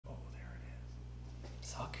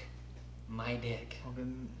my dick.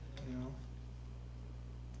 Open, you know.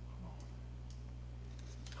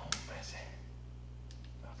 Oh, busy.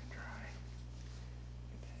 Fucking dry.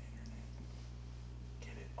 Get that internet.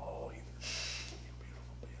 Get it all either. You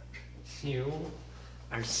beautiful bitch. You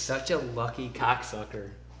are such a lucky cocksucker.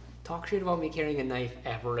 Talk shit about me carrying a knife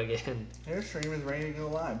ever again. Your stream is ready to go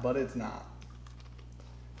live, but it's not.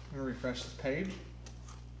 I'm gonna refresh this page.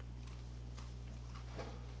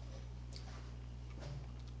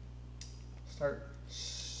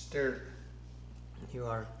 Start. You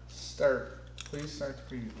are Start. Please start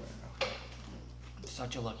the preview. Okay.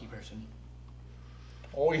 such a lucky person.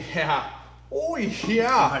 Oh yeah. Oh You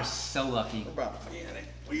yeah. are so lucky. We're about to be in it.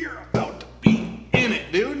 We are about to be in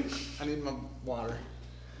it, dude. I need my water.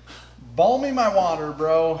 Ball me my water,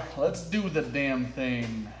 bro. Let's do the damn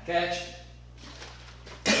thing. Catch.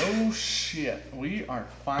 Oh shit. We are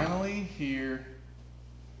finally here.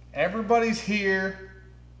 Everybody's here.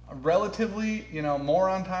 Relatively, you know, more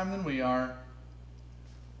on time than we are.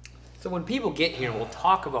 So when people get here, we'll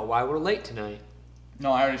talk about why we're late tonight.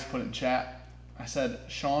 No, I already just put it in chat. I said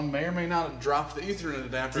Sean may or may not have dropped the Ethernet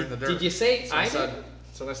adapter in the dirt. Did you say so I said, did?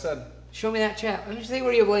 So I said. Show me that chat. Why don't you say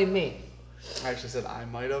where you blame me? I actually said I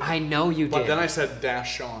might have. I know you did. But then I said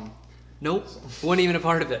dash Sean. Nope. Wasn't even a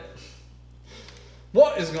part of it.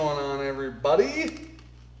 What is going on, everybody?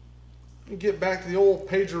 Let me get back to the old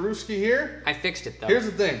Pagerooski here. I fixed it though. Here's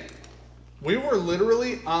the thing. We were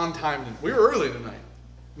literally on time. We were early tonight.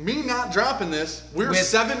 Me not dropping this, we were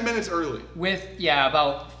 7 minutes early. With, yeah,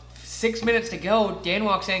 about 6 minutes to go, Dan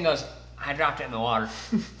walks in and goes, I dropped it in the water.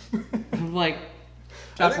 I'm like,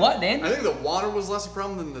 drop what, Dan? I think the water was less a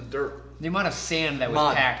problem than the dirt. The amount of sand that was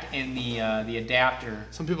Mud. packed in the adapter.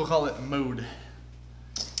 Some people call it mood.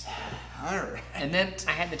 All right. And then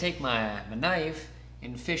I had to take my knife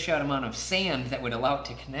and fish out amount of sand that would allow it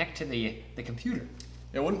to connect to the computer.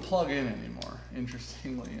 It wouldn't plug in anymore,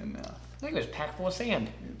 interestingly enough. I think it was packed full of sand.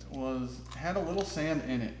 It had a little sand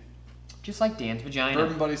in it. Just like Dan's vagina.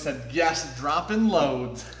 Bourbon Buddy said, yes, dropping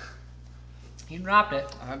loads. He dropped it.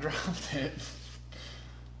 I dropped it.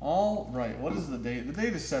 All right, what is the date? The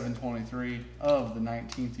date is 7/23 of the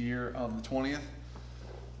 19th year of the 20th.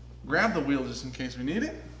 Grab the wheel just in case we need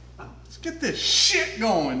it. Let's get this shit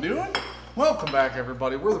going, dude. Welcome back,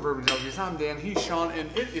 everybody. We're the Bourbon Junkies. I'm Dan, he's Sean,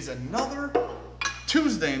 and it is another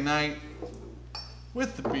Tuesday night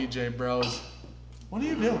with the BJ Bros. What are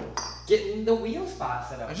you doing? Getting the wheel spot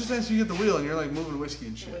set up. I just asked you to get the wheel, and you're like moving whiskey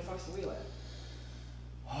and shit. Where the fuck's the wheel at?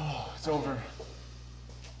 Oh, it's over.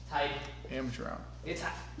 Tight. Amateur hour. It's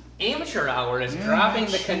amateur hour is Yeah, dropping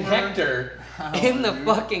the amateur connector hour, in the dude.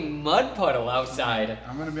 fucking mud puddle outside.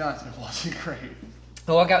 I'm gonna be honest, it wasn't great.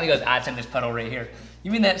 The walk out and he goes, it's in this puddle right here.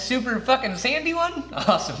 You mean that super fucking sandy one?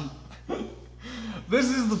 Awesome. This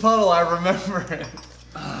is the puddle, I remember it.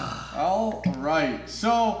 All right,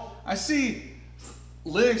 so I see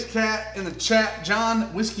Lyrics Cat in the chat.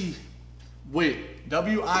 John Whiskey,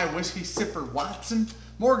 W.I. Whiskey Sipper Watson,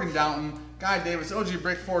 Morgan Downton, Guy Davis, OG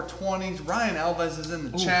Brick 420s, Ryan Alves is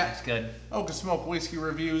in the chat. That's good. Oka Smoke Whiskey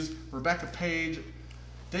Reviews, Rebecca Page,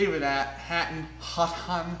 David Hatton,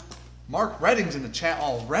 Hutton, Mark Redding's in the chat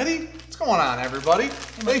already. What's going on, everybody?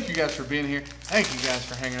 Thank you guys for being here. Thank you guys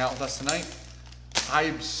for hanging out with us tonight.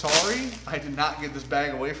 I'm sorry I did not get this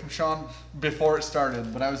bag away from Sean before it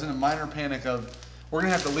started, but I was in a minor panic of we're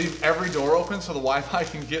gonna have to leave every door open so the Wi-Fi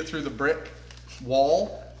can get through the brick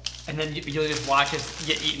wall. And then you'll just watch us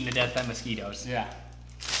get eaten to death by mosquitoes. Yeah.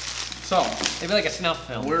 So They'd be like a snuff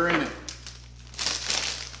film. we're in it.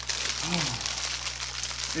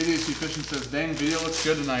 ADHD Fishing says, dang, video looks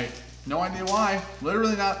good tonight. No idea why.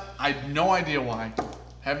 Literally not. I have no idea why.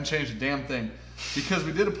 Haven't changed a damn thing. Because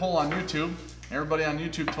we did a poll on YouTube. Everybody on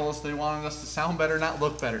YouTube told us they wanted us to sound better, not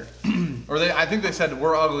look better. Or I think they said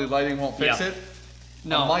we're ugly, lighting won't fix Yeah. it.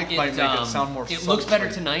 No, a mic might make it sound more It looks better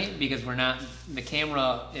substrate. tonight because the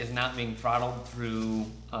camera is not being throttled through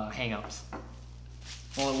Hangouts.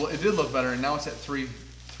 Well, it did look better, and now it's at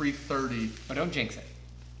 3:30. But don't jinx it.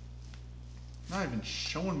 Not even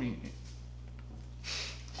showing me.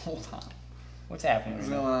 Hold on. What's happening What's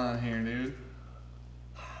right going now? on here, dude?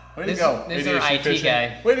 Way to This- go, this is our ADHD IT Fishing.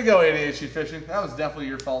 guy. Way to go, ADHD Fishing. That was definitely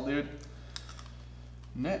your fault, dude.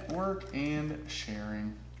 Network and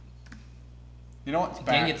sharing. You know what? It's Gang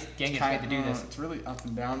back. gets It's paid to do this. It's really up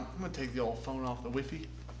and down. I'm gonna take the old phone off the Wi-Fi.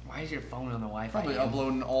 Why is your phone on the Wi-Fi? Probably again?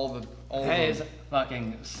 uploading all That the is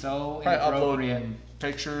fucking so probably inappropriate. uploading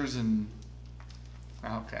pictures and.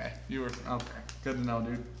 Okay, you were okay. Good to know,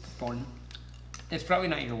 dude. Important. It's probably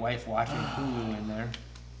not your wife watching Hulu in there.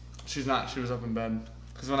 She's not. She was up in bed.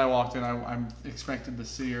 Because when I walked in, I'm expected to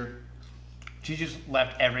see her. She just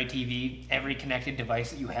left every TV, every connected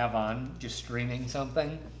device that you have on, just streaming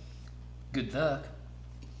something. Good luck.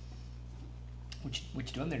 What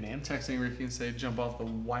you doing there, Dan? Texting Ricky and say, jump off the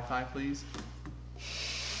Wi-Fi, please.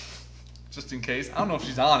 Just in case. I don't know if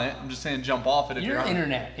she's on it. I'm just saying jump off it if you're on it. Your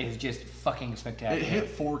internet is just fucking spectacular. It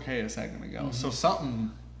hit 4K a second ago, so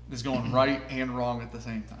something is going right and wrong at the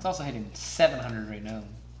same time. It's also hitting 700 right now.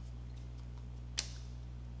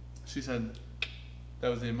 She said that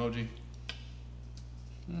was the emoji.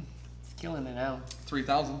 It's killing it now.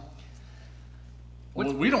 3,000.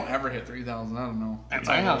 Well, we don't ever hit 3,000. I don't know. At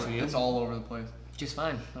my house, it's all over the place. Just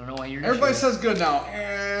fine. I don't know why you're. Everybody says good now,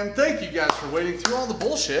 and thank you guys for waiting through all the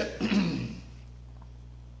bullshit.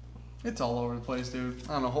 It's all over the place, dude.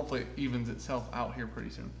 I don't know. Hopefully, it evens itself out here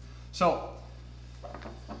pretty soon. So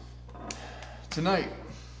tonight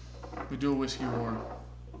we do a whiskey war.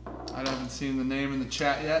 I haven't seen the name in the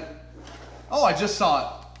chat yet. Oh, I just saw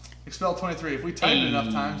it. Expel 23. If we type it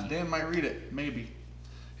enough times, Dan might read it. Maybe.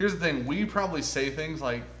 Here's the thing. We probably say things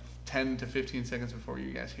like 10 to 15 seconds before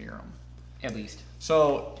you guys hear them. At least.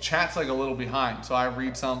 So chat's like a little behind. So I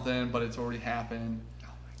read something, but it's already happened. Oh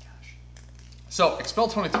my gosh. So Expel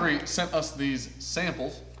 23 sent us these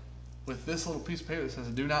samples with this little piece of paper that says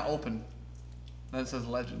 "Do not open." Then it says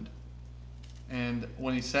 "Legend." And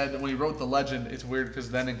when he wrote the legend, it's weird because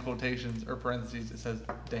then in quotations or parentheses it says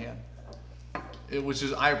Dan. Which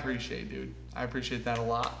is, I appreciate, dude. I appreciate that a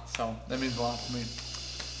lot. So that means a lot to me.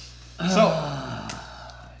 So,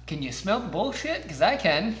 can you smell the bullshit? Because I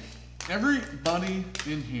can. Everybody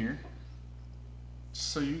in here,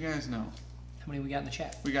 so you guys know. How many we got in the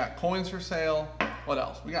chat? We got coins for sale. What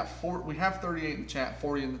else? We have 38 in the chat,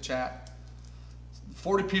 40 in the chat.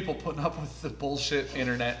 40 people putting up with the bullshit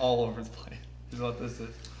internet all over the place is what this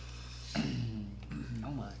is.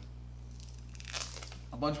 Oh my.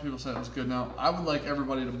 A bunch of people said it was good. Now, I would like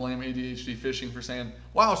everybody to blame ADHD Fishing for saying,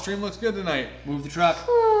 wow, stream looks good tonight. Move the truck.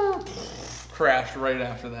 Crashed right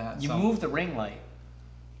after that. You moved the ring light.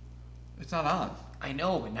 It's not on. I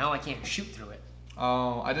know, but now I can't shoot through it.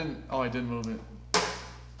 Oh, I did move it.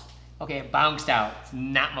 Okay, it bounced out. It's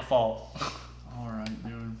not my fault. All right,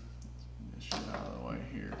 dude. Get shit out of the way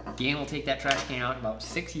here. Dan will take that trash can out in about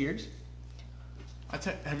 6 years.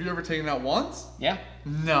 Have you ever taken it out once? Yeah.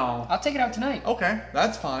 No. I'll take it out tonight. Okay,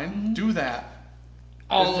 that's fine. Do that.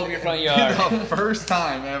 All over your front yard. The first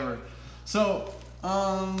time ever. So,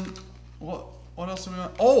 what else do we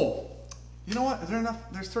want? Oh, you know what? Is there enough?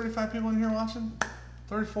 There's 35 people in here watching.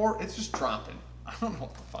 34. It's just dropping. I don't know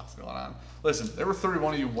what the fuck's going on. Listen, there were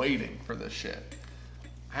 31 of you waiting for this shit.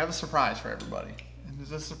 I have a surprise for everybody, and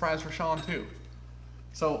there's a surprise for Sean too.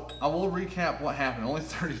 So I will recap what happened. Only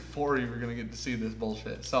 34 of you are gonna get to see this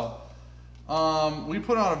bullshit. So, we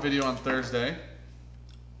put out a video on Thursday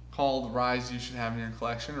called "Ryes You Should Have in Your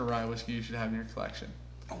Collection" or "Rye Whiskey You Should Have in Your Collection."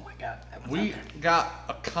 Oh my god. We got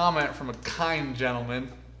a comment from a kind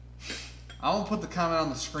gentleman. I'm gonna put the comment on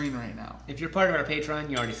the screen right now. If you're part of our Patreon,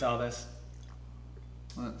 you already saw this.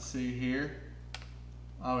 Let's see here.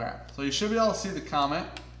 Okay, so you should be able to see the comment.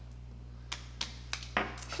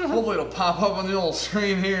 Hopefully it'll pop up on the old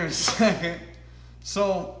screen here in a second.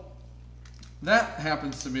 So that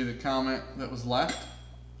happens to be the comment that was left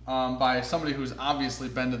by somebody who's obviously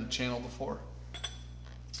been to the channel before.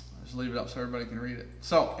 I'll just leave it up so everybody can read it.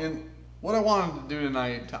 So what I wanted to do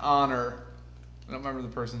tonight to honor, I don't remember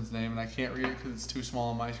the person's name and I can't read it because it's too small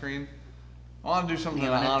on my screen. I want to do something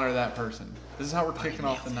to honor that person. This is how we're kicking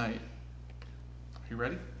off the night. Are you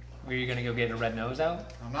ready? Were you gonna go get a red nose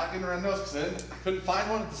out? I'm not getting a red nose because I couldn't find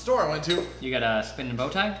one at the store I went to. You got a spinning bow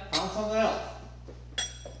tie? Found something else.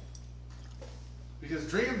 Because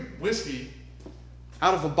drinking whiskey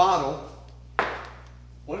out of a bottle,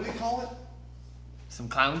 what did he call it? Some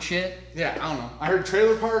clown shit? Yeah, I don't know. I heard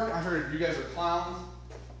trailer park. I heard you guys are clowns.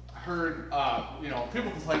 I heard,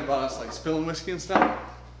 people complain about us like spilling whiskey and stuff.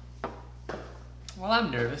 Well,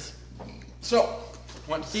 I'm nervous. So,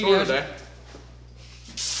 went to the store today.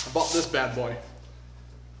 I bought this bad boy.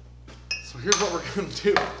 So here's what we're gonna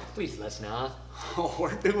do. Please let's not. Oh,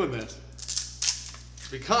 we're doing this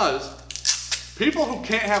because people who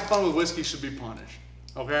can't have fun with whiskey should be punished.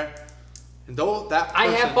 Okay? And though that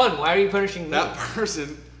person, I have fun. Why are you punishing me? That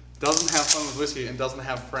person doesn't have fun with whiskey and doesn't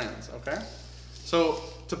have friends. Okay? So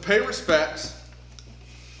to pay respects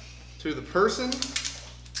to the person,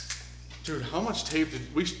 dude, how much tape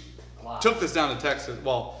did we? Took this down to Texas.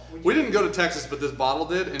 Well, we didn't go to Texas, but this bottle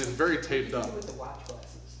did, and it's very taped up. With the watch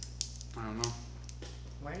glasses? I don't know.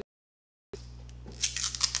 Why are you...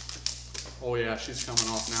 Oh yeah, she's coming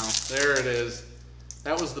off now. There it is.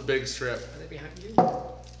 That was the big strip. Are they behind you?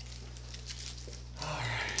 Alright.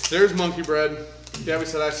 There's monkey bread. Gabby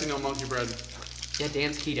said, I see no monkey bread. Yeah,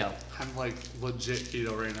 Dan's keto. I'm like legit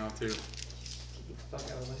keto right now too. Get the fuck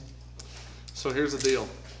out of the way. So here's the deal.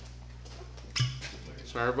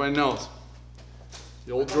 So everybody knows.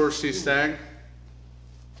 The old George C. Stagg.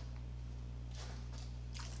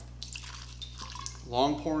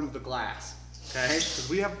 Long pour into the glass. Okay? Because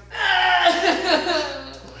we have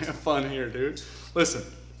fun here, dude. Listen,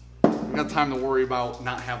 we got time to worry about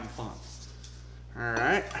not having fun.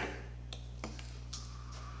 Alright.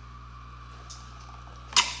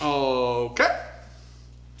 Okay.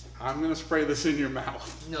 I'm gonna spray this in your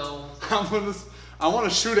mouth. No. I want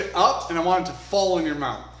to shoot it up and I want it to fall in your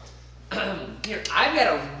mouth. Here, I've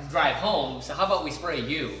got to drive home, so how about we spray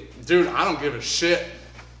you? Dude, I don't give a shit.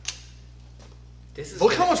 This is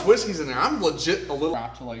Look how much whiskey's in there. I'm legit a little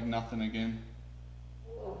dropped to like nothing again.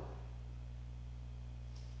 Oh,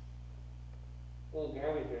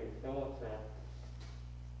 Gabby drinks. Don't want that.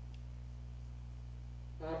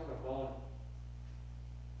 That's my phone.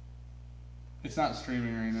 It's not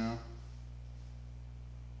streaming right now.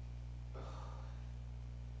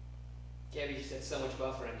 Gabby just had so much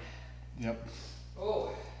buffering. Yep.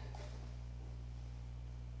 Oh.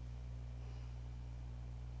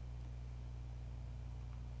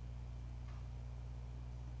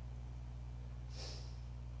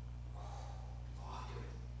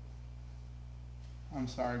 I'm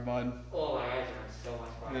sorry, bud. Oh, my eyes are so much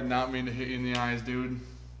I fire. did not mean to hit you in the eyes, dude.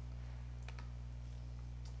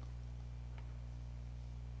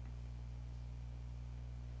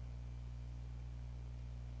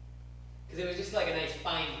 Because it was just like a nice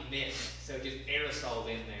fine mist, so just aerosoled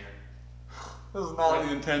in there. That was not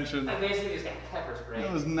the intention. I basically just got pepper spray.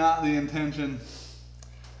 That was not the intention.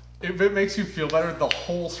 If it makes you feel better, the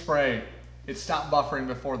whole spray, it stopped buffering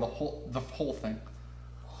before the whole thing.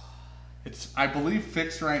 It's, I believe,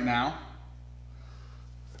 fixed right now,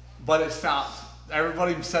 but it stopped.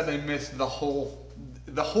 Everybody said they missed the whole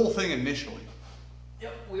thing initially.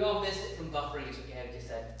 Yep, we all missed it from buffering, is what Gabby just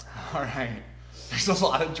said. All right. There's a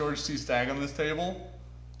lot of George C. Stagg on this table,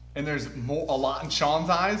 and there's a lot in Sean's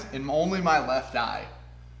eyes, and only my left eye.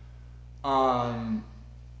 Your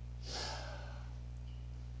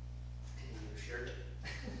shirt.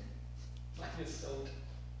 Mine is soaked.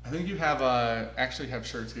 I think you have actually have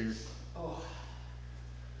shirts here. Oh.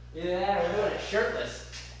 Yeah, we're doing it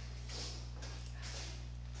shirtless.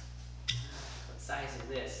 What size is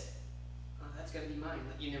this? Oh, that's gonna be mine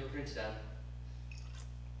that you never printed on.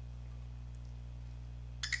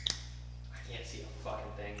 I can't see a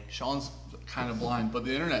fucking thing. Sean's kind of blind, but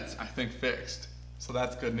the internet's, I think, fixed. So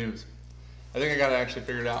that's good news. I think I got it actually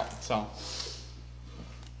figured out. So,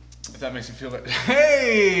 if that makes you feel better.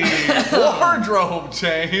 Hey! Wardrobe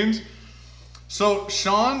change! So,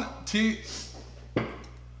 Sean T.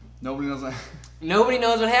 Nobody knows that. Nobody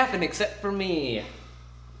knows what happened except for me.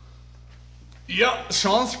 Yep.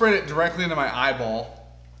 Sean sprayed it directly into my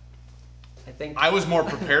eyeball. I think. I was more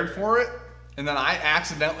prepared for it, and then I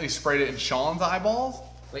accidentally sprayed it in Sean's eyeballs.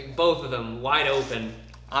 Like both of them wide open.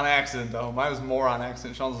 On accident, though. Mine was more on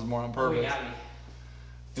accident. Sean's was more on purpose. Oh, you got me.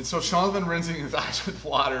 And so Sean's been rinsing his eyes with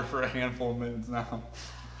water for a handful of minutes now.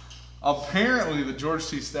 Apparently, the George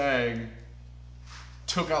C. Stagg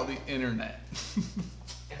took out the internet.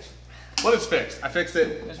 But it's fixed. I fixed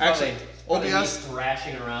it. There's Actually, probably OBS,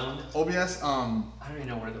 thrashing around. OBS, I don't even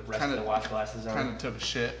know where the rest of the watch glasses are. kind of took a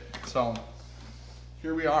shit. So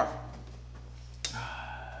here we are.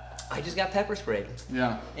 I just got pepper sprayed,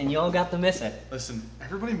 Yeah. and y'all got to miss it. Listen,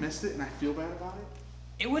 everybody missed it, and I feel bad about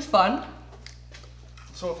it. It was fun.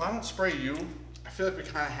 So if I don't spray you, I feel like we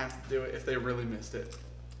kind of have to do it if they really missed it.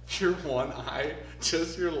 Your one eye,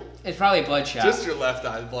 just your It's probably bloodshot. Just your left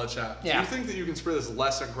eye is bloodshot. Yeah. Do you think that you can spray this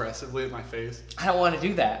less aggressively at my face? I don't want to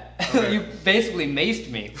do that. Okay. You basically maced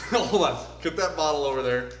me. Hold on. Get that bottle over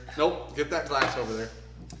there. Nope. Get that glass over there.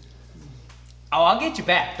 Oh, I'll get you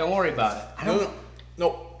back. Don't worry about it.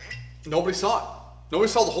 No. Nobody saw it. Nobody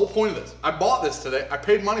saw the whole point of this. I bought this today. I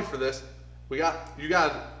paid money for this. You got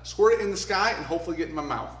to squirt it in the sky and hopefully get in my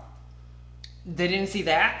mouth. They didn't see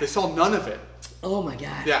that? They saw none of it. Oh my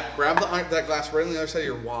god. Yeah, grab that glass right on the other side of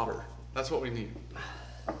your water. That's what we need.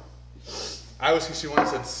 I was she once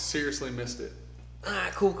said seriously missed it. Ah,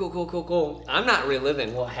 cool. I'm not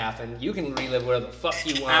reliving what happened. You can relive whatever the fuck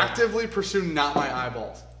you want. Actively pursue not my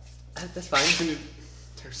eyeballs. That's fine.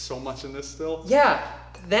 There's so much in this still. Yeah,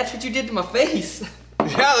 that's what you did to my face. Yeah,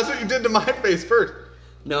 that's what you did to my face first.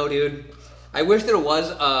 No, dude. I wish there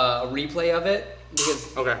was a replay of it,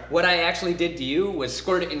 because what I actually did to you was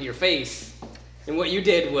squirt it in your face, and what you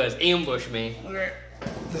did was ambush me. Okay.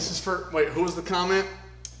 This is for, wait, who was the comment?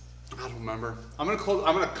 I don't remember. I'm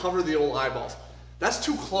gonna cover the old eyeballs. That's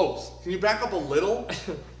too close. Can you back up a little?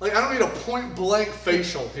 Like, I don't need a point blank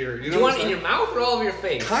facial here. You know Do you want it in your mouth or all over your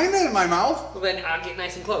face? Kinda in my mouth. Well, then I'll get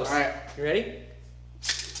nice and close. All right. You ready?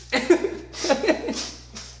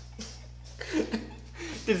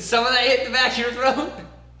 Did some of that hit the back of your throat?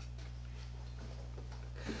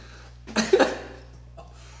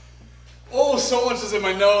 Oh, so much is in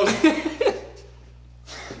my nose.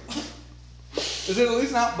 Is it at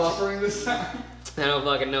least not buffering this time? I don't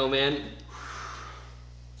fucking know, man.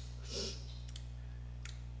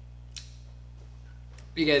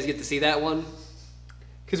 You guys get to see that one?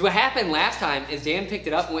 Because what happened last time is Dan picked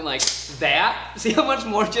it up and went like that. See how much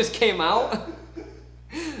more just came out?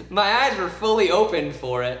 My eyes were fully open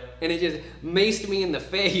for it, and it just maced me in the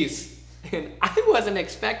face, and I wasn't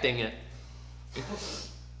expecting it.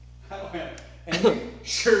 I don't have any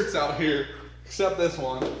shirts out here except this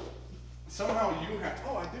one. Somehow you have.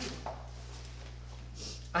 Oh, I do.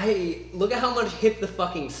 Look at how much hit the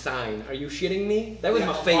fucking sign. Are you shitting me? That was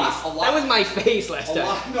my face. A lot. That was my face last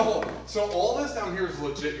time. No. So all this down here is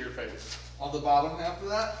legit your face. On the bottom after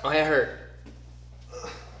that. Oh, it hurt.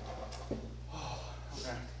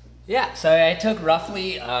 Okay. Yeah, so I took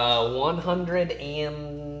roughly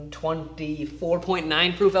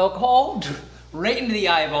 124.9 proof alcohol right into the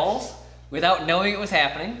eyeballs without knowing it was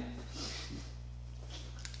happening.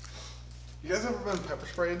 You guys ever been pepper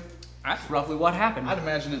sprayed? That's roughly what happened. I'd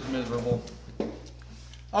imagine it's miserable.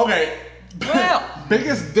 Okay. Well,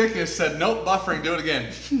 Biggest Dickus said, nope, buffering, do it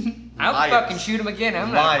again. I'll Liars. fucking shoot him again.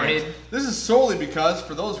 I'm not afraid. This is solely because,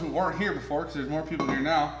 for those who weren't here before, because there's more people here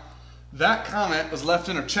now, that comment was left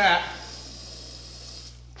in our chat.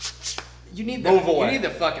 You need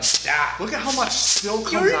the fucking stop. Look at how much still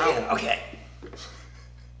comes out. Okay.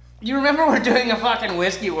 You remember we're doing a fucking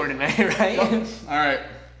whiskey war tonight, right? All right.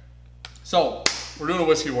 So, we're doing a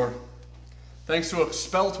whiskey war. Thanks to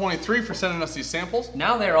Expel23 for sending us these samples.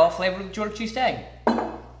 Now they're all flavored with George Cheese Stag.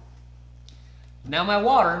 Now my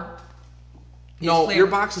water is flavored. Your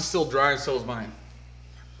box is still dry and so is mine.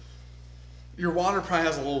 Your water probably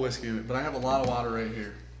has a little whiskey in it, but I have a lot of water right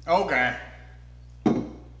here. Okay.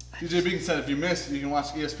 DJ Beacon said if you missed, you can watch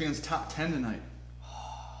ESPN's Top 10 tonight.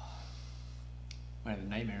 I have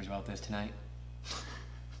nightmares about this tonight.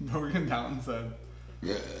 Morgan Downton said,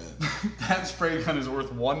 that spray gun is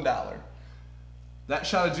worth $1. That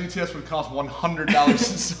shot of GTS would cost $100 in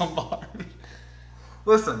some bars.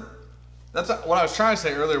 Listen, that's what I was trying to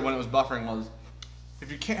say earlier when it was buffering was,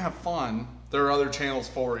 if you can't have fun, there are other channels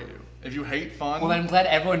for you. If you hate fun... Well, I'm glad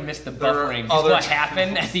everyone missed the buffering, because what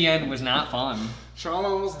happened at the end was not fun. Sean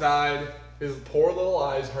almost died. His poor little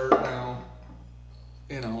eyes hurt now.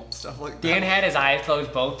 You know, stuff like that. Dan had his eyes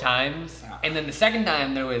closed both times, and then the second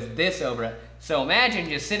time there was this over it. So imagine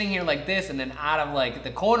just sitting here like this, and then out of like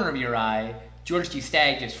the corner of your eye, George T.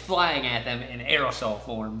 Stagg just flying at them in aerosol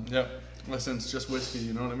form. Yep. Listen, it's just whiskey,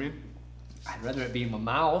 you know what I mean? I'd rather it be in my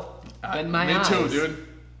mouth than my eyes. Me too, dude.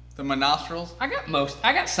 Than my nostrils. I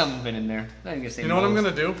got some of it in there. Not gonna say you know what I'm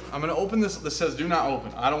gonna do? I'm gonna open this. This says do not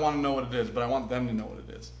open. I don't want to know what it is, but I want them to know what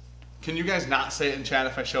it is. Can you guys not say it in chat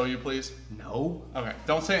if I show you, please? No. Okay,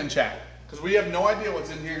 don't say it in chat. Because we have no idea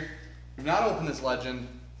what's in here. We've not opened this legend.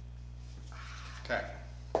 Okay.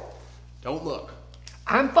 Don't look.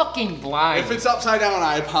 I'm fucking blind. If it's upside down,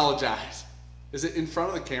 I apologize. Is it in front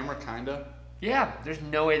of the camera, kinda? Yeah, there's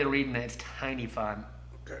no way they're reading that. It's tiny font.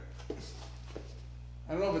 Okay.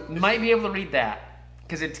 I don't know if you might be able to read that.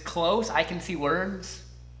 Because it's close, I can see words.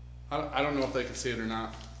 I don't know if they can see it or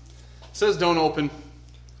not. It says don't open.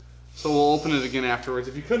 So we'll open it again afterwards.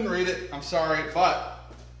 If you couldn't read it, I'm sorry, but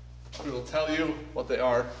we will tell you what they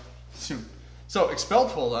are soon. So Expel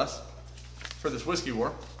told us, for this whiskey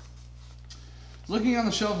war, looking on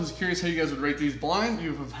the shelf, I was curious how you guys would rate these blind.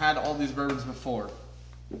 You have had all these bourbons before.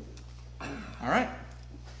 All right.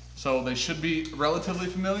 So they should be relatively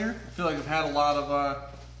familiar. I feel like I've had a lot of,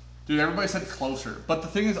 dude, everybody said closer. But the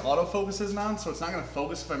thing is, autofocus isn't on, so it's not gonna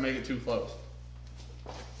focus if I make it too close.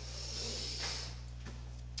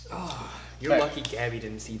 Oh, you're lucky Gabby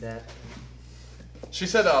didn't see that. She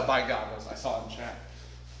said buy goggles. I saw it in chat.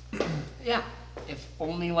 Yeah. If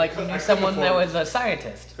only like we knew someone that was a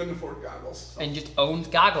scientist. Couldn't afford goggles. So. And just owns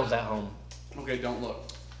goggles at home. Okay, don't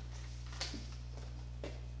look.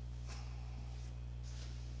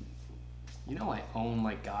 You know I own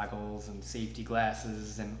like goggles and safety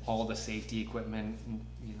glasses and all the safety equipment and,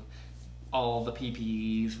 you know, all the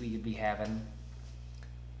PPEs we could be having.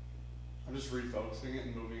 I'm just refocusing it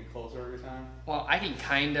and moving it closer every time. Well, I can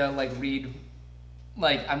kind of like read,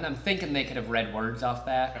 like I'm thinking they could have read words off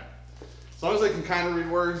that. Okay. As long as they can kind of read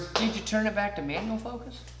words. Did you turn it back to manual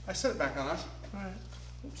focus? I set it back on us. All right.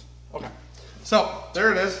 Oops. Okay. So,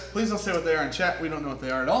 there it is. Please don't say what they are in chat. We don't know what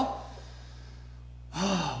they are at all.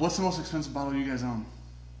 What's the most expensive bottle you guys own?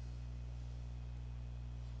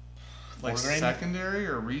 Like secondary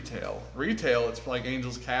or retail? Retail, it's like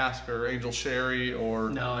Angel's Cask or Angel Sherry or...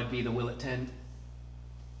 No, it'd be the Willet 10.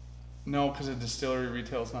 No, because a distillery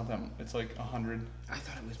retail, it's not that... It's like 100. I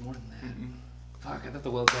thought it was more than that. Fuck, I thought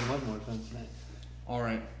the Willet 10 was more expensive than that. All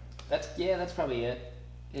right. That's probably it.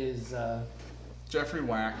 Is Jeffrey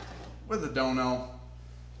Wack with a dono,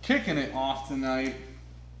 kicking it off tonight.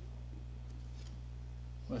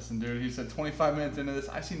 Listen, dude, he said 25 minutes into this,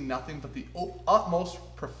 I see nothing but the utmost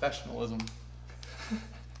professionalism.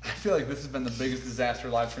 I feel like this has been the biggest disaster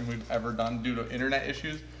live stream we've ever done due to internet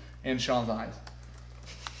issues and Sean's eyes.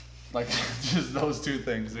 Like, just those two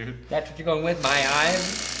things, dude. That's what you're going with? My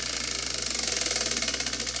eyes?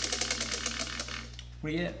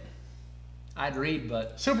 What do you get? I'd read,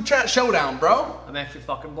 but... Super Chat Showdown, bro. I'm actually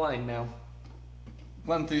fucking blind now.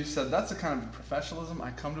 Glenn Thief said, that's the kind of professionalism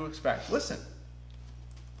I come to expect. Listen,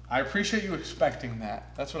 I appreciate you expecting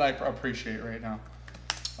that. That's what I appreciate right now.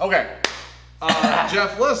 Okay.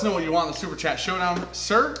 Jeff, let us know what you want in the Super Chat Showdown.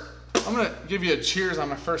 Sir, I'm going to give you a cheers on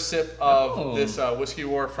my first sip of this Whiskey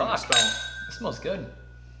War from Expel. It smells good.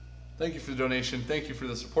 Thank you for the donation. Thank you for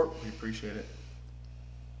the support. We appreciate it.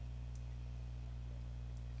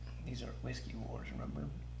 These are Whiskey Wars, remember?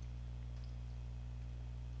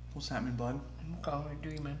 What's happening, bud? Okay, do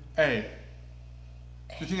you, man? Hey.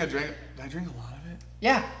 Do you think did I drink a lot of it?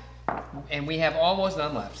 Yeah. And we have almost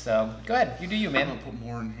none left, so go ahead. You do you, man. I'm going to put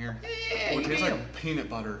more in here. Yeah, it tastes like peanut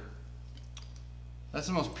butter. That's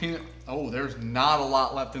the most peanut... Oh, there's not a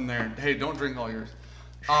lot left in there. Hey, don't drink all yours.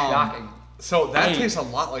 Shocking. So that tastes a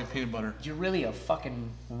lot like peanut butter. You're really a fucking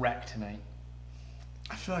wreck tonight.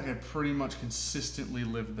 I feel like I pretty much consistently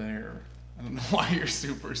live there. I don't know why you're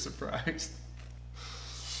super surprised.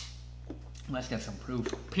 Let's get some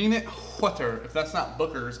proof. Peanut butter, if that's not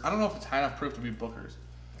Booker's. I don't know if it's high enough proof to be Booker's.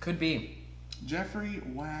 Could be. Jeffrey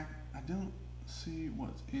Wack, I don't see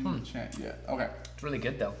what's in the chat yet. Okay. It's really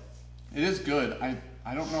good, though. It is good.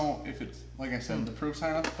 I don't know if it's, like I said, the proof's high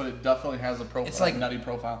enough, but it definitely has a profile. It's like nutty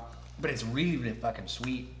profile. But it's really, really fucking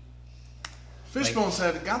sweet. Fishbone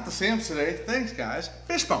said, got the Sam's today. Thanks, guys.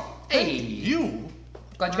 Fishbone. Hey. Thank you.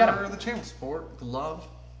 Glad you got for them. the channel support, the love,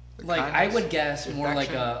 the like, kindness, I would guess the more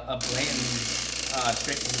affection. like a Blanton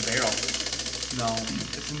straight from the barrel. No,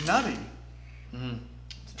 it's nutty.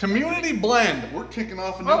 Community blend. We're kicking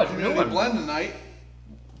off a new community blend tonight.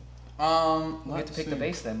 We have to pick the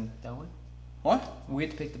base then, don't we? What? We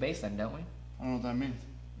have to pick the base then, don't we? I don't know what that means.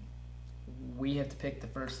 We have to pick the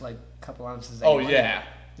first like couple ounces. Oh yeah,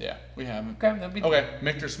 yeah. We haven't. Okay, that'd be okay.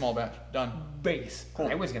 Michter small batch done. Base. Cool.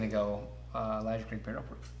 I was gonna go Elijah Creek barrel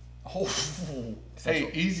proof. Oh,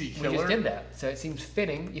 hey, easy killer. We just did that, so it seems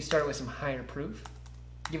fitting. You start with some higher proof.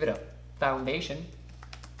 Give it a foundation.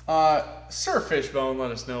 Sir Fishbone,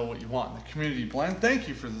 let us know what you want in the community blend. Thank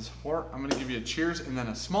you for the support. I'm gonna give you a cheers and then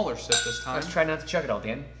a smaller sip this time. Let's try not to chug it all,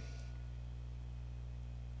 Dan.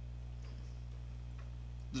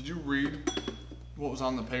 Did you read what was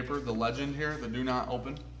on the paper, the legend here, the do not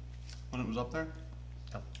open, when it was up there?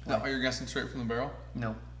 No. Is that why you're guessing straight from the barrel?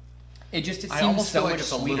 No. It seems I almost so feel like much it's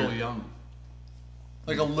sweeter. a little young.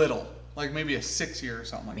 Like a little. Like maybe a 6-year or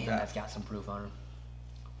something like Man, that. that's got some proof on it.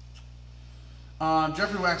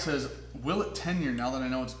 Jeffrey Wax says, will it 10-year now that I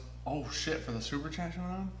know it's... Oh, shit, for the Super Chat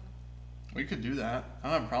Showdown? We could do that. I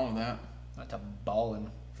don't have a problem with that. That's a ballin'.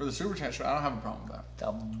 For the Super Chat Show, I don't have a problem with that. It's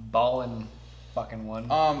a ballin' fucking one.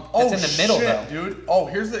 It's in the middle, shit, though. Dude. Oh,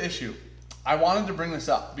 here's the issue. I wanted to bring this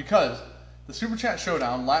up because the Super Chat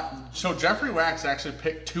Showdown... So Jeffrey Wax actually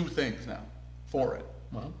picked 2 things now for it.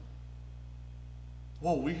 Well,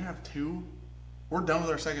 Whoa, we have 2? We're done with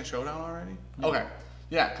our second showdown already? Yeah. Okay.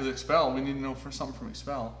 Yeah, because Expel, we need to know for something from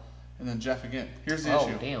Expel. And then Jeff again. Here's the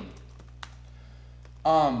issue. Oh,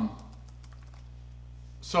 damn.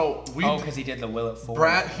 So we... Oh, because he did the Willet 4.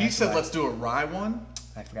 Brad, he said let's do a rye one.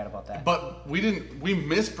 I forgot about that. But we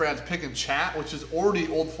missed Brad's pick and chat, which is already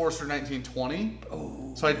Old Forester 1920.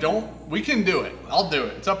 Oh. So we can do it. I'll do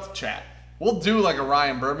it. It's up to chat. We'll do like a rye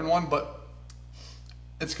and bourbon one, but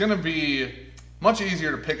it's going to be much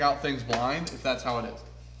easier to pick out things blind if that's how it is.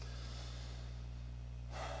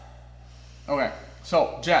 Okay,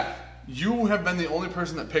 so Jeff, you have been the only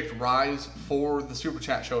person that picked ryes for the Super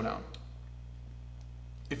Chat Showdown.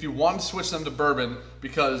 If you want to switch them to bourbon,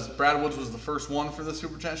 because Brad Woods was the first one for the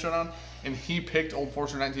Super Chat Showdown, and he picked Old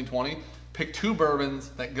Forester 1920, pick 2 bourbons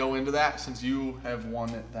that go into that since you have won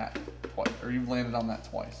it that twice, or you've landed on that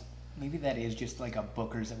twice. Maybe that is just like a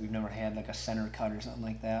Booker's that we've never had, like a center cut or something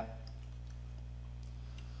like that.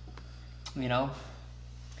 You know?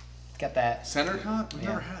 got that center cut. We've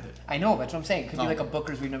never had it. I know, that's what I'm saying. It could be like a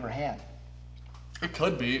Booker's we've never had. It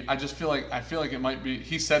could be. I just feel like it might be.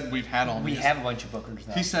 He said we've had all these. We have a bunch of Bookers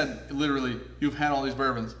though. He said literally, you've had all these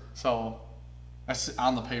bourbons. So that's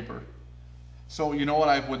on the paper. So you know what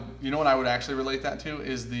I would actually relate that to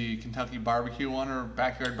is the Kentucky barbecue one or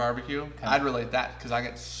backyard barbecue. Okay. I'd relate that because I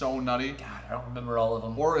get so nutty. God, I don't remember all of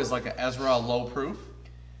them. Or is like an Ezra low proof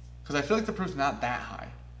because I feel like the proof's not that high.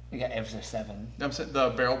 You got Ezra 7.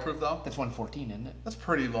 The barrel proof though. That's 114, isn't it? That's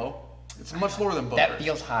pretty low. It's much lower than Booker's. That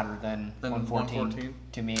feels hotter than 114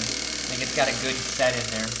 to me. I think it's got a good set in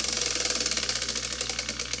there.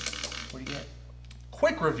 What do you get?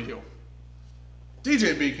 Quick review.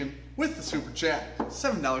 DJ Beacon with the super chat,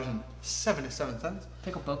 $7.77.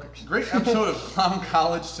 Pickle Bookers. Great episode of Clown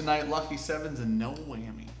College tonight. Lucky sevens and no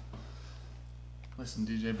whammy. Listen,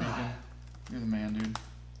 DJ Beacon, you're the man, dude.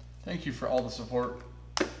 Thank you for all the support.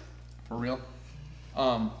 For real.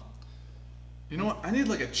 You know what? I need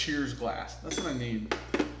like a cheers glass. That's what I need.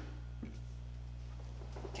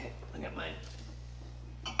 Okay, I got mine.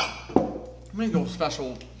 I'm gonna go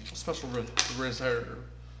special reserve.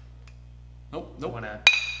 Nope.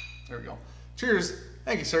 There we go. Cheers.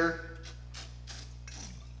 Thank you, sir.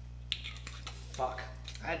 Fuck.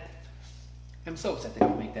 I'm so upset they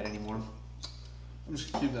don't make that anymore. I'm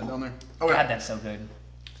just gonna keep that down there. Okay. God, that's so good.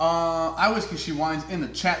 I Whiskey She Wines in the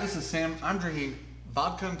chat. This is Sam. I'm drinking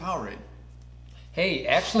vodka and Powerade. Hey,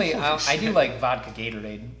 actually, I do like vodka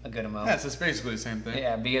Gatorade a good amount. Yeah, it's basically the same thing.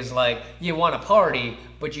 Yeah, because like you want to party,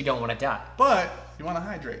 but you don't want to die. But you want to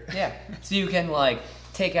hydrate. Yeah, so you can like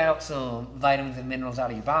take out some vitamins and minerals out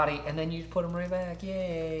of your body, and then you put them right back.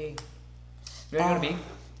 Yay! Very good to me.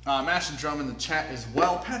 Mash and Drum in the chat as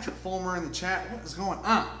well. Patrick Fulmer in the chat. What is going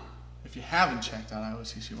on? If you haven't checked out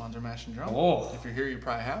Whiskey She Wines or Mash and Drum, if you're here, you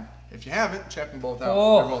probably have. If you haven't, check them both out.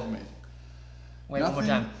 They're both amazing. Wait, one more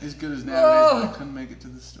time. As good as nowadays, but I couldn't make it to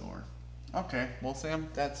the store. Okay, well, Sam,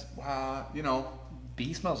 that's,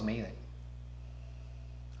 B smells amazing.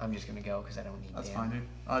 I'm just going to go because I don't need That's fine, dude.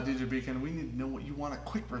 DJ Beacon, we need to know what you want a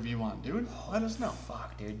quick review on, dude. Let us know.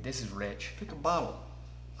 Fuck, dude. This is rich. Pick a bottle.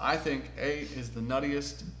 I think A is the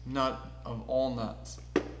nuttiest nut of all nuts.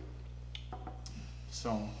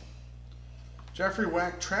 So, Jeffrey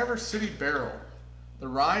Wack, Traverse City Barrel. The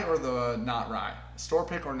rye or the not rye? Store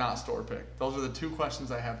pick or not store pick? Those are the two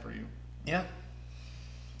questions I have for you. Yeah.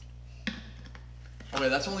 Okay,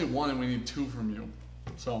 that's only one and we need two from you.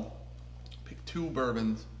 So, pick two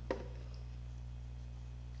bourbons.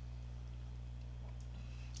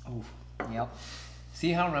 Oof. Yep.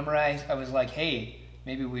 See how remember I was like, hey,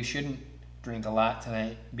 maybe we shouldn't drink a lot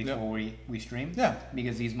tonight before we stream? Yeah.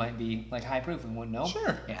 Because these might be like high proof and wouldn't know.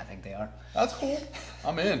 Sure. Yeah, I think they are. That's cool.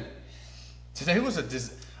 I'm in. Today was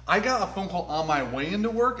I got a phone call on my way into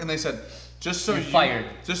work and they said, just so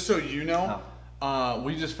you know,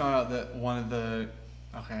 we just found out that one of the,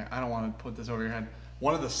 okay, I don't want to put this over your head.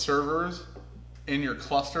 One of the servers in your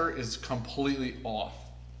cluster is completely off.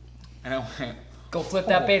 And I went, go flip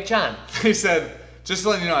that bitch on. They said, just to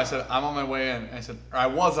let you know, I said, I'm on my way in. I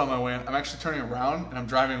was on my way in. I'm actually turning around and I'm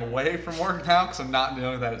driving away from work now because I'm not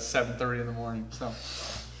doing that at 7:30 in the morning. So,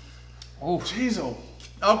 jeez,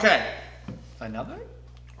 okay. Another?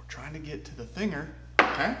 We're trying to get to the thinger.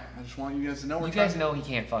 Okay, I just want you guys to know you guys know he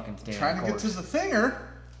can't fucking stand. Trying to get to the thinger,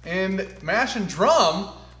 and Mash and Drum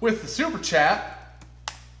with the super chat.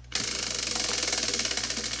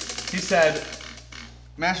 He said,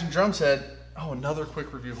 Mash and Drum said, oh, another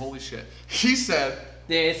quick review. Holy shit. He said,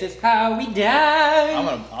 this is how we die. I'm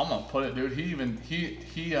gonna put it, dude. He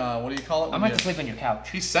what do you call it? I'm gonna have to sleep on your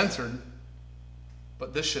couch. He's censored,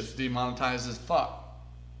 but this shit's demonetized as fuck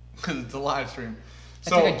because it's a live stream.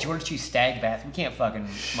 That's like a George Cheese stag bath. We can't fucking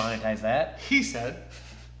monetize that. He said,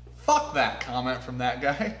 fuck that comment from that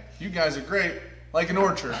guy. You guys are great, like an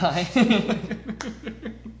orchard.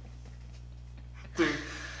 Dude,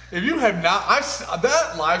 if you have not,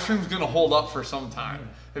 that live stream is going to hold up for some time.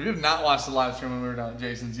 If you have not watched the live stream when we were down at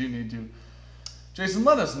Jason's, you need to. Jason,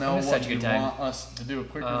 let us know what you want us to do a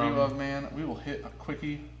quick review of, man. We will hit a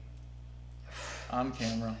quickie on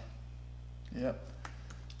camera. Yep.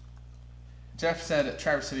 Jeff said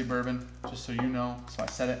Traverse City Bourbon, just so you know. So I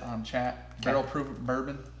said it on chat. Barrel proof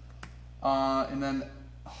bourbon. And then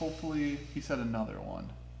hopefully he said another one.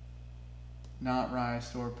 Not rye,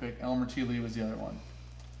 store pick. Elmer T. Lee was the other one.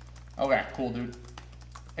 Okay, cool, dude.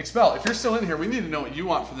 Expel, if you're still in here, we need to know what you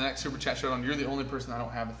want for the next Super Chat Showdown. You're the only person I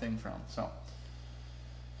don't have a thing from. So,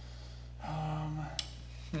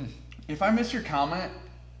 if I missed your comment,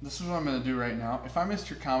 this is what I'm going to do right now. If I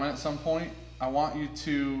missed your comment at some point, I want you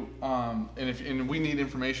to, and we need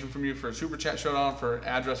information from you for a Super Chat Showdown, for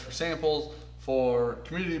address for samples, For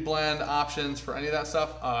community blend options, for any of that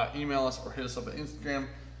stuff, email us or hit us up at Instagram.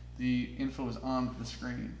 The info is on the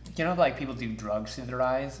screen. You know, like people do drugs through their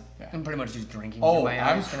eyes? Yeah. I'm pretty much just drinking Oh, through my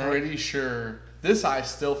I'm eyes tonight. pretty sure this eye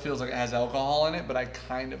still feels like it has alcohol in it, but I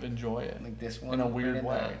kind of enjoy it. Like this one? In a weird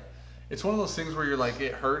way. That. It's one of those things where you're like,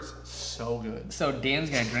 it hurts so good. So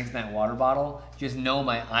Dan's gonna drink that water bottle. Just know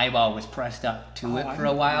my eyeball was pressed up to it for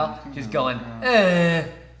a while. Just going,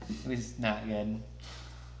 It was not good.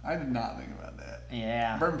 I did not think about that.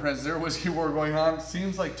 Yeah. Bourbon Prince, is there a whiskey war going on?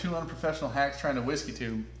 Seems like two unprofessional hacks trying to whiskey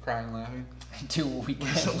tube, crying, laughing. 2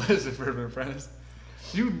 weekends. Listen, Bourbon Apprentice.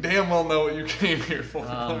 You damn well know what you came here for,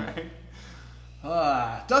 right?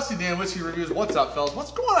 Dusty Dan Whiskey Reviews. What's up, fellas?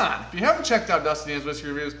 What's going on? If you haven't checked out Dusty Dan's Whiskey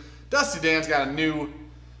Reviews, Dusty Dan's got a new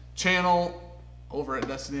channel over at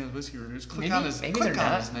Dusty Dan's Whiskey Reviews. Click on his maybe click they're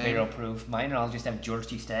on not his name. barrel proof. Mine all just have George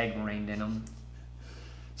T. Stagg rained in them.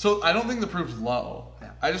 So I don't think the proof's low.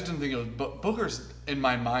 Yeah. I just didn't think it was. But Booker's in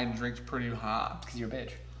my mind drinks pretty hot. Because you're a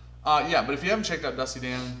bitch. Yeah, but if you haven't checked out Dusty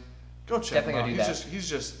Dan, go check him out. Definitely go do He's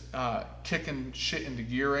just kicking shit into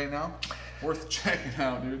gear right now. Worth checking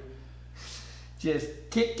out, dude. Just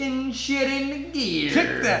kicking shit into gear.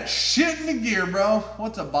 Kick that shit into gear, bro.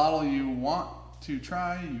 What's a bottle you want to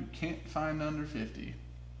try you can't find under 50?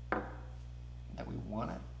 That we want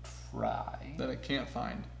to try. That I can't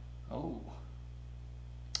find. Oh.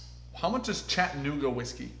 How much is Chattanooga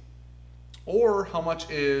whiskey? Or how much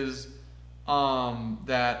is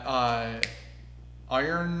that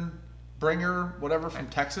Iron Bringer, whatever, from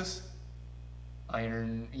Texas?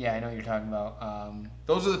 Iron, yeah, I know what you're talking about.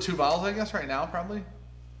 Those are the 2 bottles, I guess, right now, probably.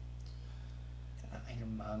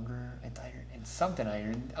 Ironmonger, it's something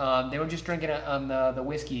iron. They were just drinking it on the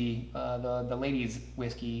whiskey, the ladies'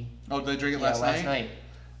 whiskey. Oh, did they drink it last night?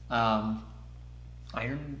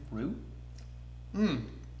 Iron Root? Mm.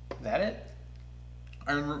 Is that it?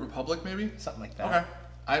 Iron Root Republic, maybe? Something like that.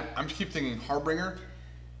 Okay. I keep thinking Harbinger.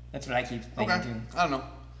 That's what I keep thinking Okay. too. I don't know.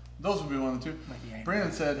 Those would be one of the 2. Might be Iron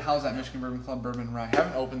Brandon said, how's that Michigan Bourbon Club bourbon rye?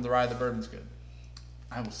 Haven't opened the rye. The bourbon's good.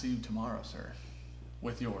 I will see you tomorrow, sir,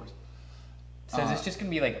 with yours. Says it's just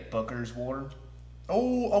going to be like a Booker's War.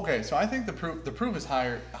 Oh, okay. So I think the proof is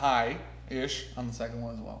high-ish on the second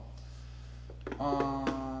one as well.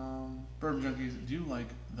 Bourbon Junkies, do you like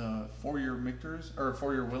the 4-year Michter's or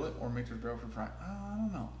 4-year Willet or Michter's Barrel Proof Rye? I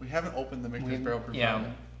don't know. We haven't opened the Michter's Barrel Proof Rye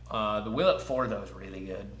yet. The Willet 4 though is really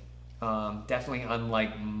good. Definitely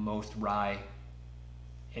unlike most rye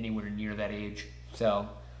anywhere near that age. So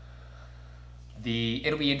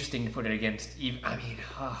it'll be interesting to put it against.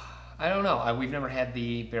 I don't know. We've never had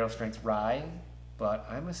the barrel strength rye, but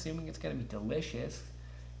I'm assuming it's going to be delicious.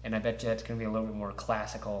 And I bet you it's going to be a little bit more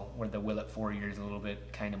classical, where the Willet 4 years is a little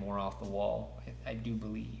bit kind of more off the wall. I do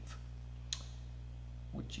believe.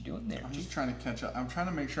 What you doing there? I'm just trying to catch up. I'm trying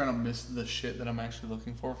to make sure I don't miss the shit that I'm actually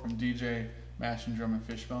looking for from DJ Mash and Drum and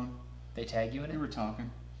Fishbone. They tag you in it? We were talking.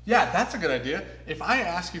 Yeah, that's a good idea. If I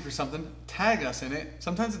ask you for something, tag us in it.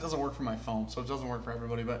 Sometimes it doesn't work for my phone, so it doesn't work for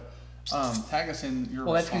everybody, but tag us in your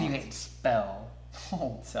Well, that's because response. you can't spell.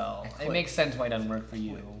 Oh, So I it makes sense why it doesn't work for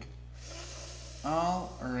you.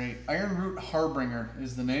 all right. Iron Root Harbinger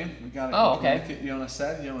is the name. We got it. Oh, okay. Yona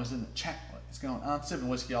said. Yona's in the chat. What is going on? Sipping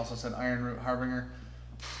Whiskey also said Iron Root Harbinger.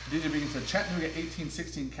 DJ Beacon said Chattanooga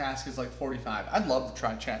 1816 cask is like 45. I'd love to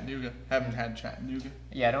try Chattanooga. Haven't had Chattanooga.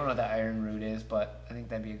 Yeah, I don't know what that Iron Root is, but I think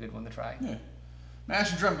that'd be a good one to try. Yeah.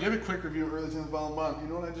 Mash and Drum, give a quick review of Early Tins Bottle and Bond. You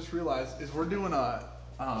know what I just realized is we're doing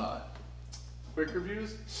quick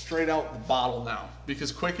reviews straight out the bottle now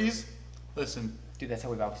because quickies. Listen, Dude, that's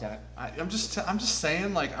how we've always done it. I'm just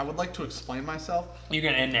saying, like, I would like to explain myself. You're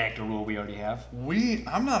gonna enact a rule we already have.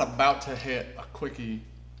 I'm not about to hit a quickie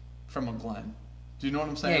from a Glen. Do you know what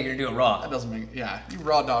I'm saying? Yeah, you're gonna do it raw. That doesn't make you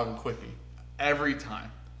raw dog a quickie every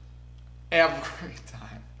time. Every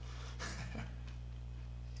time.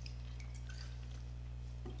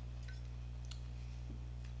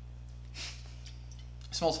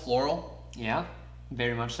 Smells floral. Yeah,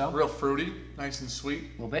 very much so. Real fruity, nice and sweet.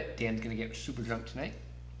 A little bit. Dan's gonna get super drunk tonight.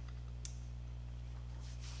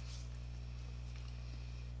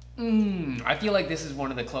 I feel like this is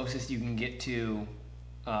one of the closest you can get to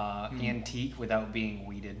antique without being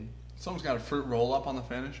weeded. Someone's got a fruit roll up on the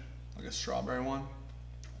finish, like a strawberry one,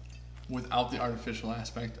 without the artificial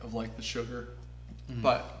aspect of like the sugar.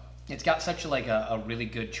 But it's got such like a really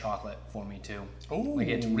good chocolate for me too. Like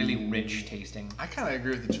it's really rich tasting. I kind of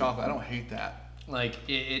agree with the chocolate. I don't hate that. Like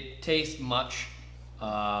it tastes much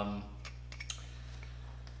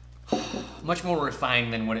much more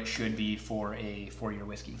refined than what it should be for a 4-year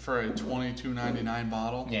whiskey. For a $22.99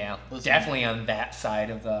 bottle. Yeah, Listen, definitely on that side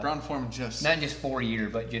of the Brown Forman just not just 4-year,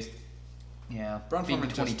 but just Yeah. Brown-Forman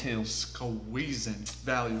Being 22. just squeezing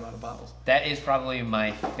value out of bottles. That is probably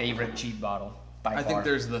my favorite cheap bottle by far. I think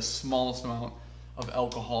there's the smallest amount of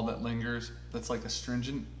alcohol that lingers. That's like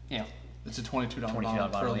astringent. Yeah. It's a $22 bottle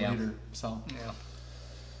for a yeah. liter. So Yeah.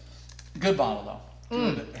 good bottle though.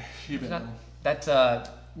 Good. That's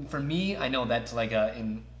for me. I know that's like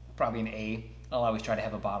probably an A. I'll always try to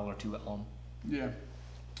have a bottle or two at home. Yeah.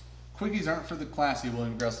 Quickies aren't for the classy,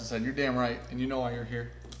 William Gressel said. You're damn right, and you know why you're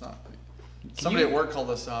here. It's not. Somebody at work called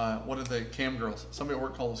us, what are they, cam girls? Somebody at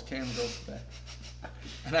work called us cam girls today.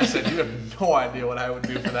 And I said, you have no idea what I would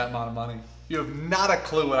do for that amount of money. You have not a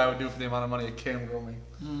clue what I would do for the amount of money a cam girl makes.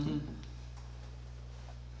 Mm-hmm.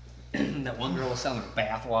 That one girl was selling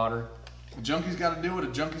bath water. A junkie's got to do what a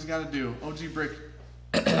junkie's got to do. OG Brick.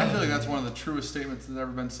 I feel like that's one of the truest statements that's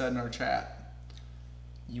ever been said in our chat.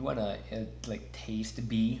 You want to like taste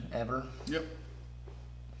B ever? Yep.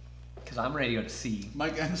 Because I'm ready to go to C.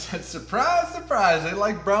 Mike M said, surprise, surprise, they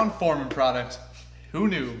like Brown-Forman products. Who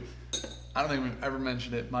knew? I don't think we've ever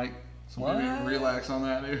mentioned it, Mike. So maybe relax on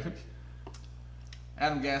that, dude.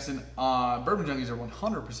 Adam Gasson, Bourbon Junkies are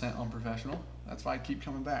 100% unprofessional. That's why I keep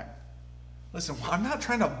coming back. Listen, I'm not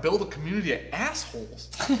trying to build a community of assholes.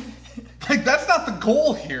 Like, that's not the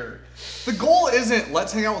goal here. The goal isn't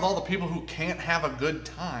let's hang out with all the people who can't have a good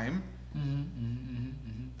time.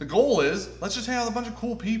 The goal is let's just hang out with a bunch of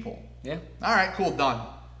cool people. Yeah. All right, cool, done.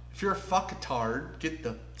 If you're a fucktard, get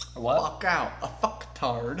the fuck out. A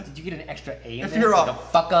fucktard. Did you get an extra A in if there? you're like a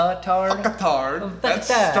fuckatard? Fuckatard. That's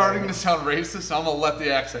starting to sound racist, so I'm going to let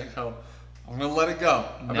the accent go. I'm going to let it go.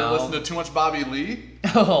 I've been listening to too much Bobby Lee.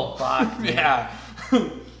 Oh, fuck. Yeah.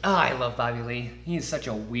 Oh, I love Bobby Lee. He is such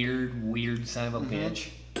a weird son of a bitch.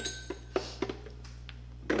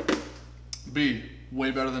 B, way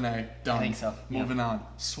better than A. Done. I think so. Moving on.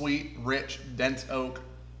 Sweet, rich, dense oak,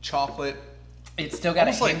 chocolate. It's still got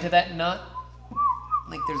a Almost hint to that nut.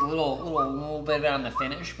 Like there's a little bit on the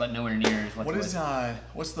finish, but nowhere near as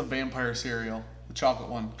what's the vampire cereal? The chocolate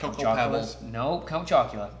one. Cocoa Count Pebbles. Chocula? Nope, Count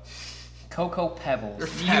Chocula. Cocoa Pebbles. You're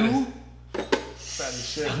fat as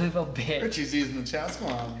shit. Son of a bitch. Richie's in the chat. What's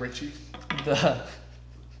going on, Richie?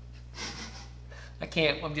 I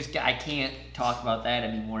can't talk about that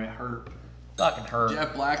anymore. It hurt. Fucking hurt.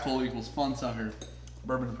 Jeff Blackhole equals fun sucker.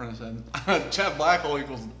 Bourbon Apprentice said. Jeff Blackhole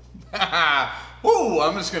equals. Woo!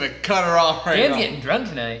 I'm just gonna cut her off right now. Dan's getting drunk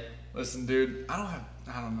tonight. Listen, dude. I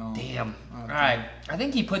don't know. Damn. All right. I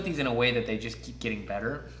think he put these in a way that they just keep getting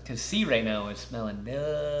better. Because C right now is smelling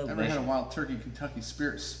delicious. Ever had a Wild Turkey Kentucky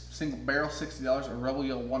Spirit single barrel $60 or Rebel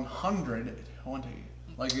Yell 100?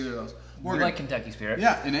 Like either of those. We like Kentucky Spirit.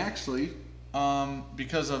 Yeah, and actually,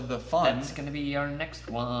 because of the fun. That's gonna be our next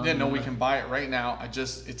one. Yeah, no, we can buy it right now.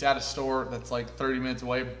 It's at a store that's like 30 minutes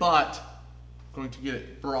away, but I'm going to get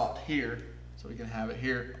it brought here so we can have it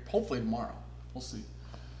here hopefully tomorrow. We'll see.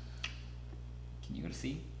 Can you go to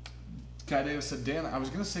C? Guy Davis said, Dan, I was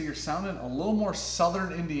going to say you're sounding a little more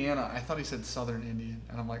Southern Indiana. I thought he said Southern Indian,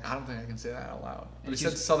 and I'm like, I don't think I can say that out loud. But he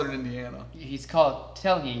said Southern Indiana. He's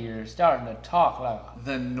telling you you're starting to talk like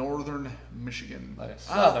Then Northern Michigan. Like a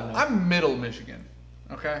Southern. I'm Middle Michigan,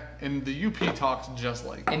 okay? And the UP talks just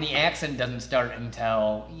like and the accent doesn't start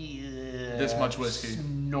until this much whiskey.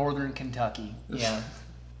 Northern Kentucky. Yeah.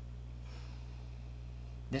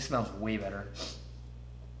 This smells way better.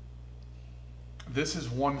 This is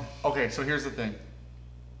one. Okay, so here's the thing.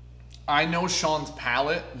 I know Sean's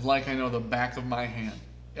palate like I know the back of my hand.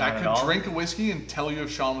 I could drink a whiskey and tell you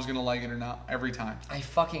if Sean was gonna like it or not every time. I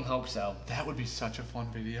fucking hope so. That would be such a fun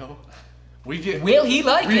video. Will he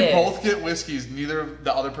like it? We both get whiskeys neither of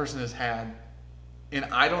the other person has had, and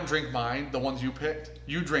I don't drink mine. The ones you picked,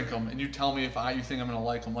 you drink them, and you tell me if you think I'm gonna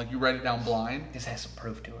like them. Like you write it down blind. This has some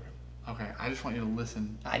proof to it. Okay, I just want you to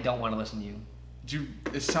listen. I don't want to listen to you.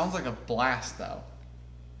 It sounds like a blast though.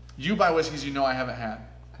 You buy whiskeys you know I haven't had.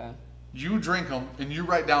 Okay. You drink them and you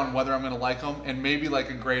write down whether I'm gonna like them and maybe like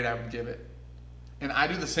a grade I would give it. And I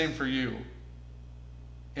do the same for you.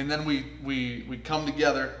 And then we come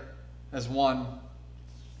together as one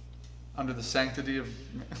under the sanctity of.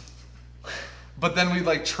 But then we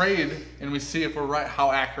like trade and we see if we're right,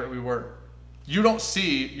 how accurate we were. You don't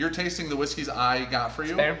see. You're tasting the whiskeys I got for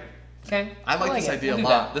you. Fair. Okay. I like this idea a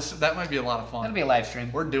lot. That might be a lot of fun. That'll be a live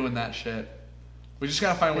stream. We're doing that shit. We just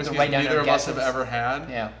gotta find whiskeys write down neither our of us guesses. have ever had.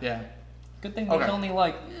 Yeah. Yeah. Good thing there's only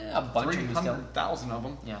like a bunch of them still. 300,000 of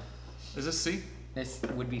them. Yeah. Is this C? This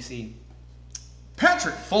would be C.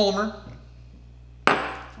 Patrick Fulmer.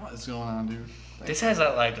 What is going on, dude? This has a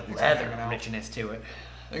like leather hanging out. richness to it.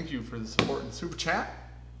 Thank you for the support and super chat.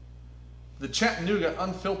 The Chattanooga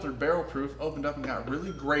Unfiltered Barrel Proof opened up and got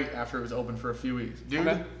really great after it was open for a few weeks. Dude,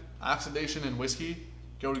 Okay. oxidation in whiskey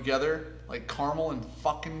go together like caramel and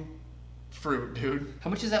fucking fruit, dude. How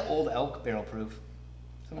much is that Old Elk barrel proof?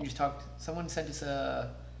 Someone sent us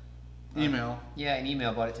a email. Yeah, an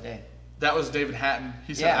email about it today. That was David Hatton.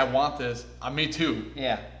 He said, I want this. Me too.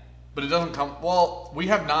 Yeah. But it doesn't come. Well, we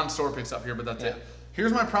have non-store picks up here, but that's it.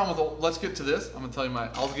 Here's my problem with let's get to this. I'm going to tell you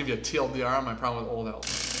I'll give you a TLDR on my problem with Old Elk.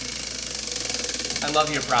 I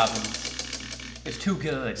love your problems. It's too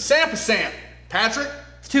good. Samp. Patrick?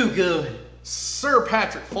 It's too good. Sir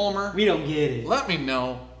Patrick Fulmer. We don't get it. Let me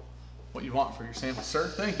know what you want for your sample, sir.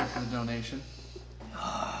 Thank you for the donation.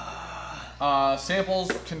 Samples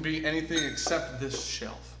can be anything except this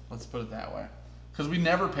shelf. Let's put it that way. Because we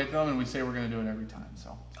never pick them and we say we're going to do it every time.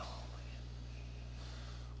 So.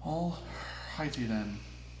 All righty then.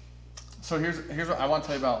 So here's what I want to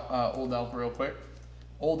tell you about Old Elk real quick.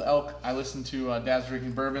 Old Elk, I listened to Dad's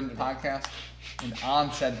Drinking Bourbon podcast, and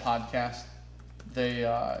on said podcast, they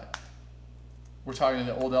were talking to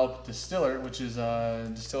the Old Elk distiller, which is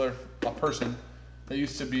a person that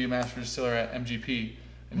used to be a master distiller at MGP,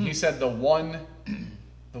 and he said the one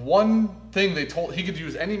thing they told he could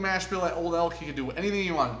use any mash bill at Old Elk, he could do anything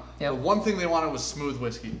he wanted. Yep. The one thing they wanted was smooth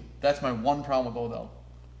whiskey. That's my one problem with Old Elk.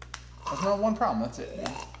 That's my one problem. That's it.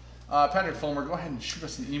 Patrick Fulmer, go ahead and shoot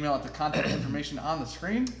us an email at the contact information on the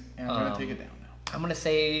screen, and I'm going to take it down now. I'm going to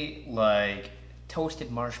say, like, toasted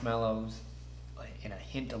marshmallows, like, and a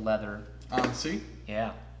hint of leather. See?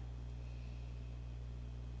 Yeah.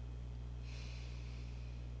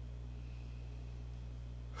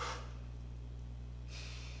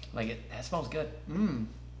 Like, that smells good. Mmm.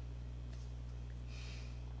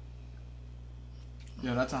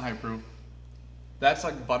 Yeah, that's a high proof. That's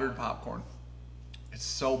like buttered popcorn. It's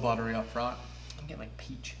so buttery up front. I'm getting like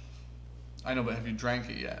peach. I know, but have you drank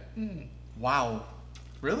it yet? Mm. Wow.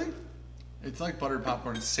 Really? It's like buttered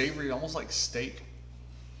popcorn. It's savory, almost like steak.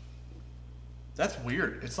 That's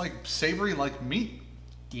weird. It's like savory like meat.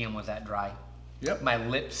 Damn, was that dry? Yep. My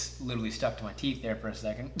lips literally stuck to my teeth there for a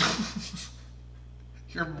second.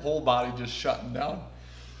 Your whole body just shutting down.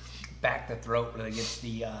 Back the throat really gets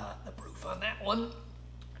the proof on that one.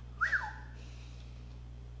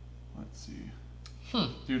 Let's see.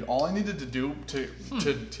 Dude, all I needed to do to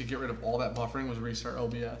get rid of all that buffering was restart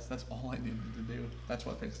OBS. That's all I needed to do. That's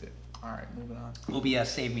what fixed it. All right, moving on. OBS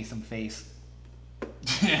saved me some face.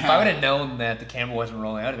 Yeah. If I would have known that the camera wasn't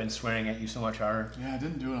rolling, I would have been swearing at you so much harder. Yeah, I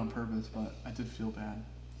didn't do it on purpose, but I did feel bad.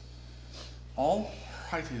 All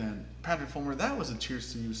righty then. Patrick Fulmer, that was a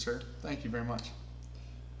cheers to you, sir. Thank you very much.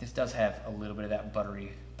 This does have a little bit of that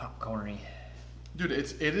buttery, popcorny. Dude,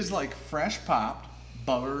 it is like fresh popped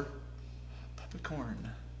butter peppercorn.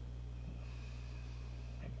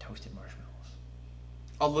 And toasted marshmallows.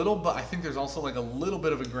 A little, but I think there's also like a little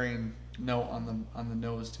bit of a grain note on the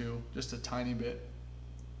nose too, just a tiny bit.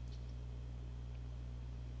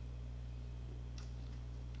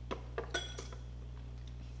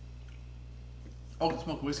 Oak and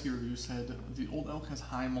Smoke Whiskey Review said the Old Elk has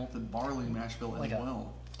high malted barley mash bill as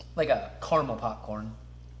well. Like a caramel popcorn.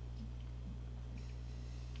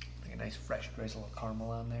 Like a nice fresh drizzle of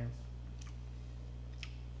caramel on there.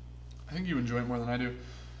 I think you enjoy it more than I do.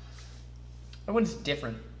 That one's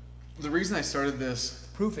different. The reason I started this...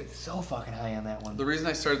 Proof is so fucking high on that one. The reason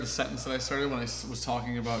I started the sentence that I started when I was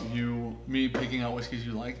talking about me picking out whiskeys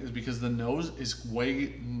you like is because the nose is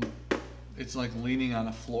it's like leaning on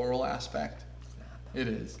a floral aspect. It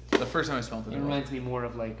is. The first time I smelled it. It reminds me more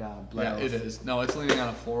of like Blood Yeah, Oath. it is. No, it's leaning on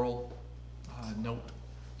a floral note.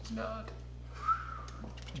 It's not.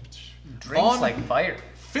 Drinks like fire.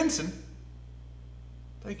 Finson.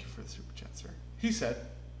 Thank you for the super chat, sir. He said,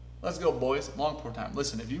 let's go, boys. Long pour time.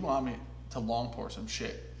 Listen, if you want me to long pour some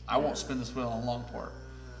shit, I won't spin this wheel on long pour.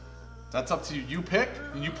 That's up to you. You pick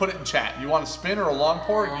and you put it in chat. You want a spin or a long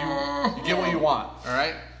pour, you get what you want, all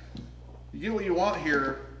right? You get what you want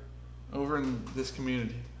here over in this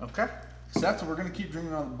community, okay? Except we're going to keep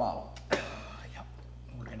drinking out of the bottle. Yep,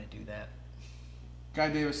 we're going to do that. Guy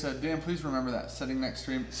Davis said, Dan, please remember that setting next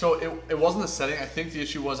stream. So it wasn't the setting. I think the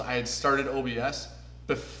issue was I had started OBS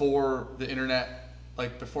before the internet,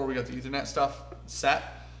 like before we got the Ethernet stuff set.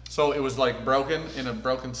 So it was like broken in a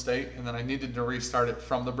broken state, and then I needed to restart it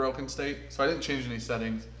from the broken state. So I didn't change any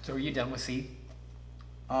settings. So are you done with C?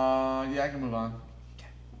 Yeah, I can move on. Okay.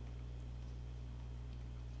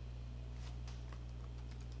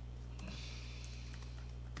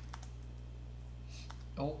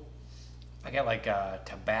 Oh, I got like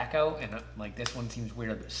tobacco, and like this one seems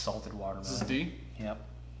weird, but salted watermelon. This is D? Yep.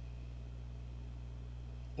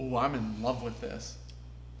 Oh, I'm in love with this.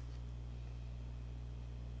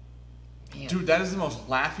 Man. Dude, that is the most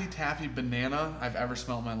Laffy Taffy banana I've ever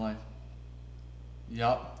smelled in my life.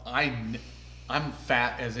 Yup. I I'm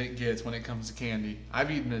fat as it gets when it comes to candy. I've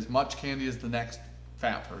eaten as much candy as the next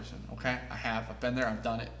fat person, okay? I have. I've been there. I've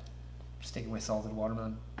done it. Sticking with salted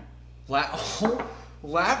watermelon.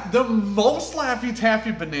 The most Laffy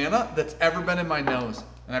Taffy banana that's ever been in my nose.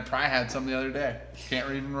 And I probably had some the other day. Can't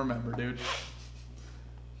even remember, dude. It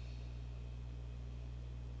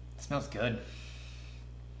smells good.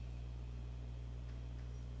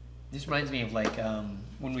 This reminds me of like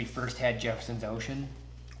when we first had Jefferson's Ocean.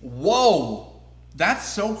 Whoa! That's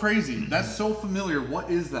so crazy. That's so familiar. What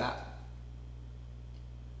is that?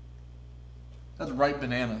 That's ripe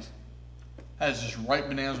bananas. That is just ripe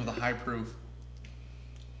bananas with a high proof.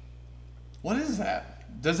 What is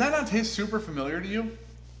that? Does that not taste super familiar to you?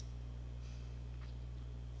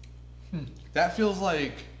 That feels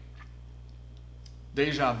like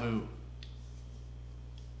deja vu.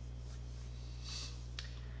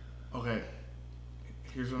 Okay.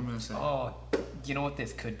 Here's what I'm going to say. Oh, you know what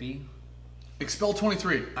this could be? Expel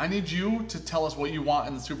 23. I need you to tell us what you want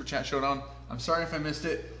in the Super Chat Showdown. I'm sorry if I missed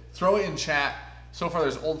it. Throw it in chat. So far,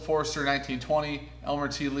 there's Old Forester 1920, Elmer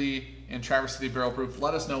T. Lee, and Traverse City Barrel Proof.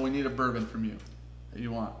 Let us know. We need a bourbon from you that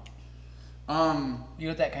you want. You know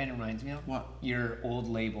what that kind of reminds me of? What? Your old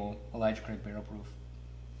label, Elijah Craig Barrel Proof.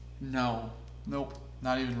 No. Nope.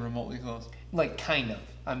 Not even remotely close. Like, kind of.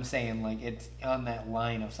 I'm saying, like, it's on that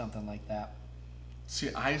line of something like that. See,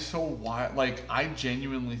 I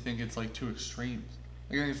genuinely think it's like two extremes.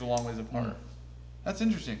 I think it's a long ways apart. That's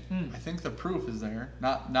interesting. I think the proof is there,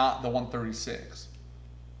 not the 136.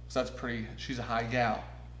 So that's pretty. She's a high gal.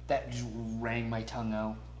 That just rang my tongue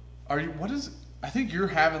out. Are you? What is? I think you're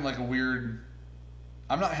having like a weird.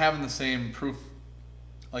 I'm not having the same proof,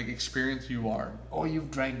 like experience you are. Oh,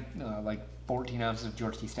 you've drank like 14 ounces of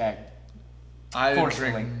George T. Stagg. I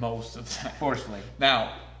drank most of that. Forcefully.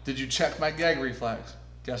 Now, did you check my gag reflex?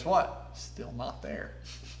 Guess what? Still not there.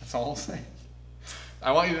 That's all I'm saying.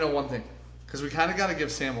 I want you to know one thing. Because we kind of got to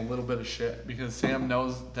give Sam a little bit of shit. Because Sam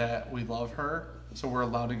knows that we love her. So we're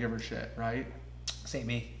allowed to give her shit, right? Say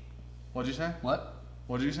me. What'd you say? What?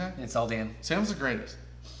 What'd you say? It's all Dan. Sam's the greatest.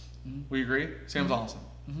 We agree? Sam's awesome.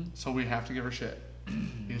 So we have to give her shit.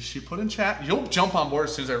 Because she put in chat. You'll jump on board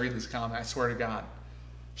as soon as I read this comment. I swear to God.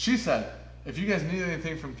 She said, if you guys need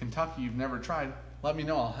anything from Kentucky you've never tried, let me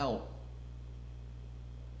know. I'll help.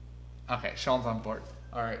 Okay, Sean's on board.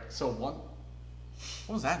 All right, so what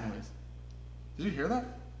was that noise? Did you hear that?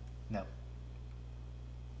 No.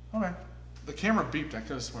 Okay. The camera beeped. I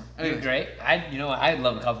could have sworn. You're great. I'd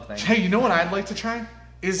love a couple things. Hey, you know what I'd like to try?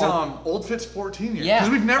 Is Old Fitz 14 year. Yeah.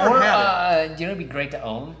 Because we've never had it. You know, it'd be great to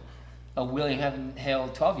own a William Hale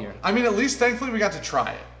 12 year. I mean, at least thankfully we got to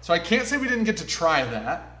try it. So I can't say we didn't get to try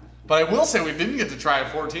that, but I will say we didn't get to try a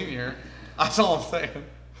 14 year. That's all I'm saying.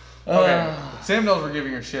 Okay. Sam knows we're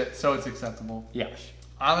giving her shit, so it's acceptable. Yes.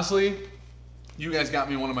 Honestly, you guys got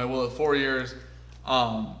me one of my Willet 4 years,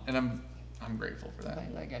 and I'm grateful for that.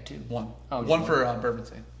 I got two. One. Oh, one for Bourbon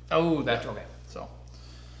Saint. Oh, that's okay. So.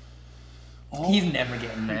 He's never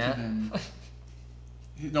getting that.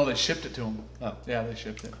 No, they shipped it to him. Oh. Yeah, they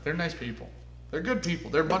shipped it. They're nice people. They're good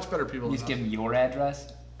people. They're much better people You than just us. give him your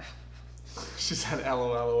address? She said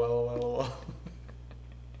LOL.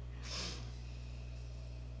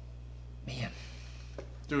 Man.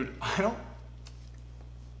 Dude,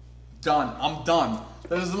 Done. I'm done.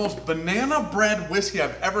 That is the most banana bread whiskey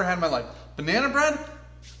I've ever had in my life. Banana bread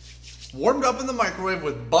warmed up in the microwave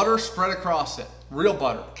with butter spread across it. Real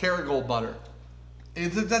butter. Kerrygold butter.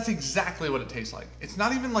 That's exactly what it tastes like. It's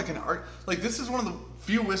not even like an art. Like, this is one of the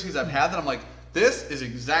few whiskeys I've had that I'm like, this is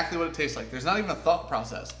exactly what it tastes like. There's not even a thought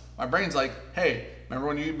process. My brain's like, hey, remember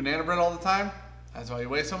when you eat banana bread all the time? That's why you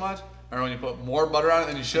weigh so much? Remember when you put more butter on it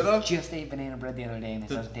than you should have? Just ate banana bread the other day and it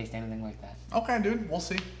doesn't taste anything like that. Okay, dude, we'll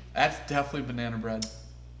see. That's definitely banana bread.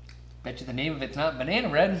 Bet you the name of it's not banana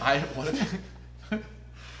bread. What if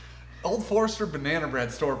Old Forester banana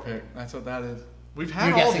bread store pick. That's what that is. We've had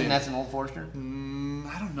You're all guessing these. that's an Old Forester?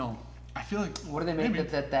 I don't know. I feel like. What do they make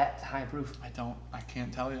that's at that high proof? I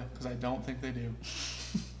can't tell you because I don't think they do.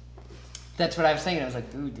 That's what I was thinking. I was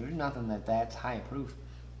like, dude, there's nothing that's high proof.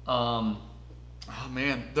 Oh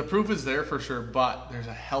man, the proof is there for sure, but there's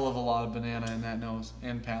a hell of a lot of banana in that nose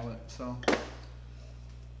and palate. So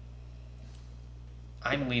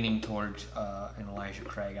I'm leaning towards an Elijah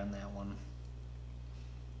Craig on that one.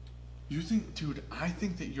 You think, dude? I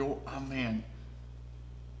think that oh man.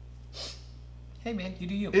 Hey man, you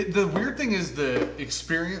do you. The weird thing is the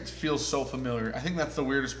experience feels so familiar. I think that's the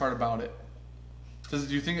weirdest part about it. Do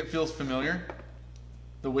you think it feels familiar?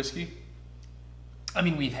 The whiskey? I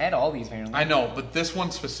mean, we've had all these apparently. I know, but this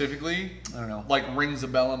one specifically, I don't know. like rings a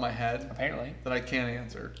bell in my head Apparently. that I can't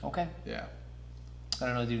answer. Okay. Yeah. I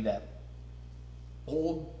don't know how to do that.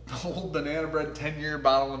 Old banana bread 10-year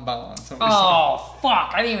bottle and bond. Oh,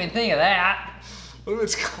 fuck. I didn't even think of that. What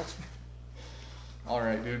is it called? All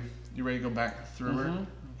right, dude. You ready to go back through her?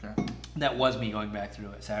 Okay. That was me going back through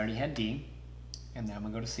it. So I already had D. And then I'm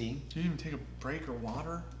going to go to C. Did you even take a break or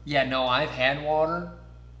water? Yeah, no, I've had water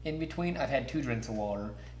in between. I've had 2 drinks of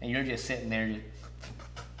water. And you're just sitting there just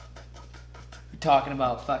talking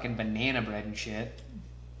about fucking banana bread and shit.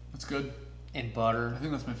 That's good. And butter. I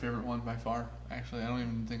think that's my favorite one by far. Actually, I don't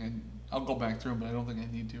even think I'll go back through them, but I don't think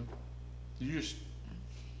I need to. Did you just...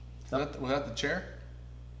 Was that the chair?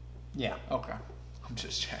 Yeah. Okay. I'm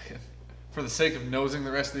just checking. For the sake of nosing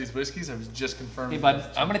the rest of these whiskeys, I was just confirming. Hey, bud,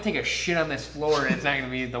 I'm going to take a shit on this floor, and it's not going to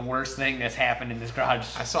be the worst thing that's happened in this garage.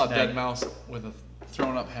 I saw a dead mouse with a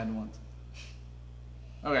thrown up head once.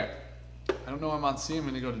 Okay. I don't know why I'm on C. I'm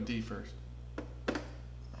going to go to D first.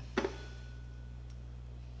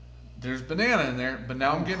 There's banana in there, but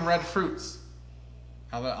now I'm getting red fruits.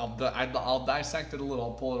 I'll dissect it a little.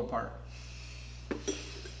 I'll pull it apart.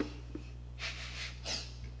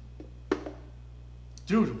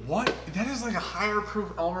 Dude, what? That is like a higher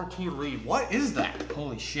proof Elmer T. Lee. What is that?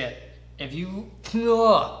 Holy shit. If you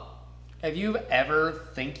ever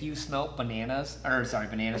think you smelt peanuts,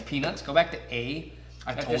 go back to A.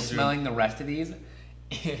 After smelling the rest of these.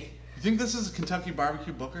 You think this is Kentucky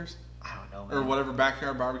Barbecue Bookers? I don't know, man. Or whatever,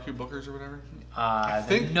 Backyard Barbecue Bookers or whatever? I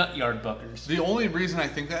think Nut Yard Bookers. The only reason I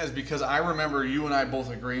think that is because I remember you and I both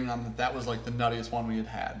agreeing on that was like the nuttiest one we had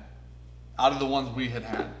had. Out of the ones we had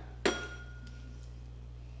had.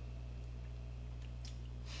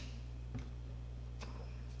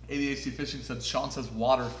 ADHD Fishing said, Sean says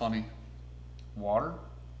water funny. Water?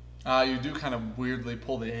 You do kind of weirdly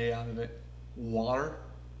pull the A out of it. Water?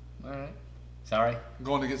 Alright. Sorry. I'm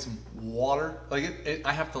going to get some water. Like,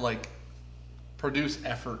 I have to, like, produce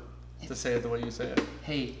effort to say it the way you say it.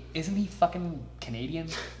 Hey, isn't he fucking Canadian?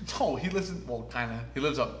 No, he lives in, well, kind of. He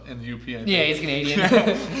lives up in the UP, I think. Yeah, he's Canadian.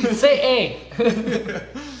 Say A.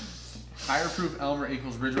 Higher proof Elmer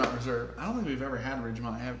equals Ridgemont Reserve. I don't think we've ever had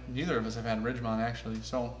Ridgemont. Neither of us have had Ridgemont, actually.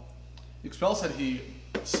 So, Expel said he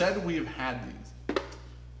said we've had these.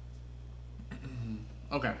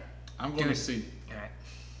 Okay. I'm going to C. Alright.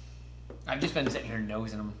 I've just been sitting here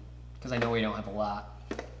nosing them because I know we don't have a lot.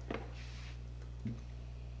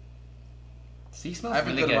 C smells I have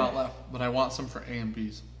really a good good. amount left, but I want some for A and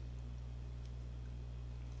B's.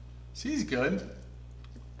 C's good.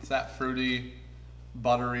 It's that fruity,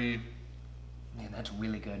 buttery. Man, that's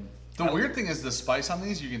really good. The weird thing is the spice on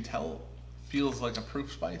these, you can tell, feels like a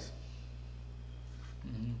proof spice.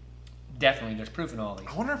 Mm-hmm. Definitely, there's proof in all these.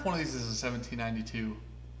 I wonder if one of these is a 1792.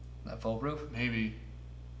 That full proof? Maybe.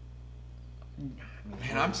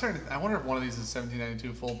 Man, I'm starting to. I wonder if one of these is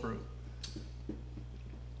 1792 full proof.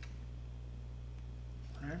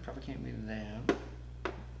 I probably can't be that.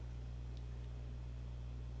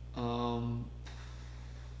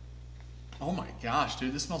 Oh my gosh,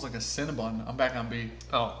 dude, this smells like a Cinnabon. I'm back on B.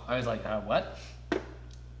 Oh, I was like, what?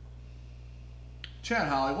 Chad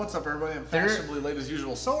Holly, what's up, everybody? I'm fashionably late as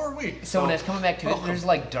usual. So are we. So when it's coming back to it, there's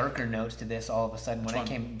like darker notes to this all of a sudden. When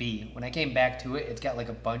I came back to it, it's got like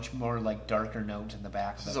a bunch more like darker notes in the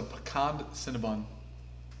back. This is a pecan Cinnabon.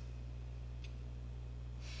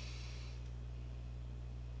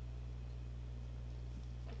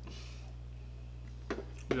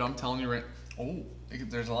 Dude, I'm telling you right. Oh,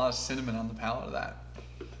 there's a lot of cinnamon on the palate of that.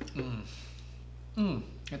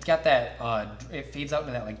 It's got that. It fades out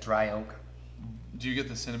into that like dry oak. Do you get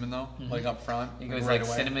the cinnamon though, like up front? It goes like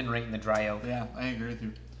cinnamon right in the dry oak. Yeah, I agree with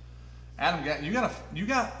you. Adam, you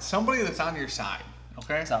got somebody that's on your side,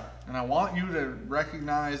 okay? What's up? And I want you to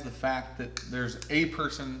recognize the fact that there's a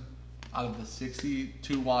person out of the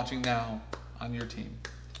 62 watching now on your team.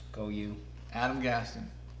 Go you. Adam Gaston.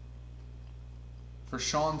 For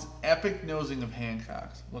Sean's epic nosing of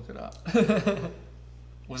Hancock's. Look it up.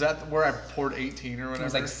 Was that where I poured 18 or whatever? It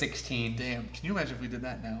was like 16. Damn. Can you imagine if we did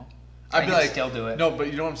that now? I'd be like, still do it. No,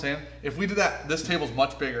 but you know what I'm saying? If we did that, this table's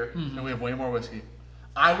much bigger and we have way more whiskey.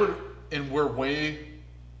 And we're way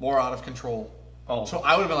more out of control. Oh. So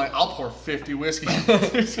I would have been like, I'll pour 50 whiskey.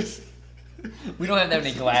 We don't have that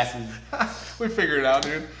many glasses. We figured it out,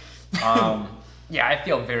 dude. Yeah, I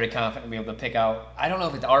feel very confident to be able to pick out. I don't know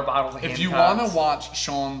if it's our bottles of If you want to watch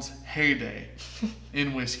Sean's heyday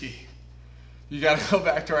in whiskey, you got to go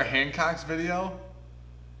back to our Hancock's video.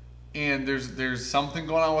 And there's something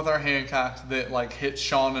going on with our Hancocks that like hits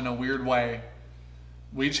Sean in a weird way.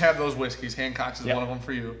 We each have those whiskeys. Hancock's is one of them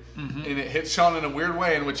for you. And it hits Sean in a weird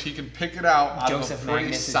way in which he can pick it out Joseph of a pretty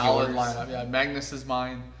Magnus solid is yours. lineup. Yeah, Magnus is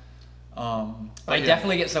mine. I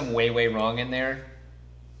definitely get some way wrong in there.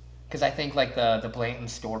 Because I think like the Blanton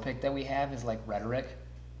store pick that we have is like rhetoric.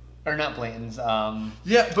 Or not Blanton's.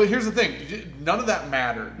 Yeah, but here's the thing. None of that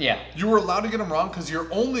mattered. Yeah. You were allowed to get them wrong because your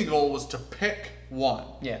only goal was to pick one.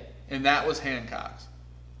 Yeah. And that was Hancock's.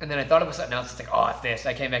 And then I thought it was something else. It's like, oh, it's this.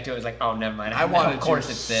 I came back to it. It was like, oh, never mind. I wanted of course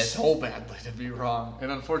it's this. so badly to be wrong. And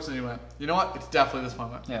unfortunately you went, you know what? It's definitely this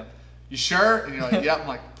one. Yeah. You sure? And you're like, yep. I'm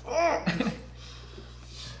like, oh.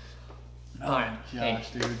 Oh my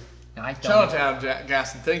gosh, dude. No, I Shout out to Adam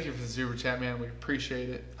Gaston. Thank you for the super chat, man. We appreciate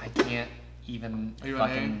it. I can't even Are you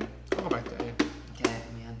fucking... A? I'll go back to A. Yeah,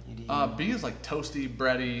 man. You do. B is like toasty,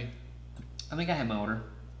 bready. I think I have my order.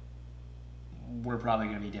 We're probably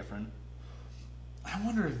going to be different. I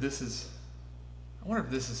wonder if this is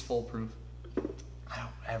foolproof. I don't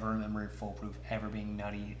ever remember foolproof ever being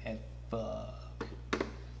nutty as fuck.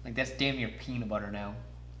 Like, that's damn near peanut butter now.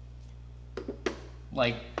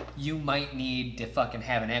 Like, you might need to fucking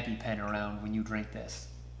have an EpiPen around when you drink this.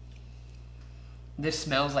 This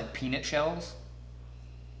smells like peanut shells.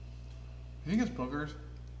 You think it's boogers?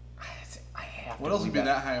 I have to. What else would be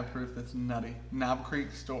that high of proof that's nutty? Knob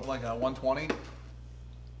Creek store, like a 120?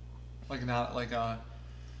 Like not like a...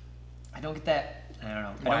 I don't get that. I don't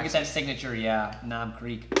know. I don't get that signature, yeah. Knob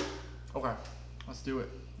Creek. Okay, let's do it.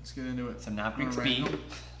 Let's get into it. Some Knob Creek speed.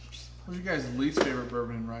 What's your guys' least favorite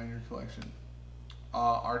bourbon in your collection?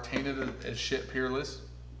 Our tainted as shit Peerless.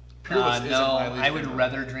 Peerless isn't no, my least I would favorite.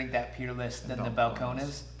 rather drink that Peerless than the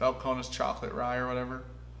Balcones. Balcones chocolate rye or whatever.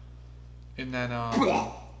 And then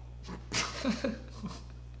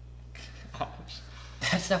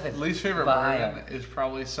that stuff is least favorite bourbon is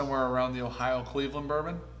probably somewhere around the Ohio Cleveland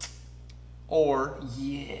bourbon. Or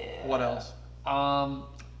what else?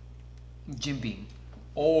 Jim Beam.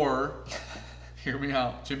 Or hear me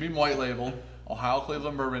out. Jim Beam White Label, Ohio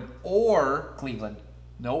Cleveland bourbon, or Cleveland.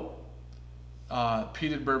 Nope.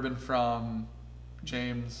 Peated bourbon from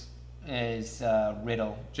James. Is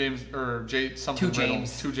Riddle. James or J something. Two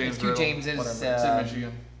James. Two James. Two Riddle, James is whatever. It's in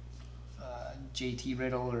Michigan. JT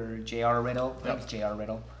Riddle or JR Riddle. I think it's JR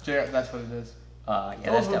Riddle. That's what it is. Yeah,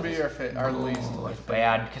 those would be our least. It's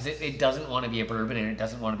bad because it doesn't want to be a bourbon and it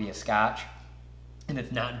doesn't want to be a Scotch, and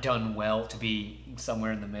it's not done well to be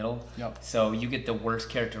somewhere in the middle. Yep. So you get the worst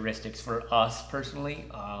characteristics for us personally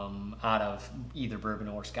out of either bourbon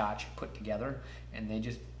or Scotch put together, and they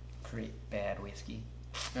just create bad whiskey.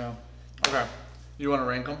 Yeah. Okay. You want to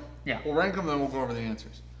rank them? Yeah. We'll rank them, then we'll go over the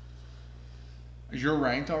answers. You're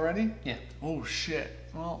ranked already? Yeah. Oh shit.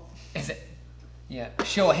 Well. Is it? Yeah.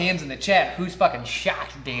 Show of hands in the chat. Who's fucking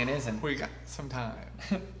shocked Dan isn't? We got some time.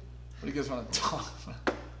 What do you guys want to talk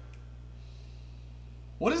about?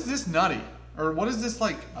 What is this nutty? Or what is this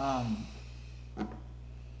like? I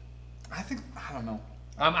don't know.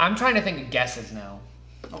 I'm trying to think of guesses now.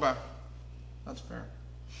 Okay. That's fair.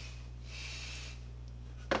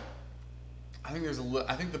 I think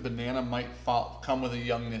I think the banana might come with a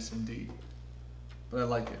youngness in D, but I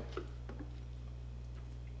like it.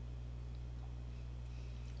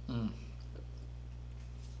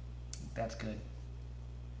 That's good.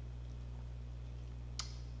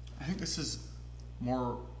 I think this is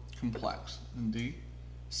more complex than D.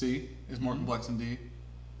 C is more complex than D.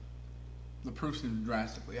 The proof seems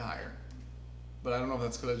drastically higher, but I don't know if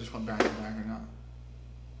that's because I just went back to back or not.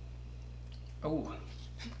 Oh,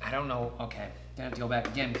 I don't know. Okay, gonna have to go back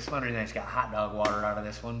again because Monday Night's got hot dog water out of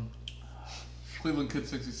this one. Cleveland Kid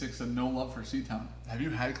 66 said no love for Seatown. Have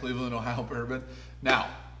you had Cleveland, Ohio bourbon? Now,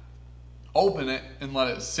 open it and let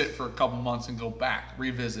it sit for a couple months and go back,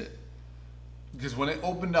 revisit. Because when it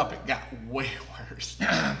opened up, it got way worse.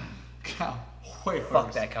 Got way worse.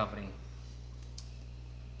 Fuck that company.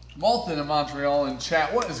 Malton in Montreal in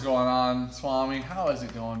chat. What is going on, Swami? How is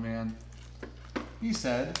it going, man? He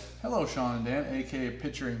said, hello, Sean and Dan, aka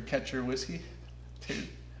Pitcher and Catcher Whiskey. Dude,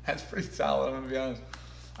 that's pretty solid, I'm gonna be honest.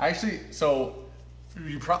 Actually, so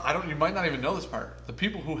you might not even know this part. The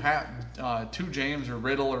people who have Two James or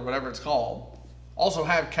Riddle or whatever it's called also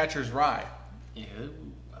have Catcher's Rye. Yeah.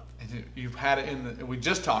 And you've had it we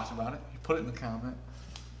just talked about it. You put it in the comment.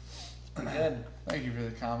 Good. Thank you for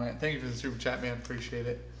the comment. Thank you for the super chat, man. Appreciate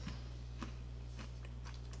it.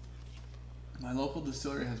 My local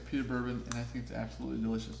distillery has peated bourbon, and I think it's absolutely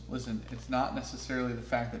delicious. Listen, it's not necessarily the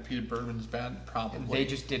fact that peated bourbon is bad, probably. They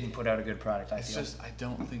just didn't put out a good product, I feel. It's just, I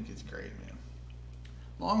don't think it's great, man.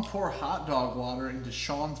 Long pour hot dog water into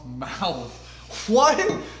Sean's mouth. What?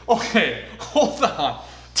 Okay, hold on.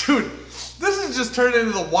 Dude, this has just turned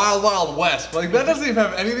into the wild, wild west. Like, that doesn't even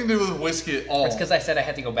have anything to do with whiskey at all. It's because I said I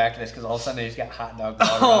had to go back to this because all of a sudden they just got hot dog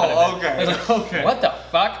water out Oh, of it. okay, Like, okay. what the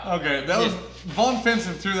fuck? Okay, that was, Vaughn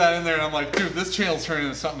Finson threw that in there, and I'm like, dude, this channel's turning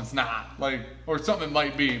into something it's not. Like, or something it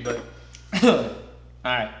might be, but.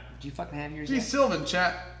 Alright, Did you fucking have yours G. yet? Sylvan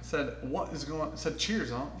chat said, what is going on? Said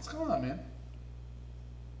cheers, huh? What's going on, man?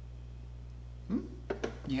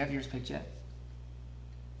 You have yours picked yet?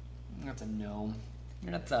 That's a no.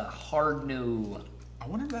 That's a hard no. I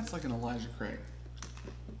wonder if that's like an Elijah Craig.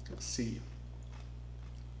 C.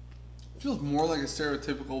 Feels more like a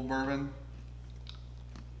stereotypical bourbon.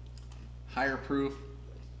 Higher proof.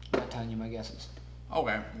 I'm not telling you my guesses.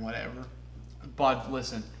 Okay, whatever. But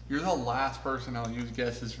listen, you're the last person I'll use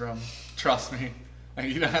guesses from. Trust me. Like,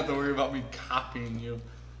 you don't have to worry about me copying you.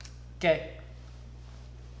 Okay.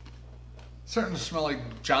 Starting to smell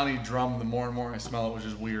like Johnny Drum the more and more I smell it, which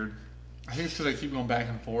is weird. I think it's because I keep going back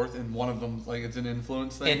and forth, and one of them, like, it's an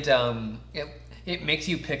influence thing. It makes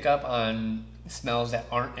you pick up on smells that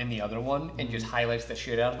aren't in the other one, and just highlights the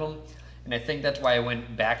shit out of them. And I think that's why I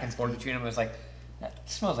went back and forth between them. I was like, that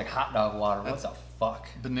smells like hot dog water. What the fuck?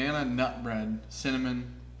 Banana nut bread,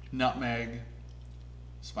 cinnamon, nutmeg,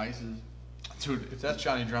 spices. Dude, if that's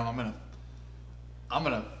Johnny Drum, I'm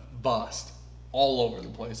gonna bust all over the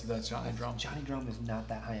place if that's Johnny Drum. Johnny Drum is not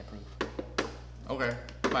that high proof. Okay,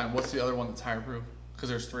 fine. What's the other one that's higher proof? Because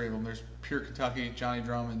there's three of them. There's Pure Kentucky, Johnny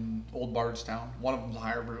Drum, and Old Bardstown. One of them's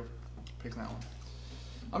higher proof. Pick that one.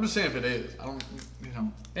 I'm just saying if it is. I don't, you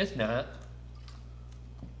know. It's not.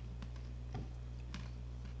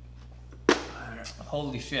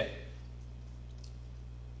 Holy shit.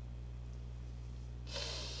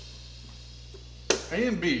 A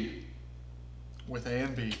and B. With A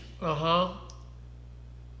and B. Uh-huh.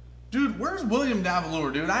 Dude, where's William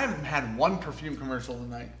Davalure, dude? I haven't had one perfume commercial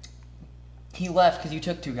tonight. He left because you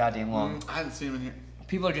took too goddamn long. I haven't seen him in here.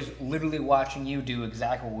 People are just literally watching you do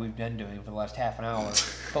exactly what we've been doing for the last half an hour,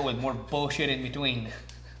 but with more bullshit in between.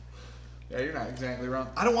 Yeah, you're not exactly wrong.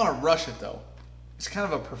 I don't want to rush it, though. It's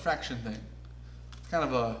kind of a perfection thing. It's kind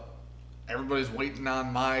of a everybody's waiting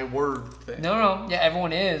on my word thing. No. Yeah,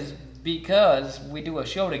 everyone is, because we do a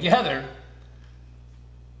show together.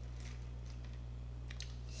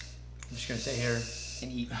 I'm just going to sit here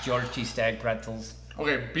and eat George T. Stagg pretzels.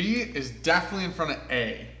 Okay, B is definitely in front of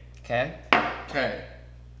A. Okay? Okay.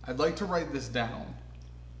 I'd like to write this down.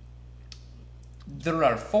 There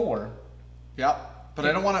are 4. Yep. But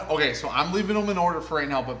I don't want to... Okay, so I'm leaving them in order for right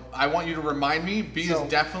now, but I want you to remind me B is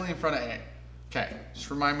definitely in front of A. Okay, just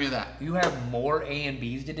remind me of that. You have more A and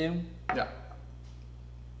B's to do? Yeah.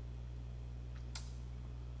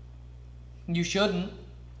 You shouldn't.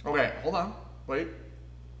 Okay, hold on. Wait.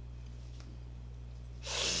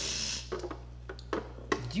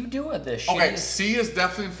 Do you do it the shittiest... Okay, C is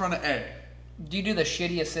definitely in front of A. Do you do the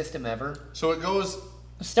shittiest system ever? So it goes...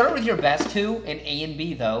 Start with your best 2 and A and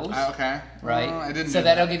B those. Okay. Right? I didn't so do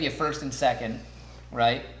that'll that. give you first and second,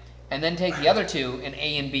 right? And then take the other 2 and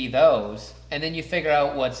A and B those, and then you figure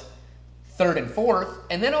out what's third and fourth,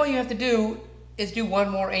 and then all you have to do is do one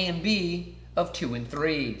more A and B of 2 and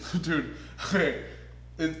 3. Dude, okay.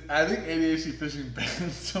 I think ADHD Fishing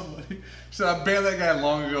banned somebody. So I banned that guy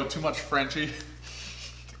long ago, too much Frenchie.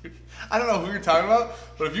 Dude, I don't know who you're talking about,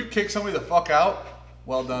 but if you kick somebody the fuck out,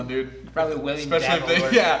 well done, dude. Probably William Especially Davalure.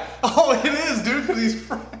 if they, yeah. Oh, it is, dude, because he's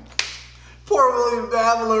French. Poor William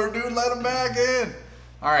Davalure, dude. Let him back in.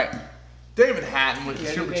 All right. David Hatton with the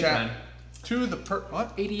super chat. To the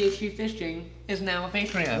what? ADHD Fishing is now a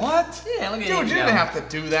Patreon. What? Yeah, look at dude, you you didn't go. have to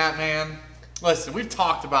do that, man. Listen, we've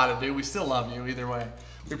talked about it, dude. We still love you either way.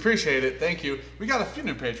 We appreciate it. Thank you. We got a few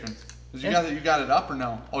new patrons. You got it up or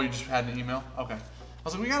no? Oh, you just had an email? Okay. I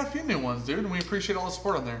was like, we got a few new ones, dude, and we appreciate all the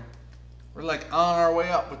support on there. We're like on our way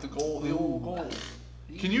up with the goal, the old goal.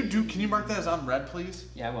 Can you mark that as unread, please?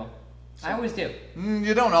 Yeah, I will. I always do.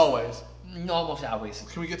 You don't always. Almost always.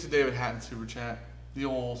 Can we get to David Hatton's super chat? The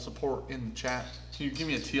old support in the chat. Can you give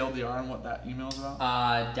me a TLDR on what that email is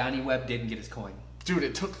about? Donnie Webb didn't get his coin. Dude,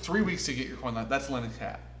 it took 3 weeks to get your coin. That's Lennox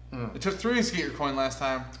Hat. It took 3 weeks to get your coin last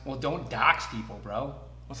time. Well, don't dox people, bro.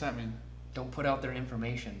 What's that mean? Don't put out their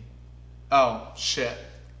information. Oh, shit.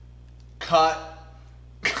 Cut.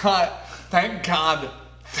 Thank God.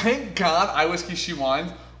 Thank God I Whiskey She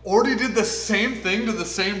Wines already did the same thing to the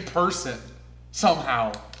same person.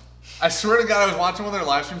 Somehow. I swear to God, I was watching one of their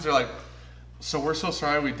live streams. They're like, so we're so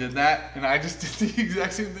sorry we did that. And I just did the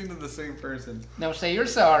exact same thing to the same person. Now say you're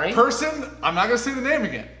sorry. Person, I'm not going to say the name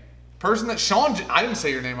again. Person that Sean, I didn't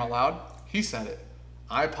say your name out loud. He said it.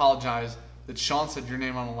 I apologize that Sean said your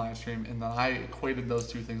name on a live stream and that I equated those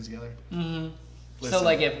two things together. Mm-hmm. Listen. So,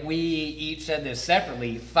 like, if we each said this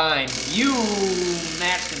separately, fine. You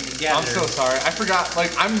matched them together. I'm so sorry. I forgot.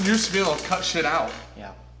 Like, I'm used to being able to cut shit out.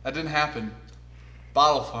 Yeah. That didn't happen.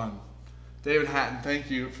 Bottle fun. David Hatton,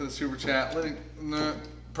 thank you for the super chat.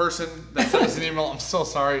 Person that sent us an email, I'm so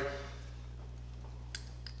sorry.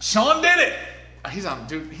 Sean did it. He's on,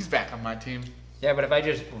 dude. He's back on my team. Yeah, but if I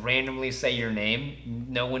just randomly say your name,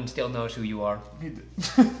 no one still knows who you are.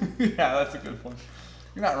 Yeah, that's a good point.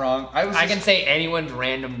 You're not wrong. I can say anyone's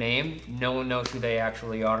random name. No one knows who they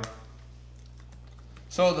actually are.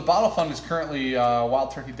 So the bottle fund is currently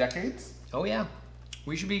Wild Turkey Decades. Oh yeah,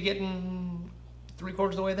 we should be getting 3/4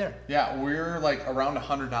 of the way there. Yeah, we're like around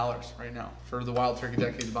 $100 right now for the Wild Turkey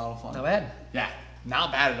Decades bottle fund. Not bad. Yeah,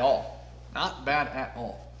 not bad at all. Not bad at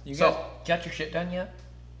all. You guys got your shit done yet?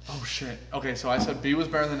 Oh shit. Okay, so I said B was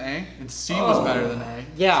better than A, and C was better than A.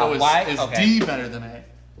 Yeah. So why? Is Okay. D better than A?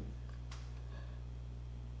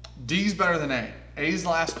 D's better than A. A's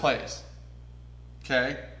last place.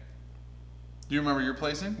 Okay. Do you remember your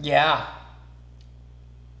placing? Yeah.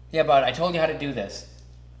 Yeah, bud. I told you how to do this.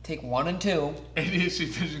 Take 1 and 2. ADHD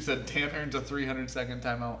Fishing said Dan earns a 300-second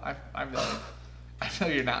timeout. I feel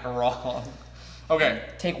you're not wrong. Okay.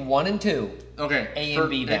 Take 1 and 2. Okay. A and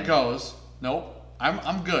B then. It goes. Nope.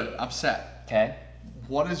 I'm good. I'm set. Okay.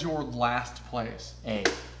 What is your last place? A.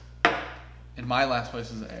 And my last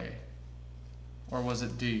place is A. Or was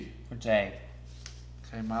it D? What's A?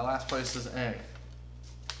 Okay, my last place is A.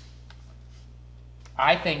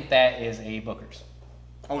 I think that is A Booker's.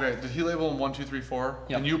 Okay, did he label them 1, 2, 3, 4?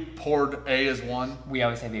 Yep. And you poured A as 1? We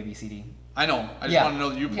always have A, B, C, D. I know. I just Yeah. want to know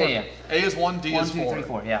that you poured Yeah. A is 1, D 1, is 4. 2, 3,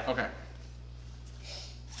 4. Yeah. Okay.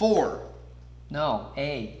 4. No,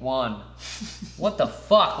 A, 1. What the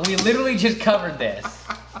fuck? We literally just covered this.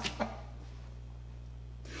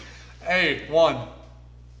 A, 1.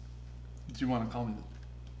 Do you want to call me the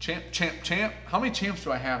champ? How many champs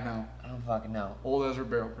do I have now? I don't fucking know. Old Ezra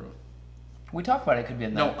Barrel Proof. We talked about it could be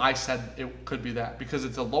in No, that. I said it could be that because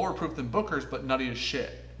it's a lower proof than Booker's, but nutty as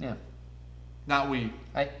shit. Yeah. Not we.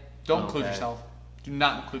 Don't include yourself. Do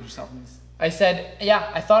not include yourself in this. I said, yeah,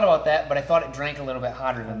 I thought about that, but I thought it drank a little bit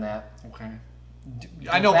hotter than that. Okay.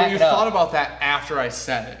 I know, but back you it up. thought about that after I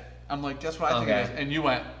said it. I'm like, guess what I think Okay. it is? And you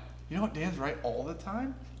went, you know what, Dan's right all the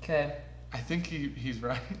time? Okay. I think he's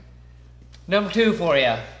right. Number 2 for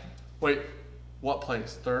you. Wait, what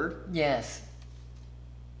place? 3rd? Yes.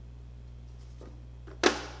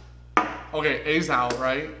 Okay, A's out,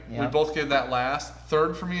 right? Yeah. We both gave that last.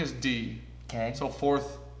 3rd for me is D. Okay. So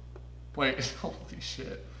 4th, wait, holy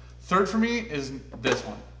shit. 3rd for me is this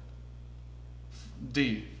one.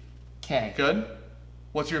 D. Okay. Good?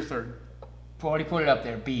 What's your 3rd? Already put it up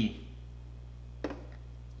there. B.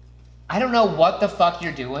 I don't know what the fuck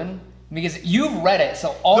you're doing because you've read it,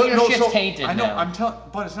 so all your shit's tainted I know, now. I'm telling,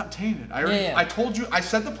 but it's not tainted. I already, Yeah. I told you, I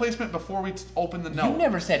said the placement before we opened the note. You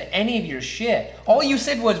never said any of your shit. All you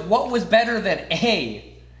said was what was better than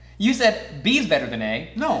A. You said B's better than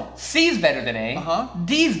A. No. C's better than A. Uh-huh.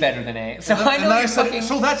 D's better than A. So And then, I know and then you're I said, fucking...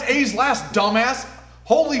 so that's A's last, dumbass.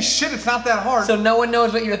 Holy shit, it's not that hard. So no one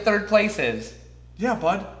knows what your 3rd place is. Yeah,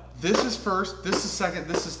 bud. This is 1st, this is 2nd,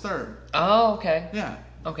 this is 3rd. Oh, okay. Yeah.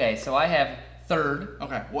 Okay, so I have 3rd.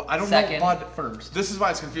 Okay. Well, I don't Second, know, bud. 1st. This is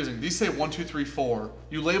why it's confusing. These say 1, 2, 3, 4.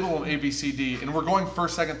 You label them A, B, C, D, and we're going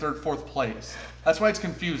 1st, 2nd, 3rd, 4th place. That's why it's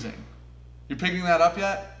confusing. You picking that up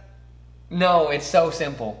yet? No, it's so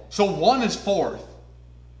simple. So 1 is 4th.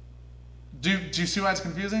 Do you see why it's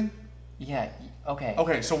confusing? Yeah, okay.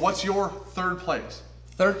 Okay, so what's your 3rd place?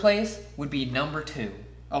 3rd place would be number 2.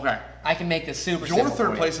 Okay. I can make this super Your simple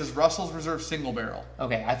 3rd for place is Russell's Reserve Single Barrel. you.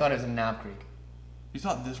 Okay, I thought it was in Knob Creek. You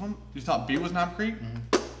thought this one? You thought B was Knob Creek?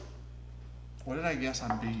 Mm-hmm. What did I guess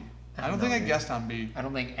on B? I don't don't think know, I dude. guessed on B. I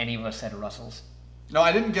don't think any of us said Russell's. No,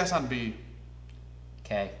 I didn't guess on B.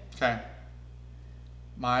 Okay. Okay.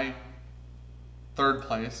 My 3rd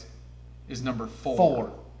place is number 4.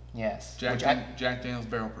 4. Yes. Jack Daniel's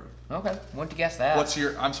Barrel Proof. Okay, wouldn't you guess that? What's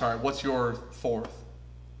your 4th? What's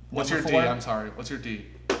Number your 4? D? I'm sorry. What's your D?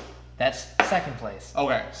 That's 2nd place.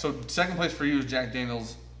 Okay, so 2nd place for you is Jack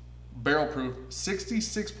Daniel's Barrel Proof,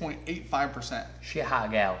 66.85%. Shit hot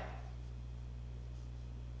gal.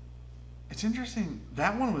 It's interesting.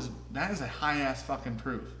 That is a high ass fucking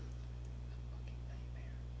proof.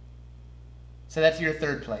 So that's your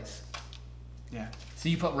 3rd place. Yeah. So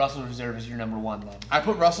you put Russell Reserve as your number 1 then. I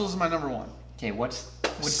put Russell's as my number 1. Okay, what's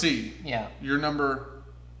C. Yeah. Your number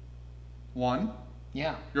 1.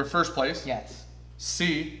 Yeah. Your 1st place. Yes.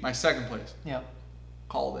 C. My 2nd place. Yeah.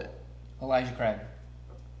 Called it. Elijah Craig.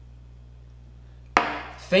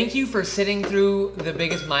 Thank you for sitting through the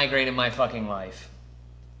biggest migraine in my fucking life.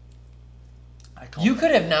 You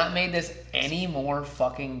could have not made this any more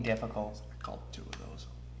fucking difficult. I called 2 of those.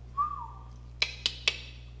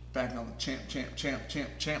 Back on the champ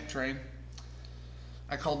train.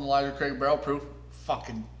 I called Elijah Craig Barrel Proof.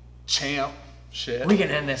 Fucking champ shit. We can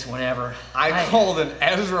end this whenever. I called an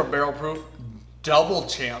Ezra Barrel Proof double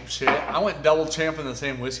champ shit. I went double champ in the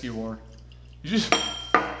same whiskey war. You just.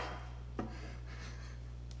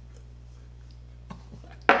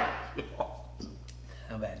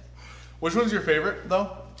 How bad? Which one's your favorite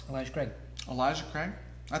though? Elijah Craig. Elijah Craig?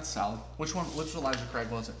 That's solid. Which Elijah Craig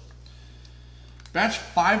was it? Batch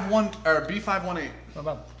 51 or B518. What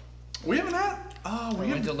about? We haven't had.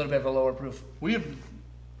 It's a little bit of a lower proof. We have.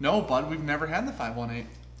 No, bud. We've never had the 518.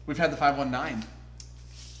 We've had the 519.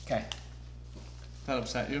 Okay. That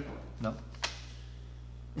upset you? No.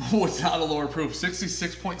 What's not a lower proof?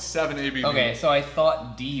 66.7 ABV. Okay, so I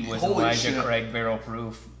thought D was Holy Elijah shit. Craig barrel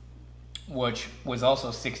proof, which was also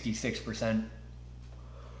 66%.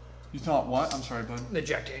 You thought what? I'm sorry, bud. The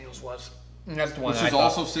Jack Daniels was. And that's the one Which I is thought.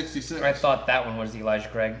 also 66. I thought that one was the Elijah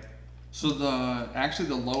Craig. So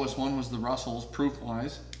the lowest one was the Russell's proof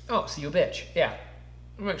wise. Oh, so you a bitch. Yeah.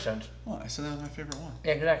 It makes sense. Well, I said that was my favorite one.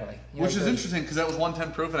 Yeah, exactly. Which is interesting because that was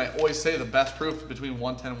 110 proof, and I always say the best proof between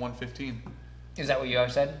 110 and 115. Is that what you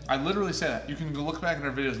always said? I literally say that. You can go look back in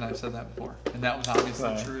our videos, and I've said that before, and that was obviously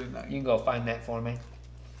Well, true tonight. You can go find that for me.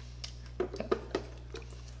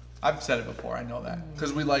 I've said it before. I know that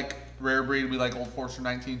because we like rare breed. We like Old Forester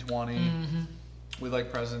 1920. Mm-hmm. We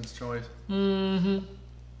like President's Choice. Mm-hmm.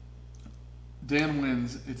 Dan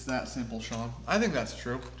wins. It's that simple, Sean. I think that's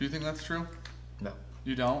true. Do you think that's true? No.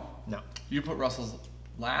 You don't? No. You put Russell's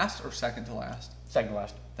last or second to last? Second to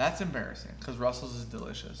last. That's embarrassing because Russell's is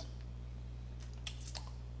delicious.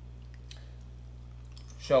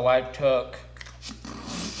 So I took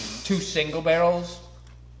 2 single barrels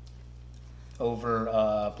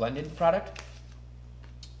over blended product.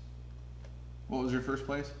 What was your first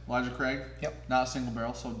place? Elijah Craig? Yep. Not a single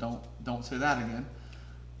barrel, so don't say that again.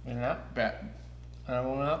 In and out. Bat. I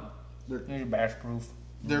don't know. These are bash proof.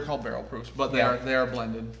 They're called barrel proofs, but they Yeah. are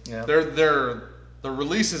blended. Yeah. The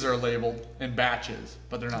releases are labeled in batches,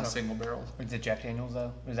 but they're not No. single barrels. Is it Jack Daniels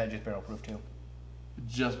though? Or is that just barrel proof too?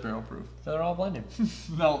 Just barrel proof. So they're all blended.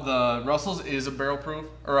 No, the Russell's is a barrel proof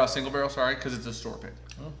or a single barrel, sorry, because it's a store pick.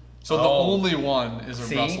 Oh. So the Oh. only one is a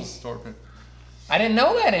See? Russell's store pick. I didn't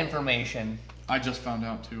know that information. I just found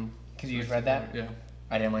out too. Because you just read that? Yeah.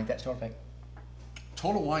 I didn't like that store pick.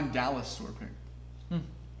 Total Wine Dallas store pick.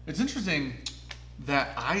 It's interesting that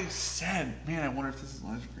I said, man, I wonder if this is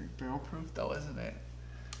Elijah Craig barrel proof though, isn't it?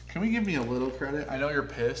 Can we give me a little credit? I know you're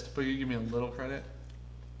pissed, but you give me a little credit?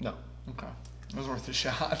 No. Okay. It was worth a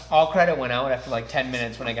shot. All credit went out after like 10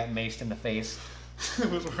 minutes when I got maced in the face. It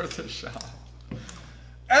was worth a shot.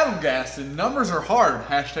 Adam Gaston, numbers are hard.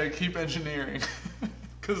 Hashtag keep engineering.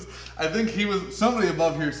 Because I think somebody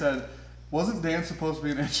above here said, wasn't Dan supposed to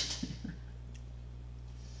be an engineer?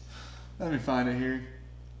 Let me find it here.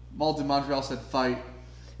 Malton Montreal said fight.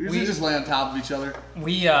 We usually just lay on top of each other.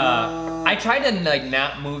 I tried to like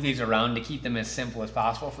not move these around to keep them as simple as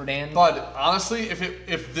possible for Dan. But honestly,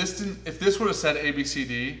 if this would have said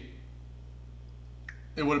ABCD,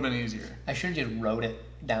 it would have been easier. I should have just wrote it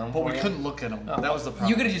down But for we you. couldn't look at them. Oh. That was the problem.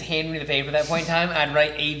 You could have just handed me the paper at that point in time. I'd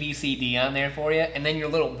write A, B, C, D on there for you, and then your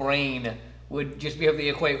little brain would just be able to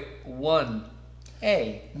equate 1,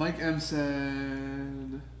 A. Mike M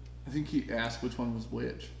said, I think he asked which one was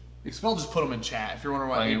which. Expel just put them in chat if you're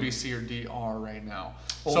wondering what A, B, C, or D are right now.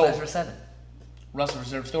 Old So, Ezra 7. Russell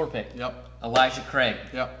Reserve store pick. yep, Elijah Craig.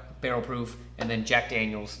 yep, Barrel proof. And then Jack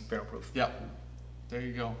Daniels barrel proof. yep. There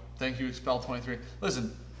you go. Thank you, Expel 23.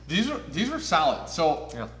 Listen, these were solid. So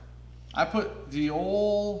Yeah. I put the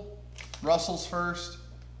old Russell's first,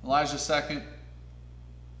 Elijah second,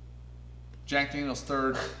 Jack Daniels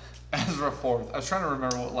third, Ezra fourth. I was trying to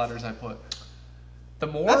remember what letters I put. The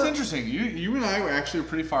more That's interesting. You and I were actually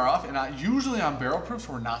pretty far off, and usually on barrel proofs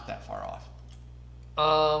we're not that far off.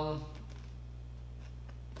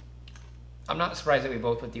 I'm not surprised that we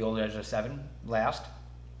both put the old Ezra 7 last.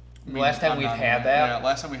 I mean, Last time I'm we've not- had that. Yeah,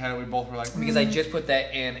 last time we had it, we both were like, Because I just put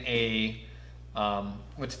that in a.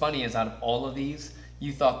 What's funny is out of all of these,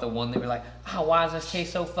 you thought the one that were like, oh, why does this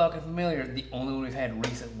taste so fucking familiar? The only one we've had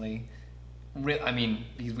recently. I mean,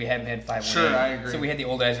 because we haven't had 518. Sure, I agree. So we had the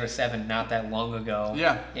old Ezra 7 not that long ago.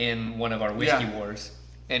 Yeah. In one of our whiskey Yeah. wars.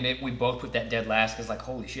 And we both put that dead last because, like,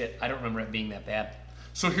 holy shit, I don't remember it being that bad.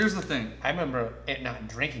 So here's the thing. I remember it not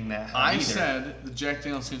drinking that hot I either. said the Jack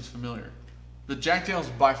Daniels seems familiar. The Jack Daniels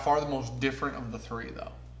is by far the most different of the three,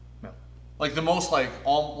 though. No. Like the most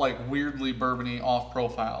weirdly bourbony off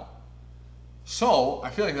profile. So I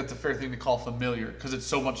feel like that's a fair thing to call familiar because it's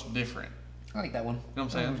so much different. I like that one. You know what I'm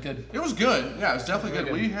saying? It was good. It was good. Yeah, it was definitely Really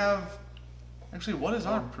good. good. We have actually, what is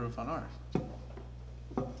our proof on ours?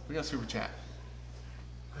 We got super chat.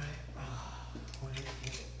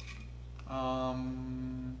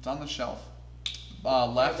 It's on the shelf.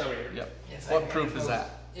 Left. It's over here. Yep. Yes, I What have proof it. is that?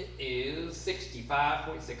 It is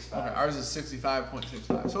 65.65. Okay, ours is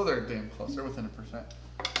 65.65. So they're damn close. They're within 1%.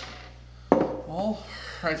 All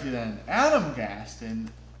righty then. Adam Gaston,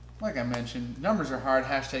 like I mentioned, numbers are hard.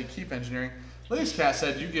 Hashtag keep engineering. Lace Cat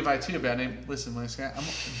said, you give IT a bad name. Listen, Lace Cat,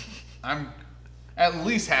 I'm at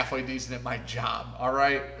least halfway decent at my job, all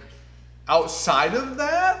right? Outside of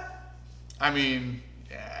that, I mean,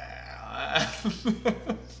 yeah.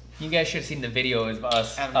 You guys should have seen the video of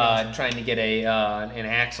us trying to get an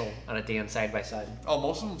axle on a Dan side by side. Oh,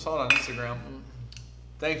 most of them saw it on Instagram.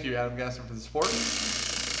 Thank you, Adam Gaston, for the support.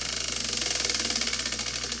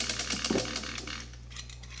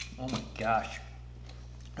 Oh my gosh.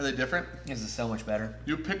 Are they different? This is so much better.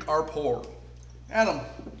 You pick our pour. Adam,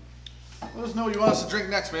 let us know what you want us to drink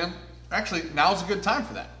next, man. Actually, now's a good time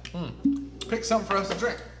for that. Pick something for us to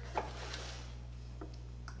drink.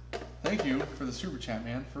 Thank you for the super chat,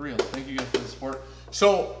 man. For real. Thank you guys for the support.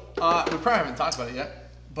 So, we probably haven't talked about it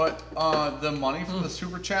yet, but the money from the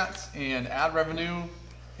super chats and ad revenue,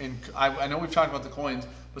 and I know we've talked about the coins,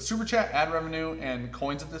 but super chat, ad revenue, and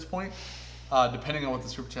coins at this point, depending on what the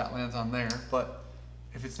super chat lands on there, but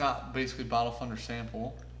if it's not basically bottle fund or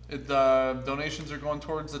sample, the donations are going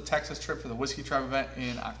towards the Texas trip for the Whiskey Tribe event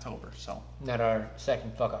in October. So not our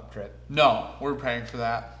second fuck up trip. No, we're paying for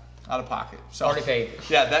that out of pocket. So already paid.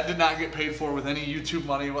 Yeah, that did not get paid for with any YouTube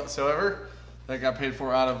money whatsoever. That got paid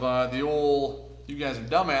for out of the old "you guys are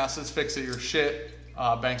dumbasses, fix it your shit"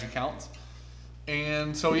 bank accounts.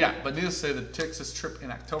 And so yeah, but needless to say, the Texas trip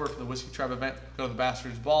in October for the Whiskey Tribe event, go to the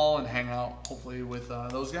Bastards Ball and hang out hopefully with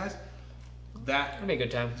those guys. That'll be a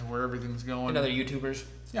good time. Is where everything's going. And other YouTubers.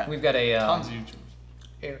 Yeah, we've got a tons of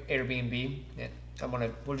YouTubers. Airbnb. Yeah,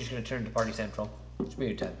 we're just gonna turn to Party Central. It's be a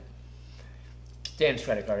good time. Dan's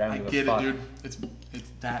credit card. I get it, dude.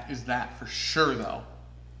 It's that for sure though.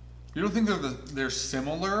 You don't think they're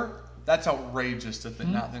similar? That's outrageous to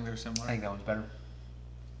not think they're similar. I think that one's better.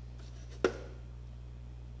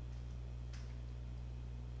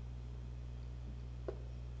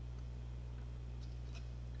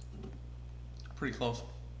 Pretty close.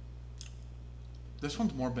 This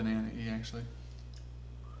one's more banana-y, actually.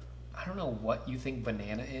 I don't know what you think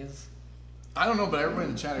banana is. I don't know, but everybody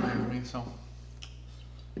in the chat agreed with me, so.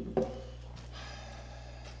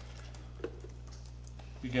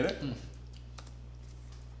 You get it?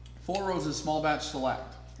 Four Roses Small Batch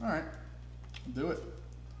Select. All right, do it.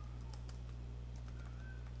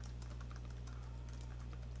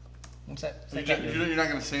 What's that? You're not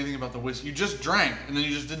going to say anything about the whiskey. You just drank, and then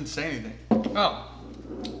you just didn't say anything. Oh.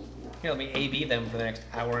 Here, let me A-B them for the next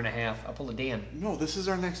hour and a half. I'll pull a Dan. No, this is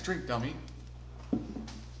our next drink, dummy.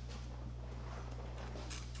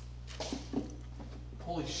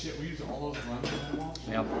 Holy shit, we used all those lemons.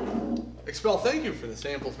 Yep. Expel, thank you for the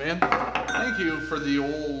samples, man. Thank you for the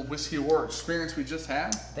old Whiskey War experience we just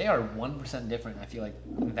had. They are 1% different. I feel like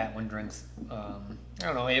that one drinks, I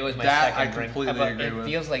don't know, it was my that second I drink. Completely agree it with.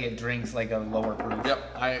 feels like it drinks like a lower proof.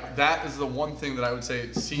 Yep, that is the one thing that I would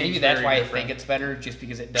say seems Maybe that's very why different. I think it's better, just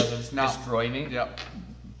because it doesn't destroy me. Yep.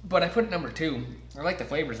 But I put it number 2. I like the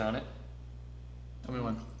flavors on it. Tell me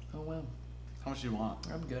when. Oh, well. How much do you want?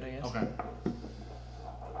 I'm good, I guess. Okay.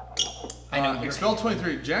 I know. Expel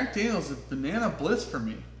 23. Jack Daniels is banana bliss for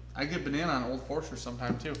me. I get banana on Old Forester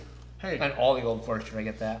sometime too. Hey. On all the Old Forester, I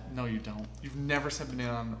get that. No, you don't. You've never said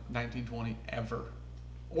banana on 1920 ever.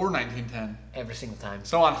 Or 1910. Every single time.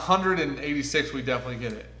 So on 186, we definitely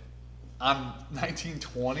get it. On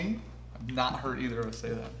 1920, I've not heard either of us say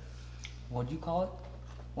that. What'd you call it?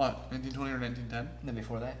 What? 1920 or 1910? Then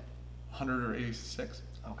before that? 100 or 86.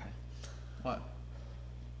 Okay. What?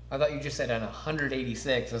 I thought you just said on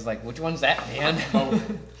 186. I was like, which one's that, man? Both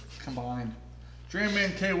combined.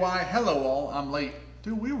 Dreamman KY, hello all. I'm late.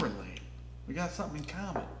 Dude, we were late. We got something in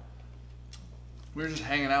common. We were just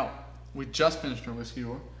hanging out. We just finished our Whiskey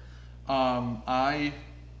War. I,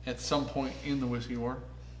 at some point in the Whiskey War,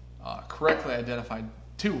 correctly identified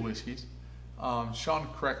 2 whiskeys. Sean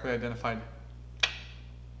correctly identified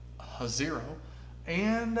a 0.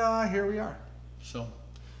 And here we are. So,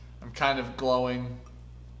 I'm kind of glowing.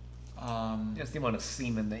 Just the amount of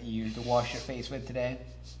semen that you used to wash your face with today.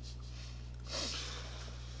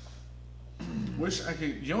 Wish I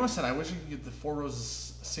could. Jonas said, "I wish I could get the Four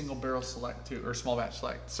Roses single barrel select too, or small batch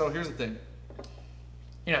select." So here's the thing.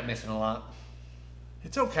 You're not missing a lot.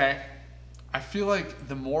 It's okay. I feel like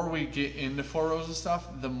the more we get into Four Roses stuff,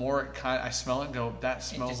 the more it I smell it and go, "That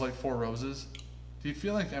smells like Four Roses." Do you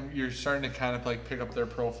feel like you're starting to kind of like pick up their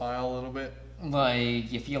profile a little bit?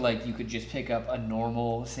 Like, you feel like you could just pick up a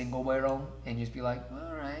normal single barrel and just be like,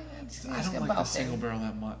 all right, I don't like the single barrel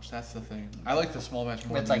that much. That's the thing. I like the small batch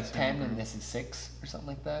more. It's like 10 and this is 6 or something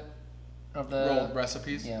like that. of the rolled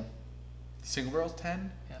recipes. Yeah. Single barrel's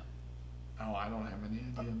 10. Yeah. Oh, I don't have any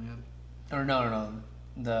idea, man. Or no.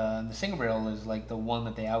 The single barrel is like the one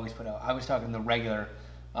that they always put out. I was talking the regular.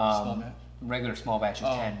 Small batch. Regular small batch is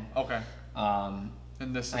 10. Okay.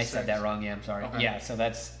 And this is I said that wrong. Yeah, I'm sorry. Okay. Yeah, so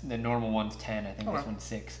that's the normal one's 10. I think Okay. this one's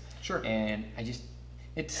 6. Sure. And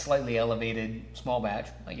it's slightly elevated small batch.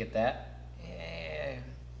 I get that.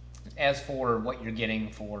 As for what you're getting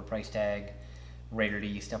for price tag,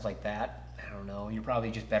 rated stuff like that, I don't know. You're probably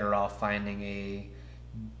just better off finding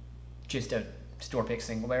just a store pick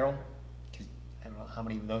single barrel. Because I don't know how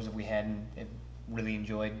many of those have we had and have really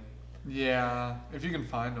enjoyed. Yeah, if you can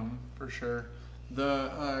find them, for sure.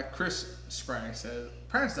 The Chris Sprang said,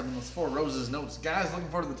 practice them in those Four Roses notes. Guys, looking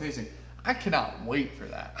forward to the tasting. I cannot wait for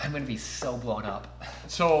that. I'm going to be so blown up.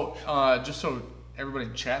 So, just so everybody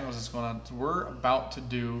in chat knows what's going on, so we're about to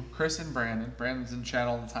do, Chris and Brandon, Brandon's in chat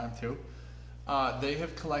all the time too, they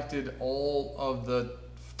have collected all of the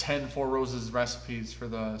 10 Four Roses recipes for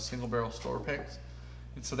the single barrel store picks.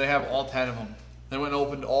 And so they have all 10 of them. They went and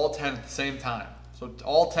opened all 10 at the same time. So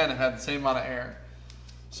all 10 have had the same amount of air.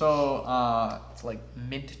 So, It's like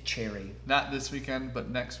mint cherry. not this weekend, but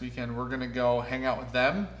next weekend, we're going to go hang out with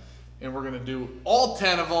them. And we're going to do all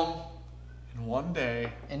 10 of them in one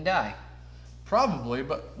day. And die. Probably,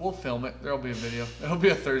 but we'll film it. There'll be a video. It'll be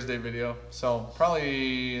a Thursday video. So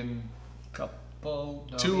probably in Couple,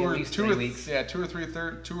 no, two at or least two 3 or weeks. yeah, 2 or 3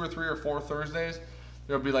 or 4 Thursdays.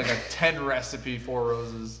 There'll be like a 10 recipe Four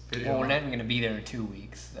Roses video. Well, we're not even going to be there in 2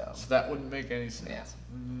 weeks, though. So that wouldn't make any sense. Yeah.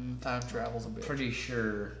 Time travels a bit. Pretty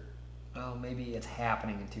sure. Well, maybe it's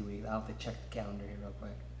happening in 2 weeks. I'll have to check the calendar here real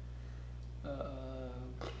quick.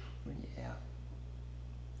 Yeah.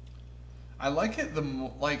 I like it.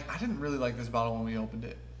 I didn't really like this bottle when we opened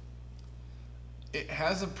it. It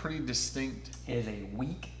has a pretty distinct. It is a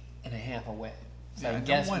week and a half away. So Yeah, I know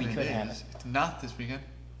guess when we could have is. it. It's not this weekend,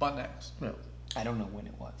 but next. No. I don't know when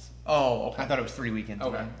it was. Oh, okay. I thought it was 3 weekends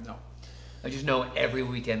Okay, away. no. I just know every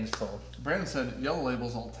weekend's full. Brandon said yellow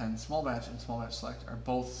labels all 10. Small batch and small batch select are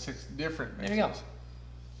both 6 different mixes. There you go.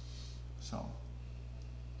 So,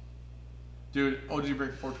 dude, OG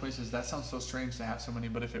Break 420 says that sounds so strange to have so many,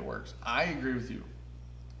 but if it works, I agree with you.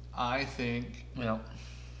 I think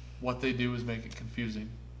what they do is make it confusing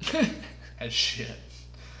as shit.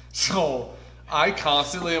 So I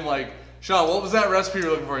constantly am like, Sean, what was that recipe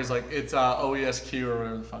you're looking for? He's like, it's OESQ or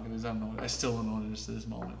whatever the fuck it is. I still don't know what it is to this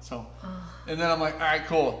moment. So, and then I'm like, all right,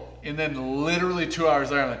 cool. And then literally 2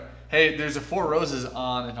 hours later, I'm like, hey, there's a Four Roses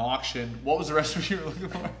on an auction. What was the recipe you were looking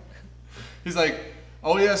for? He's like,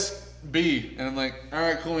 OESB. And I'm like, all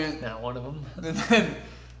right, cool, man. Not one of them. And then,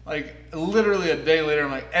 like, literally a day later,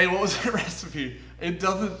 I'm like, hey, what was that recipe? It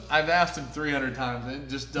doesn't, I've asked him 300 times, and it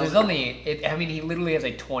just doesn't. There's only, he literally has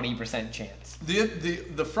a 20% chance.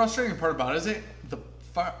 The frustrating part about it is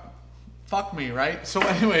fuck me, right? So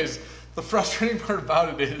anyways, the frustrating part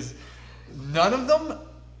about it is none of them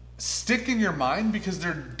stick in your mind because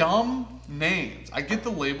they're dumb names. I get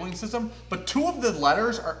the labeling system, but 2 of the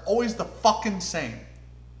letters are always the fucking same.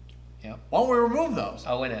 Yep. Why don't we remove those?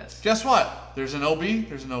 O and S. Guess what? There's an OB,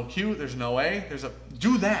 there's an OQ, there's an OA,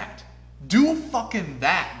 do that. Do fucking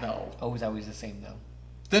that, though. O is always the same, though.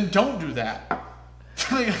 Then don't do that.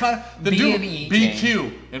 Then B do and E BQ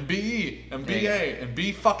change. and BE and BA and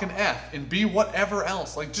B fucking F and B whatever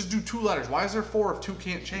else. Like, just do 2 letters. Why is there 4 if 2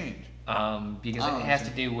 can't change? Because it has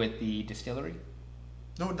to do with the distillery.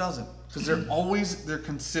 No, it doesn't. Because they're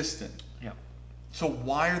consistent. Yeah. So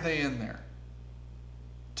why are they in there?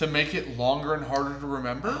 To make it longer and harder to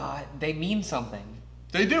remember? They mean something.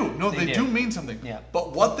 They do. No, they do mean something. Yeah.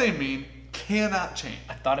 But what they mean cannot change.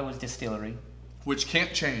 I thought it was distillery. Which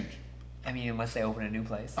can't change. I mean, unless they open a new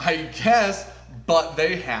place. I guess, but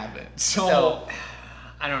they haven't. So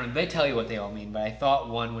I don't know. They tell you what they all mean, but I thought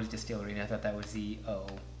one was distillery, and I thought that was the O.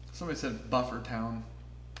 Somebody said Buffertown.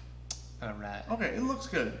 All right. Okay, it looks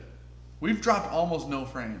good. We've dropped almost no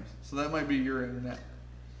frames, so that might be your internet.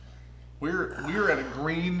 We're at a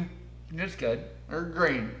green. It's good. Or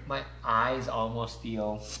green. My eyes almost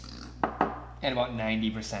feel at about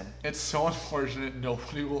 90%. It's so unfortunate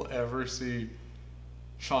nobody will ever see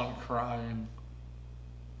Sean crying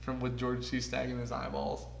with George C. Stagg in his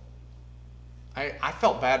eyeballs. I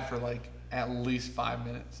felt bad for like at least 5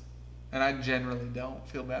 minutes. And I generally don't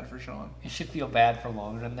feel bad for Sean. You should feel bad for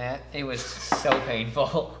longer than that. It was so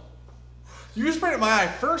painful. You sprayed at my eye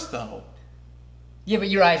first, though. Yeah, but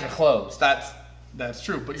your eyes are closed. That's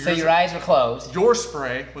true. But so your eyes were closed. Your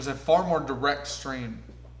spray was a far more direct stream.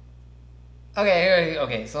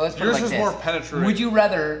 Okay, so let's put it like this. Yours was more penetrating. Would you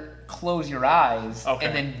rather close your eyes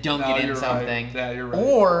and then dunk it in something? Right. Yeah, you're right.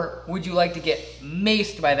 Or would you like to get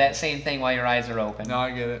maced by that same thing while your eyes are open? No,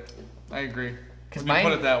 I get it. I agree. Because you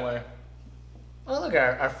put it that way. Oh, look,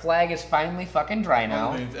 our flag is finally fucking dry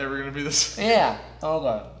now. It's ever going to be the same. Yeah. Hold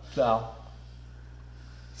on.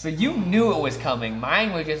 So you knew it was coming.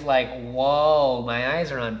 Mine was just like, whoa, my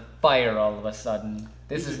eyes are on fire all of a sudden.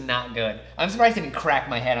 This is not good. I'm surprised I didn't crack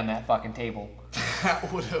my head on that fucking table.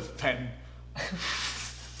 That would have been...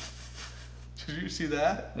 Did you see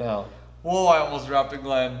that? No. Whoa, I almost dropped a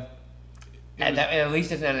Glenn. At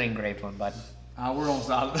least it's not an engraved one, bud. We're almost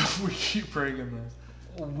out of this. We keep breaking this.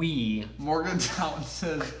 Morgan Town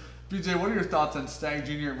says, BJ, what are your thoughts on Stag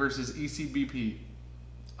Junior versus ECBP?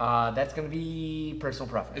 That's going to be personal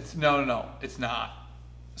preference. No, it's not.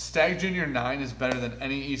 Stag Junior 9 is better than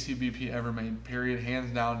any ECBP ever made, period,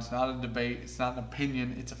 hands down. It's not a debate, it's not an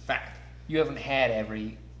opinion, it's a fact. You haven't had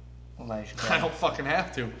every Elijah Craig. I don't fucking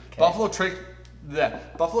have to. Okay.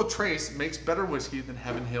 Buffalo Trace makes better whiskey than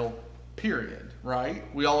Heaven Hill, period, right?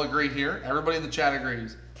 We all agree here. Everybody in the chat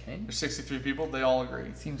agrees. Okay. There's 63 people, they all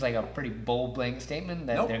agree. Seems like a pretty bold blanket statement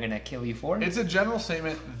that they're going to kill you for. It's a general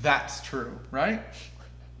statement, that's true, right?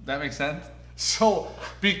 That makes sense? So,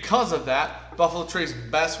 because of that, Buffalo Trace's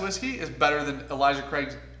best whiskey is better than Elijah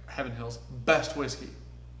Craig's Heaven Hill's best whiskey,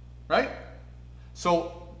 right?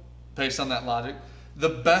 So, based on that logic, the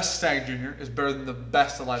best Stag Junior is better than the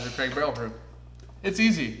best Elijah Craig Barrel Proof. It's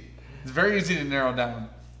easy. It's very easy to narrow down.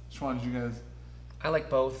 Which one did you guys? I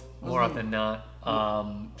like both more often than not.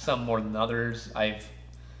 Some more than others. I've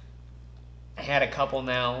had a couple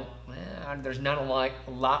now. There's not a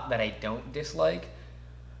lot that I don't dislike.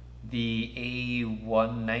 The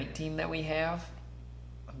A119 that we have,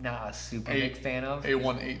 I'm not a super big fan of.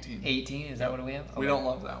 A118. 18, is that what we have? Okay. We don't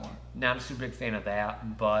love that one. Not a super big fan of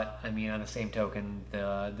that, but I mean, on the same token,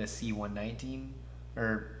 the C119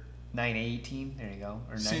 or 918, there you go.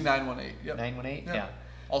 Or C918, yep. 918, yep. yeah.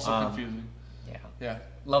 Also confusing. Yeah. Yeah.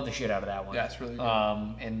 Love the shit out of that one. Yeah, it's really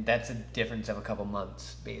good. And that's a difference of a couple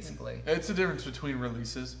months, basically. It's a difference between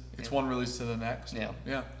releases. It's one release to the next. Yeah.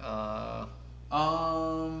 Yeah.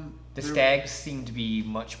 The Stags seem to be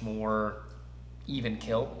much more even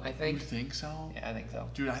kill, I think. You think so? Yeah, I think so.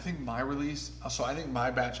 Dude, I think my release, so I think my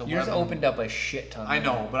batch 11. Yours opened up a shit ton. I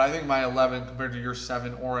know, but I think my 11 compared to your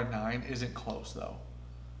 7 or a 9 isn't close, though.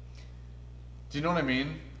 Do you know what I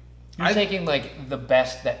mean? You're taking, like, the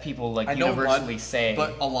best that people, like, universally say.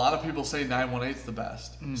 But a lot of people say 918's the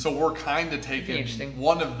best. So we're kind of taking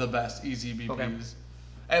one of the best ECBPs. Okay.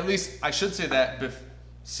 At least, I should say that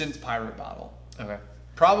since Pirate Bottle. Okay.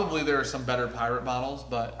 Probably there are some better Pirate Bottles,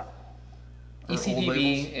 but...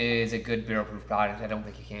 ECBP is a good barrel-proof product. I don't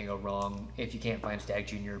think you can't go wrong. If you can't find Stag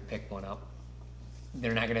Junior, pick one up.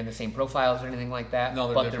 They're not going to have the same profiles or anything like that,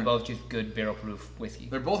 but they're both just good barrel-proof whiskey.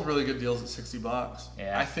 They're both really good deals at $60.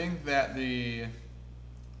 Yeah. I think that the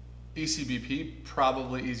ECBP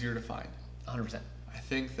probably easier to find. 100%. I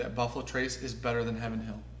think that Buffalo Trace is better than Heaven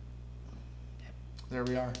Hill. Yep. There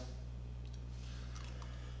we are.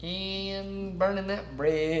 And burning that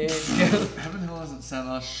bridge. Heaven Hill hasn't sent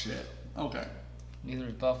us shit. Okay. Neither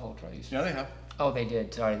is Buffalo Trace. Yeah, they have. Oh, they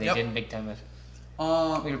did. Sorry, they didn't big time it.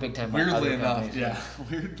 We were big time. Weirdly enough, yeah.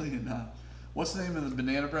 Weirdly enough. What's the name of the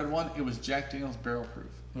banana bread one? It was Jack Daniel's Barrel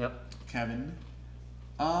Proof. Yep. Kevin.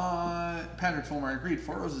 Patrick Fulmer agreed.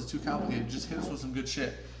 4 Roses is too complicated. Just hit us with some good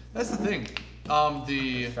shit. That's the thing.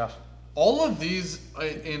 All of these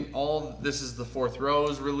this is the 4th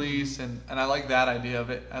Rose release, and I like that idea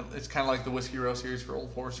of it. It's kind of like the Whiskey Row series for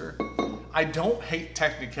Old Forester. I don't hate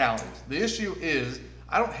technicalities. The issue is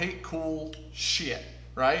I don't hate cool shit,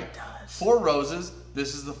 right? It does. 4 Roses,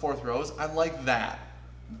 this is the 4th Rose. I like that.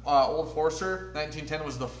 Old Forester, 1910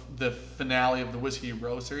 was the finale of the Whiskey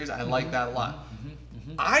Row series. I like that a lot.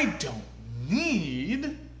 I don't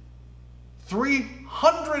need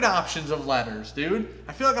 300 options of letters, dude.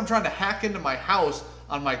 I feel like I'm trying to hack into my house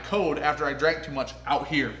on my code after I drank too much out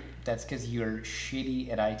here. That's because you're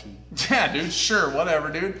shitty at IT. Yeah, dude, sure,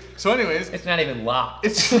 whatever, dude. So anyways. It's not even locked.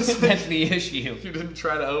 It's just that's the issue. You didn't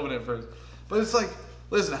try to open it first. But it's like,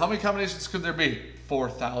 listen, how many combinations could there be?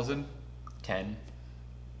 4,000? 10.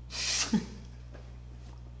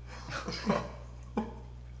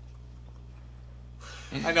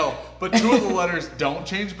 I know, but 2 of the letters don't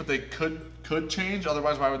change, but they could change.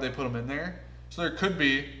 Otherwise, why would they put them in there? So there could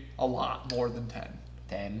be a lot more than 10.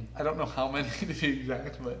 10. I don't know how many to be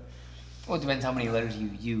exact, but... Well, it depends how many letters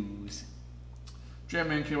you use.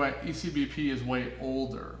 Jamman KY, ECBP is way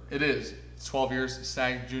older. It is. It's 12 years.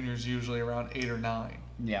 Stag Junior's usually around 8 or 9.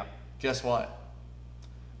 Yeah. Guess what?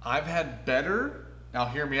 I've had better... Now,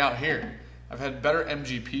 hear me out here. I've had better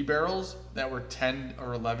MGP barrels that were 10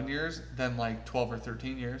 or 11 years than like 12 or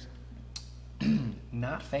 13 years.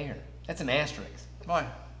 Not fair. That's an asterisk. Why?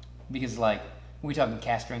 Because like, we talking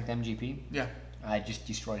cast strength MGP? Yeah. It just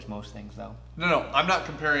destroys most things though. No, I'm not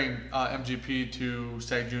comparing MGP to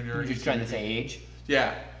say Junior. You're just trying to say age?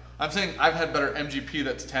 Yeah. I'm saying I've had better MGP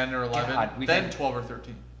that's 10 or 11 than had 12 or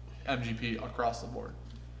 13 MGP across the board.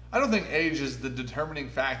 I don't think age is the determining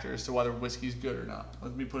factor as to whether whiskey's good or not.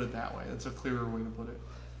 Let me put it that way. That's a clearer way to put it.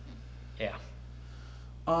 Yeah.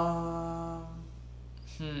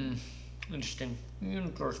 Interesting.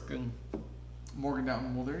 Morgan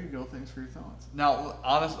Downton, well, there you go. Thanks for your thoughts. Now,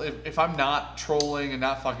 honestly, if I'm not trolling and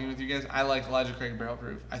not fucking with you guys, I like Elijah Craig Barrel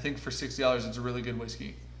Proof. I think for $60, it's a really good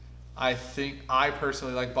whiskey. I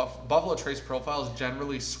personally like Buffalo Trace Profile is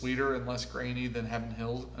generally sweeter and less grainy than Heaven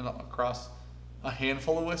Hills and across a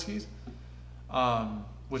handful of whiskeys,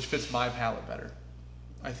 which fits my palate better.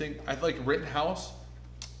 I like Rittenhouse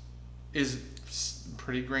is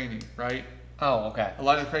pretty grainy, right? Oh, okay.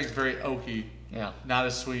 Elijah Craig's very oaky. Yeah. Not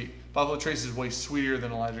as sweet. Buffalo Trace is way sweeter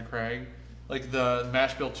than Elijah Craig. Like the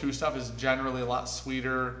Mash Bill 2 stuff is generally a lot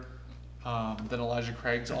sweeter than Elijah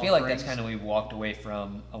Craig's. I feel like that's kind of we've walked away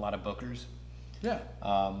from a lot of Bookers. Yeah.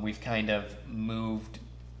 We've kind of moved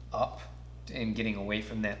up and getting away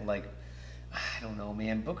from that, like, I don't know,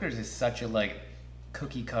 man. Booker's is such a like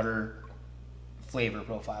cookie cutter flavor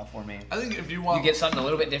profile for me. I think if you want, you get something a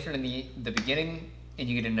little bit different in the beginning, and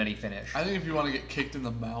you get a nutty finish. I think if you want to get kicked in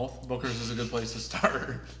the mouth, Booker's is a good place to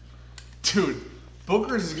start. Dude,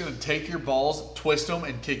 Booker's is gonna take your balls, twist them,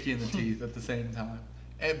 and kick you in the teeth at the same time.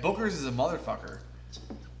 And Booker's is a motherfucker.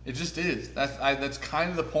 It just is. That's kind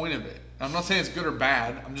of the point of it. I'm not saying it's good or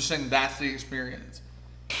bad. I'm just saying that's the experience.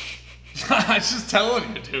 I'm just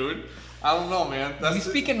telling you, dude. I don't know, man. You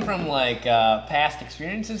speaking from like past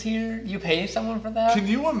experiences here? You pay someone for that? Can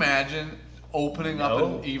you imagine opening up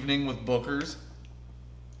an evening with Booker's?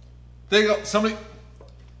 They go,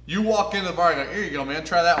 you walk into the bar and go, here you go, man,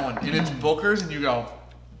 try that one. And it's Booker's, and you go,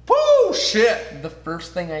 whoo, shit. The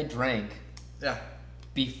first thing I drank, yeah,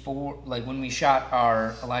 before, like when we shot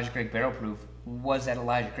our Elijah Craig Barrel Proof, was at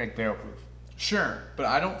Elijah Craig Barrel Proof. Sure, but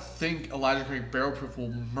I don't think Elijah Craig Barrel Proof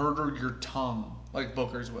will murder your tongue like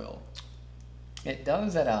Booker's will. It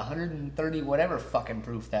does at 130 whatever fucking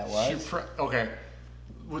proof that was. Okay.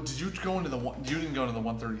 Well, did you go into you didn't go into the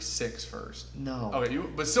 136 first? No. Okay,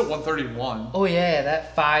 but still 131. Oh yeah,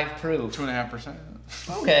 that 5 proof. 2.5%.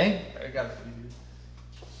 Okay. I got it for you.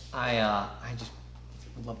 I just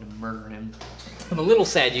would love to murder him. I'm a little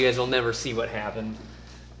sad you guys will never see what happened.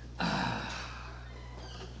 I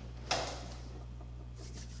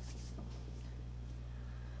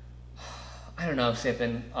don't know,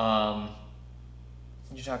 Sippin.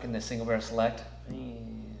 You're talking the single barrel select? I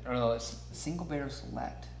don't know, it's single barrel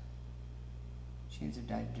select. Shades of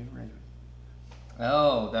dyed different.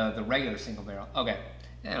 Oh, the regular single barrel. Okay,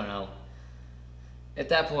 I don't know. At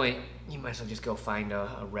that point, you might as well just go find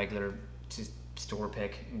a regular just store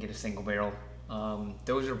pick and get a single barrel.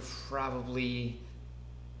 Those are probably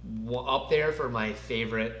up there for my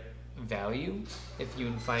favorite value, if you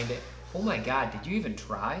can find it. Oh my God, did you even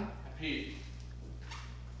try? Pete.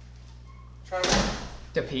 Try one.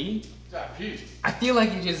 To pee? Yeah, Pete. I feel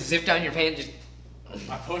like you just zipped down your pants.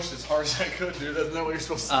 I pushed as hard as I could, dude. Isn't that what you're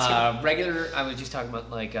supposed to do? Regular, I was just talking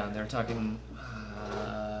about, like, they were talking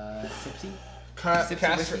Sipsy?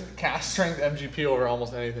 Cast strength MGP over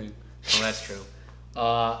almost anything. Oh, that's true.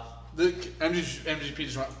 The MGP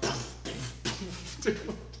just went. Dude.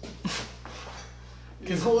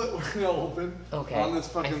 You know what? We're gonna open on this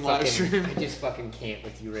fucking live stream. I just fucking can't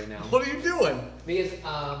with you right now. What are you doing? Because,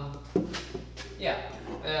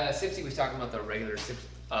 Sipsy was talking about the regular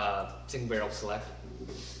single barrel select.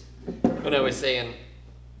 And I was saying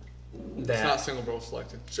that it's not single barrel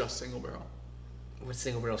select, it's just single barrel. What's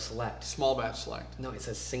single barrel select? Small batch select. No, it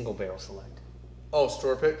says single barrel select. Oh,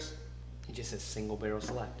 store picks? It just says single barrel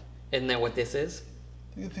select. Isn't that what this is?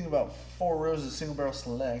 You think about 4 rows of single barrel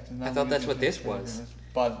select. And I thought that's what this was.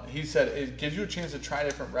 But he said it gives you a chance to try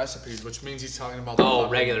different recipes, which means he's talking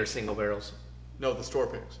about regular single barrels. No, the store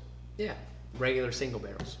picks. Yeah, regular single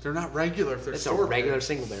barrels. They're not regular if they're it's store a regular picks.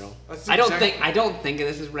 Single barrel. That's I don't think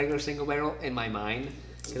this is regular single barrel in my mind,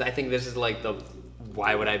 because I think this is like the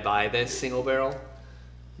why would I buy this single barrel?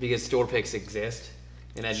 Because store picks exist.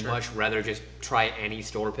 And I'd much rather just try any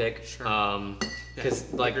store pick. Sure. Because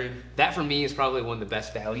that for me is probably one of the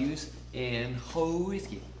best values in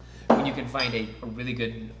whiskey. When you can find a really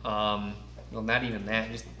good, well, not even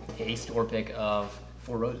that, just a store pick of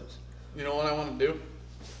 4 Roses. You know what I want to do?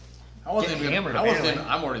 I'm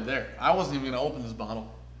already there. I wasn't even going to open this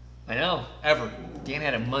bottle. I know. Ever. Dan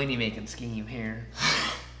had a money-making scheme here.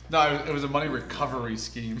 No, it was a money recovery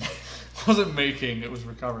scheme. It wasn't making, it was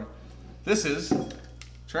recovering. This is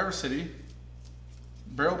Traverse City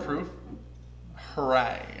Barrel Proof.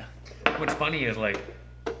 Hooray. What's funny is like,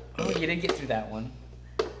 oh, you didn't get through that one.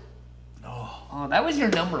 Oh, That was your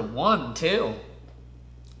number 1 too.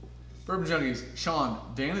 Bourbon Junkies. Sean,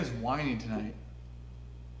 Dan is whining tonight.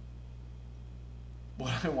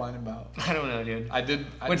 What am I whining about? I don't know, dude.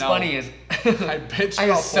 What's funny is I bitched I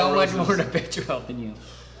have about so Four much Roses. more to bitch about than you.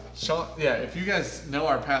 Sean, yeah, if you guys know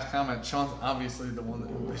our past comments, Sean's obviously the one that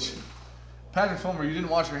bitched. Patrick Fulmer, you didn't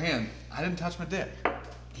wash your hand. I didn't touch my dick.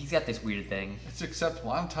 He's got this weird thing. It's acceptable.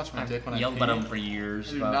 I don't touch my dick when I yelled pee. at him for years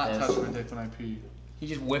I do about not this. touch my dick when I pee. He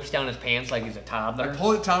just whips down his pants like he's a I toddler.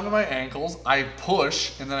 pull it down to my ankles, I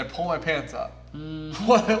push, and then I pull my pants up.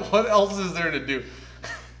 What else is there to do?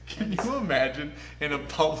 Can you imagine in a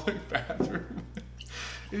public bathroom?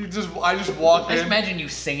 I just walk I just in, imagine you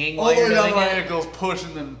singing all while the you're way down doing to my it. ankles, push,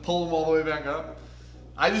 and then pull them all the way back up.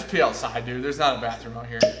 I just pee outside, dude. There's not a bathroom out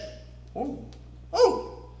here. Oh,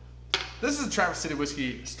 oh! This is a Traverse City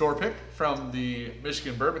Whiskey store pick from the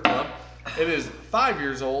Michigan Bourbon Club. It is 5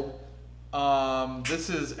 years old. This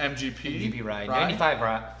is MGP. MGP rye.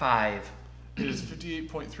 95.5. It is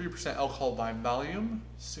 58.3% alcohol by volume.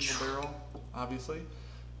 Single barrel, obviously.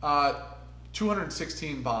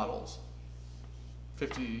 216 bottles.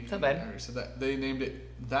 50. Not bad. I already said that. They named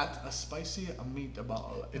it That's a Spicy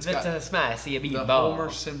Meatball. It's That's got a smash. See a beat the ball. Homer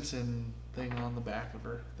Simpson thing on the back of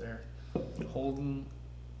her there. Holden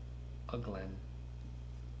a Glen.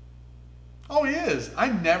 Oh, he is. I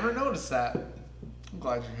never noticed that. I'm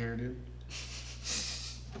glad you're here, dude.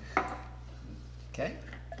 Okay.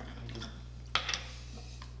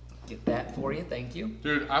 Get that for you. Thank you.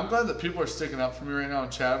 Dude, I'm glad that people are sticking up for me right now in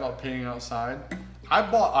chat about peeing outside. I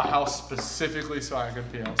bought a house specifically so I could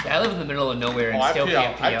pee outside. Yeah, I live in the middle of nowhere and still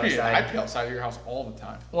can't pee outside. I pee outside of your house all the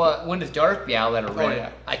time. Well, when it's dark, yeah, I'll let it rip. Oh,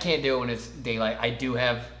 yeah. I can't do it when it's daylight. I do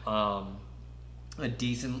have a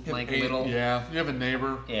decent, little... Yeah, you have a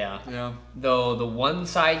neighbor. Yeah. Yeah. Though the one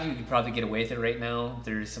side you could probably get away with it right now.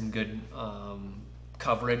 There's some good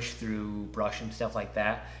coverage through brush and stuff like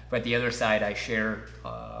that. But the other side, I share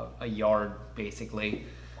a yard, basically,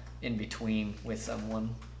 in between with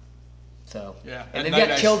someone. So, Yeah. and they've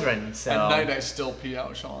got children, so. At night, I still pee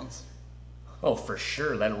out Sean's. Oh, for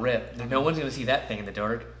sure, let it rip. No one's gonna see that thing in the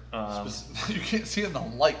dark. You can't see it in the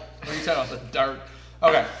light. What are you talking about? The dark.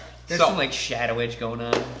 Okay. There's so, some like shadowage going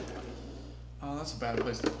on. Oh, that's a bad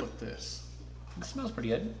place to put this. It smells pretty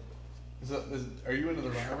good. Are you into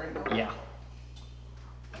the rye right now? Yeah.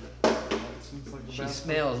 That seems like a She bad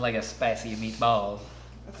smells like a spicy meatball.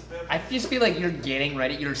 That's a bad I just feel like you're getting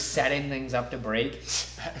ready. You're setting things up to break.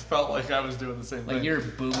 I felt like I was doing the same Like thing. you're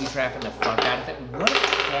booby trapping the fuck out of it. What is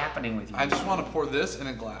happening with you? I just want to pour this in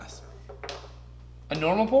a glass. A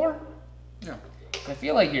normal pour? Yeah. I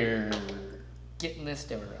feel like you're getting this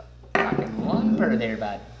to a fucking lumper there,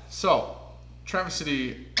 bud. So, Traverse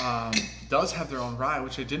City does have their own rye,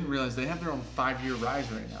 which I didn't realize they have their own 5-year ryes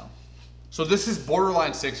right now. So this is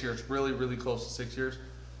borderline 6 years, really, really close to 6 years.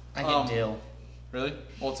 I can deal. Really?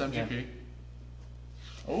 Well, it's MGP. Yeah.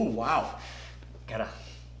 Oh, wow. Gotta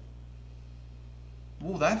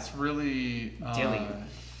Well, that's really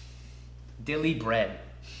dilly bread.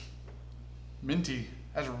 minty.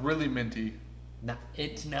 That's really minty.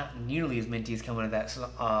 It's not nearly as minty as coming to that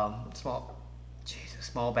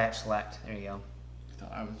small batch select. There you go. I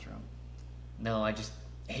thought I was drunk. No, I just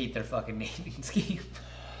hate their fucking naming scheme.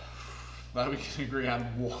 Glad we can agree on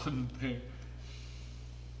one thing.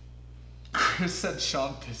 Chris said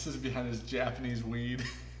Sean pisses behind his Japanese weed.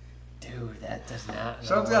 Dude, that does not.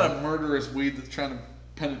 Sean's got a murderous weed that's trying to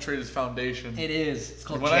penetrate his foundation. It is. It's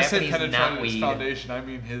called When Japanese I say penetrate his knotweed. foundation, I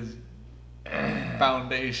mean his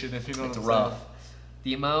foundation, if you know It's what I'm rough. saying.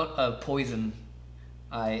 The amount of poison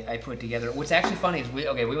I put together. What's actually funny is we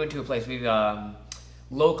went to a place.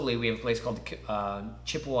 Locally we have a place called the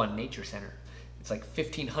Chippewa Nature Center. It's like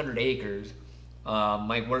 1,500 acres.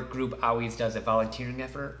 My work group always does a volunteering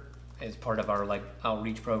effort as part of our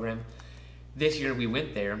outreach program. This year we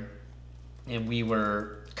went there and we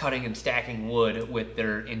were cutting and stacking wood with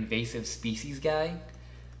their invasive species guy.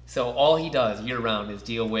 So all he does year round is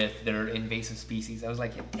deal with their invasive species. I was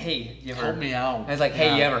like, hey, you ever... Help me out. I was like, hey,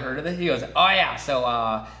 Yeah. you ever heard of this? He goes, oh yeah. So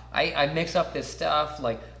I mix up this stuff.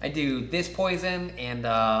 Like I do this poison and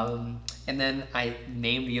then I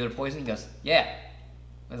name the other poison. He goes, yeah.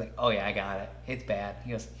 I was like, oh yeah, I got it. It's bad. He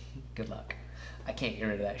goes, good luck. I can't get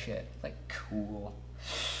rid of that shit. Like, cool.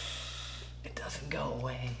 It doesn't go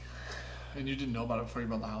away. And you didn't know about it before you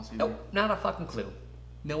bought the house either? Nope, not a fucking clue.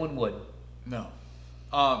 No one would. No.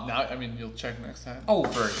 Now, I mean, you'll check next time. Oh,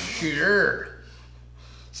 for sure.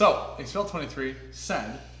 So, Expel23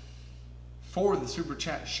 said, for the Super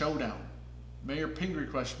Chat Showdown, Mayor Pingree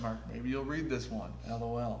question mark. Maybe you'll read this one.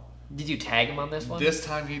 LOL. Did you tag him on this one? This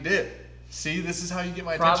time he did. See, this is how you get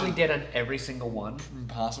my Probably attention. did on every single one.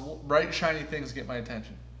 Impossible. Bright, shiny things get my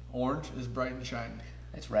attention. Orange is bright and shiny.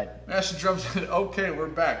 It's red. Ashton Drum said, okay, we're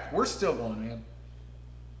back. We're still going, man.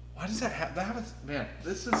 Why does that happen? That happens. Man,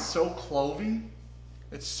 this is so clovey.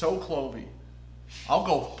 It's so clovey. I'll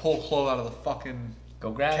go pull clove out of the fucking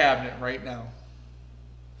cabinet right now.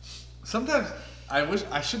 Sometimes I wish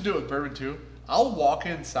I should do it with bourbon too. I'll walk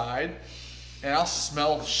inside and I'll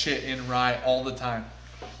smell shit in rye all the time.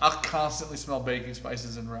 I'll constantly smell baking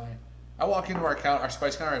spices in rye. I walk into our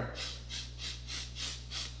spice counter,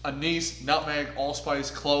 anise, nutmeg,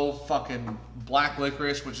 allspice, clove, fucking black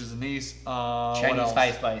licorice, which is anise. Chinese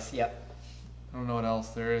spice, yep. I don't know what else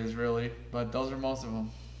there is really, but those are most of them.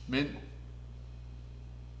 Mint.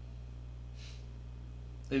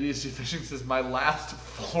 ADHD Fishing says, my last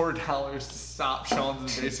 $4 to stop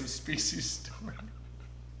Sean's invasive species story.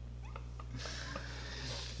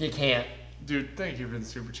 You can't. Dude, thank you for the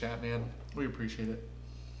super chat, man. We appreciate it.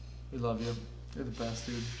 We love you. You're the best,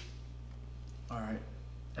 dude. All right.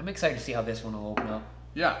 I'm excited to see how this one will open up.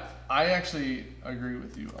 Yeah, I actually agree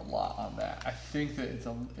with you a lot on that. I think that it's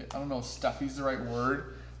I don't know if stuffy's the right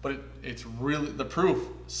word, but it's really, the proof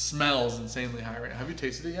smells insanely high right now. Have you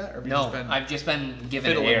tasted it yet? Or have you I've just been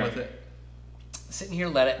giving it fiddling air. with it? Sitting here,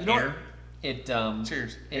 let it air.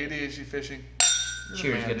 Cheers. ADHD Fishing.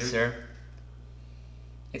 Cheers, good sir.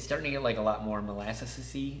 It's starting to get like a lot more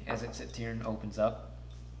molasses-y as it sits here and opens up.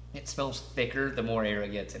 It smells thicker the more air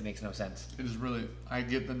it gets. It makes no sense. It is really, I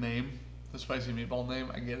get the name, the spicy meatball name.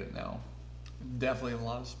 I get it now. Definitely a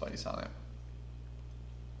lot of spice on it.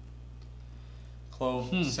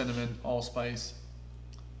 Clove, cinnamon, allspice.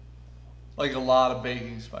 Like a lot of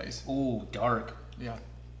baking spice. Ooh, dark. Yeah.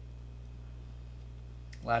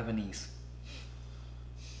 A lot of anise.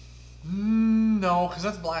 No, because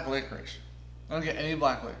that's black licorice. I don't get any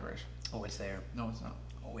black licorice. Oh, it's there. No, it's not.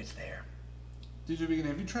 Oh, it's there. DJ Vegan,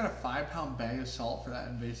 have you tried a 5-pound bag of salt for that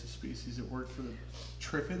invasive species? It worked for the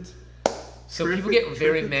triffids. So people get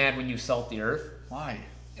very mad when you salt the earth. Why?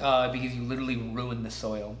 Because you literally ruin the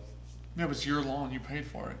soil. Yeah, but it's your lawn. You paid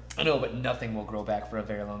for it. I know, but nothing will grow back for a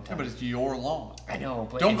very long time. Yeah, but it's your lawn. I know,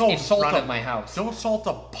 but don't it's go in salt front of my house. Don't salt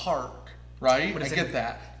the park, right? I get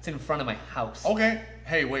that. It's in front of my house. Okay.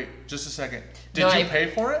 Hey, wait, just a second. Did you pay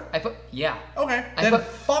for it? Yeah. Okay. Then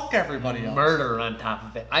fuck everybody else. Murder on top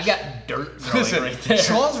of it. I've got dirt growing right there.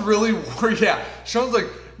 Sean's really worried. Yeah. Sean's like,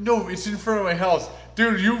 no, it's in front of my house.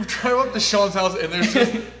 Dude, you drive up to Sean's house and there's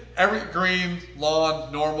just every green,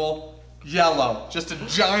 lawn, normal, yellow. Just a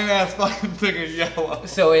giant ass fucking thing of yellow.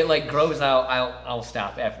 So it like grows out. I'll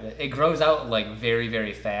stop after that. It grows out like very,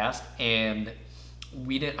 very fast, and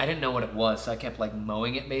I didn't know what it was, so I kept like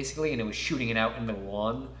mowing it basically, and it was shooting it out into the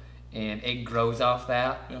lawn, and it grows off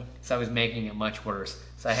that. Yeah. So I was making it much worse.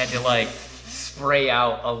 So I had to like spray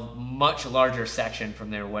out a much larger section from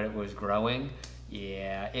there what it was growing.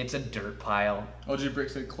 Yeah, it's a dirt pile. OG Brick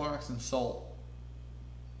said Clorox and salt.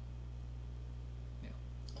 Yeah.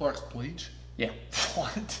 Clorox bleach? Yeah.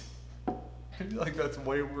 What? I feel like that's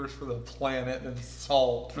way worse for the planet than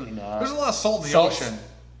salt. Really not. There's a lot of salt in the ocean.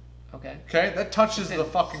 Okay. Okay, that touches the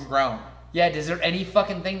fucking ground. Yeah, is there any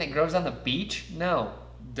fucking thing that grows on the beach? No.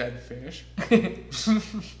 Dead fish.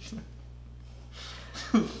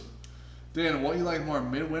 Dan, what you like more,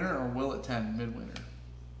 midwinter or Will It 10 midwinter?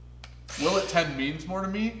 Will It 10 means more to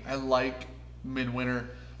me. I like midwinter.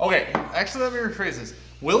 Okay, actually let me rephrase this.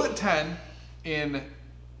 Will It 10 in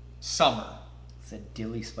summer. It's a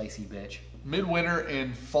dilly spicy bitch. Midwinter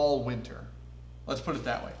in fall winter. Let's put it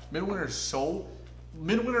that way.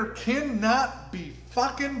 Midwinter cannot be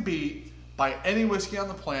fucking beat by any whiskey on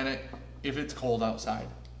the planet if it's cold outside.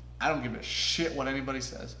 I don't give a shit what anybody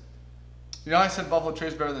says. You know, I said Buffalo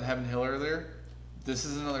Trace better than Heaven Hill earlier. This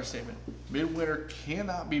is another statement. Midwinter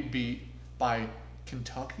cannot be beat by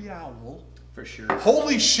Kentucky Owl. For sure.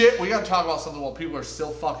 Holy shit, we gotta talk about something while people are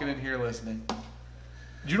still fucking in here listening.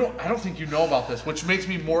 I don't think you know about this, which makes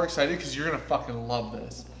me more excited because you're gonna fucking love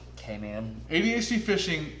this. Okay, man. ADHD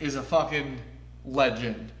Fishing is a fucking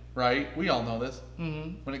legend, right? We all know this.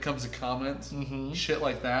 Mm-hmm. When it comes to comments, shit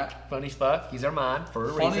like that. Funny stuff. He's our mod for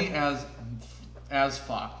a Funny reason. as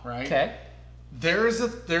fuck, right? Okay. There's an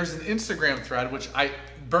Instagram thread which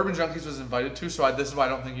Bourbon Junkies was invited to, so this is why I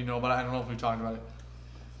don't think you know about it. I don't know if we talked about it.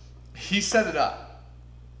 He set it up.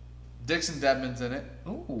 Dixon Dedman's in it.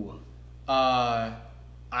 Ooh. I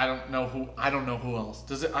don't know who else.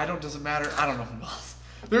 Does it matter? I don't know who else.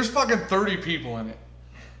 There's fucking 30 people in it.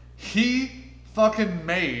 He fucking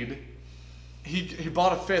made, he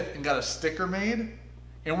bought a fifth and got a sticker made,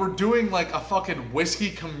 and we're doing like a fucking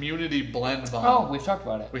whiskey community blend bottle. Oh, we've talked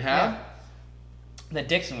about it. We have? Yeah. The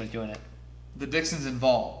Dixon was doing it. The Dixon's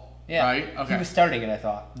involved. Yeah. Right? Okay. He was starting it, I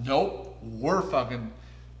thought. Nope. We're fucking,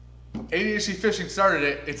 ADHD Fishing started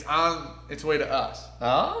it. It's on its way to us.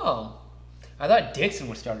 Oh. I thought Dixon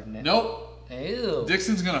was starting it. Nope. Ew.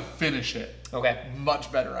 Dixon's gonna finish it. Okay.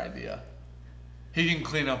 Much better idea. He can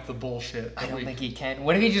clean up the bullshit. I don't think he can.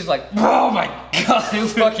 What if he just like, oh my god, who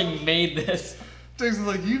fucking made this? Dixon's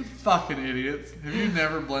like, you fucking idiots. Have you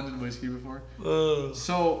never blended whiskey before?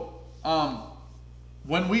 So,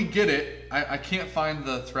 when we get it, I can't find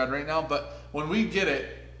the thread right now, but when we get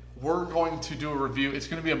it, we're going to do a review. It's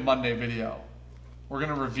going to be a Monday video. We're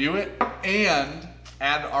going to review it and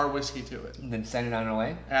add our whiskey to it. And then send it on our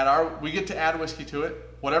way? We get to add whiskey to it.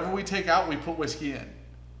 Whatever we take out, we put whiskey in.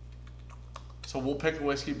 So we'll pick a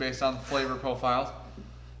whiskey based on the flavor profiles.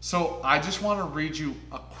 So I just want to read you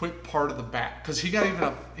a quick part of the back, because he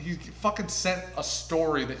fucking sent a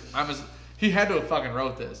story that he had to have fucking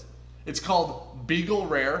wrote this. It's called Beagle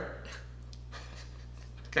Rare.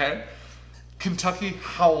 Okay. Kentucky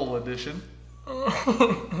Howl Edition.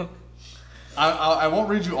 I won't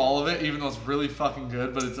read you all of it, even though it's really fucking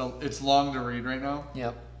good, but it's long to read right now.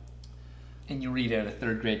 Yep. And you read it at a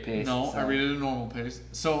third grade pace. No, so. I read it at a normal pace.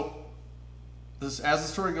 So, as the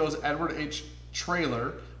story goes, Edward H.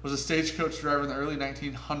 Traylor was a stagecoach driver in the early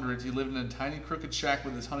 1900s. He lived in a tiny crooked shack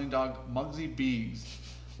with his hunting dog, Muggsy Biggs.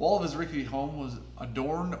 The wall of his rickety home was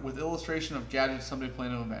adorned with illustration of gadgets someday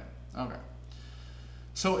planned to invent. Okay.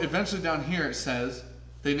 So eventually down here it says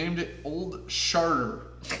they named it Old Charter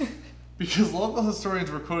because local historians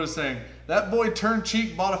were quoted saying, that boy turned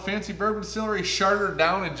cheek, bought a fancy bourbon distillery, chartered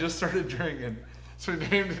down, and just started drinking. So he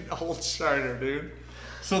named it Old Charter, dude.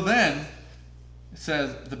 So then it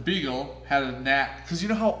says the Beagle had a knack, because you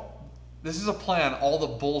know how this is a play on all the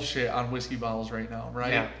bullshit on whiskey bottles right now,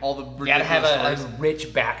 right? Yeah. All the you gotta have a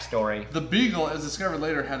rich backstory. The Beagle, as discovered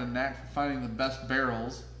later, had a knack for finding the best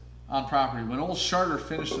barrels on property. When Old Charter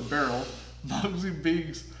finished the barrel, Muggsy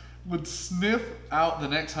Biggs would sniff out the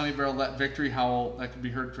next honey barrel, that victory howl that could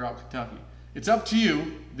be heard throughout Kentucky. It's up to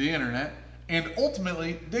you, the internet, and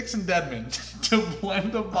ultimately Dixon Deadman, to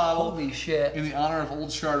blend a bottle Holy shit. in the honor of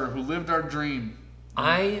Old Charter, who lived our dream.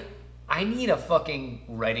 I need a fucking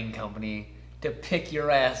writing company to pick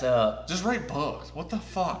your ass up. Just write books. What the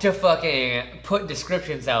fuck? To fucking put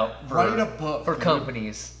descriptions out for, Write a book, for dude.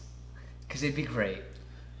 companies. Because it'd be great.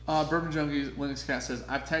 Bourbon Junkies, Linux Cat says,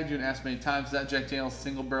 I've tagged you and asked many times, is that Jack Daniel's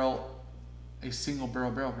single barrel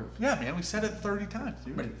barrel proof? Yeah, man, we said it 30 times,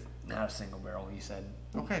 dude. But it's not a single barrel, you said.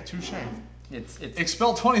 Okay, touche. It's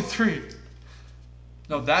Expel 23.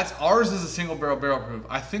 No, ours is a single barrel proof.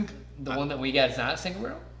 I think the one that we got is not a single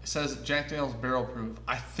barrel? it says Jack Daniel's barrel proof.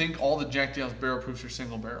 I think all the Jack Daniel's barrel proofs are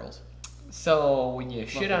single barrels. So when you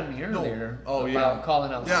shit on me earlier about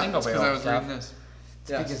calling out single barrel because I was stuff, reading this.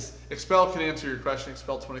 yes. Because Expel can answer your question.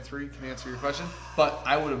 Expel 23 can answer your question. But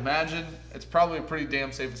I would imagine it's probably a pretty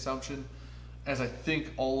damn safe assumption, as I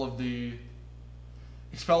think all of the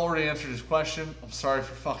Expel already answered his question. I'm sorry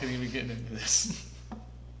for fucking even getting into this.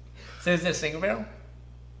 So is this single barrel?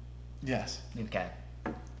 Yes. Okay.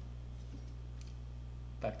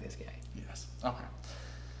 Fuck this guy. Yes. Okay.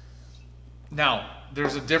 Now,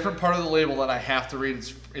 there's a different part of the label that I have to read.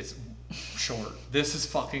 It's short. This is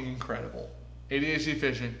fucking incredible. ADHD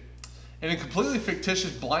Fishing. In a completely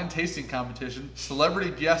fictitious blind tasting competition,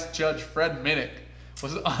 celebrity guest judge Fred Minnick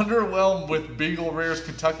was underwhelmed with Beagle Rare's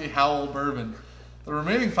Kentucky Howl Bourbon. The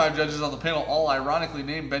remaining 5 judges on the panel, all ironically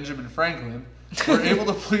named Benjamin Franklin, were able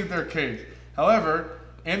to plead their case. However,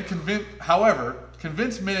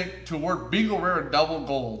 convinced Minnick to award Beagle Rare a double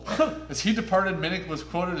gold. As he departed, Minnick was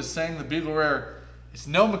quoted as saying the Beagle Rare, "It's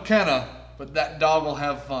no McKenna, but that dog will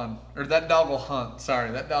have fun." Or that dog will hunt.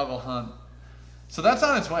 Sorry, that dog will hunt. So that's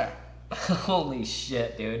on its way. Holy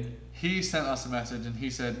shit, dude. He sent us a message and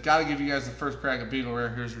he said, gotta give you guys the first crack at Beagle Rare,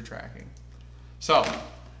 here's your tracking. So,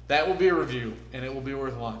 that will be a review and it will be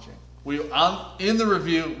worth watching. In the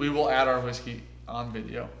review, we will add our whiskey on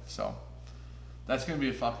video. So, that's gonna be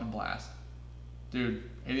a fucking blast. Dude,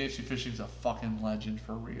 ADHD Fishing's a fucking legend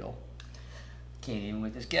for real. Can't even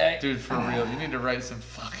with this guy. Dude, for real. You need to write some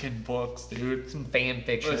fucking books, dude. Some fan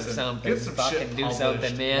fiction or something. Get some fucking shit do published.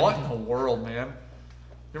 something, man. What in the world, man?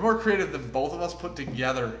 You're more creative than both of us put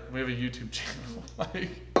together. We have a YouTube channel. Like,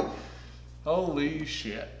 holy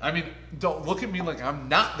shit. I mean, don't look at me like I'm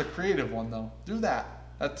not the creative one, though. Do that.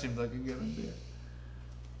 That seems like a good idea.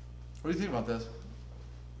 What do you think about this?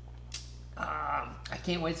 I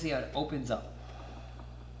can't wait to see how it opens up.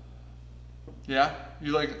 Yeah?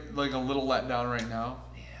 You like a little letdown right now?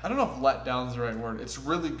 Yeah. I don't know if letdown's the right word. It's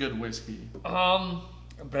really good whiskey.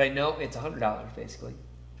 But I know it's $100 basically.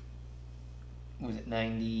 Was it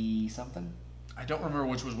 90 something? I don't remember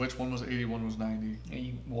which was which. One was 80, one was 90.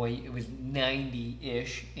 It was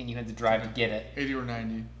 90-ish, and you had to drive to get it. 80 or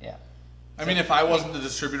 90. Yeah. I mean, if I wasn't the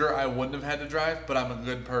distributor, I wouldn't have had to drive, but I'm a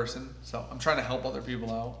good person, so I'm trying to help other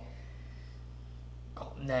people out.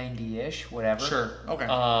 90-ish, whatever. Sure, okay.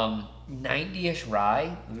 90-ish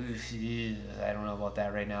rye. I don't know about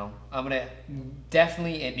that right now.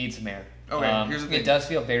 Definitely, it needs some air. Okay, here's the thing. It does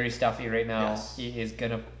feel very stuffy right now. Yes. It is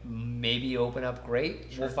gonna maybe open up great.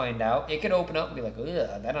 Sure. We'll find out. It could open up and be like,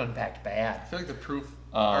 ugh, that unpacked bad. I feel like the proof,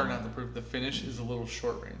 or not the proof, the finish is a little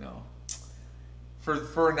short right now. For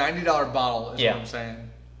a $90 bottle is what I'm saying.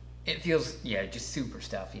 It feels, just super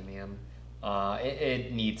stuffy, man.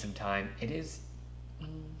 It needs some time. It is a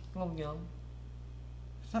little young.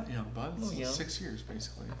 It's not young, bud. It's young. 6 years,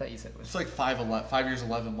 basically. I thought you said it was. It's like 5 years,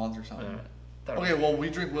 11 months or something. Okay, well, we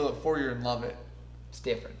drink Will at 4 year and love it. It's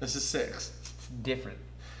different. This is 6. It's different.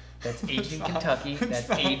 That's aged in Kentucky.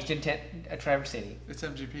 That's aged in Traverse City. It's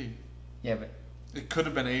MGP. Yeah, but it could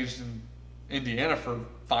have been aged in Indiana for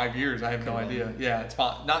 5 years. I have no idea. Yeah, it's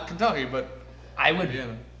not Kentucky, but I would.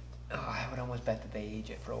 Indiana. I would almost bet that they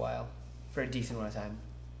age it for a while, for a decent amount of time.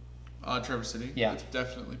 Traverse City. Yeah, it's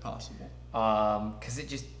definitely possible. Because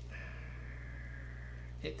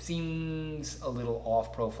it seems a little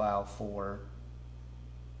off profile for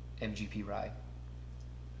MGP rye.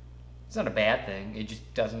 It's not a bad thing. It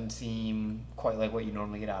just doesn't seem quite like what you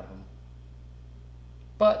normally get out of them.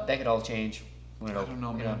 But that could all change when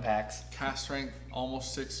it unpacks. Cast strength,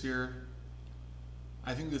 almost 6 year.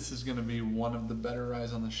 I think this is going to be one of the better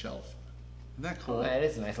ryes on the shelf. Isn't that cool? That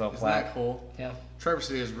is a nice little plaque. Isn't that cool? Yeah. Traverse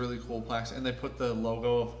City has really cool plaques, and they put the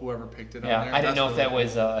logo of whoever picked it on there. I didn't know if that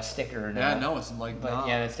was a sticker or not. Yeah, no, it's like, but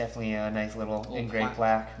yeah, it's definitely a nice little engraved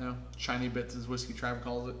plaque. No, shiny bits, as Whiskey Tribe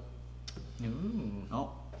calls it. Ooh.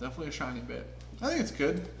 No, definitely a shiny bit. I think it's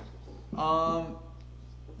good.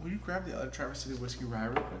 Will you grab the other Traverse City Whiskey Rye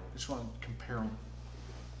real quick? I just want to compare them.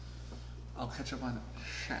 I'll catch up on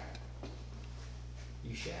chat.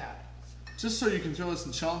 You shall. Just so you can throw this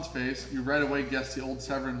in Sean's face, you right away guessed the old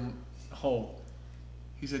Severn. Oh,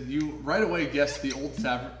 he said you right away guessed the old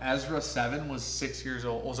Severn. Ezra 7 was 6 years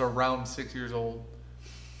old. Was around 6 years old.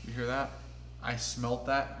 You hear that? I smelt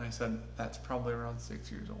that and I said that's probably around 6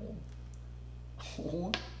 years old.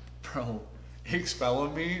 Oh, bro, Expel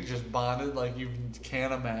and me just bonded like you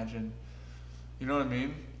can't imagine. You know what I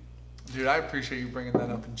mean? Dude, I appreciate you bringing that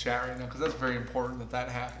up in chat right now because that's very important that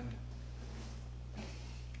happened.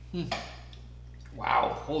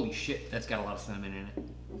 Wow, holy shit, that's got a lot of cinnamon in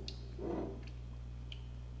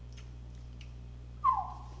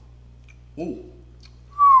it. Ooh.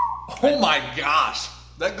 Oh my gosh.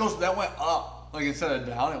 That went up. Like instead of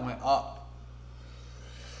down, it went up.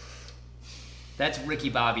 That's Ricky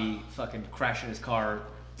Bobby fucking crashing his car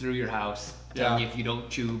through your house, telling you if you don't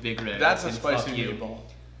chew Big Red. That's a spicy meatball.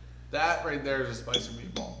 That right there is a spicy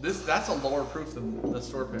meatball. That's a lower proof than the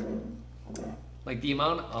store pick. Like the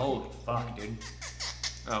amount. Oh fuck, dude.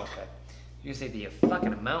 Oh, okay. You're gonna say the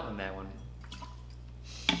fucking amount in that one.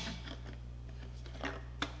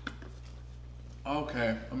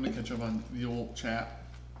 Okay, I'm gonna catch up on the old chat.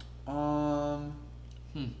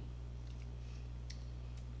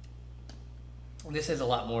 This has a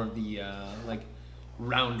lot more of the like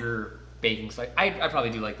rounder baking slice. I probably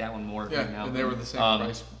do like that one more right now. And they were the same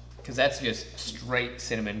price. Because that's just straight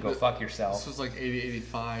cinnamon. Go fuck yourself. This was like 80,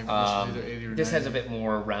 85. This was either 80 or this 90. has a bit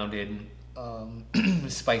more rounded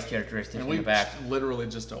spice characteristics and in the back. We literally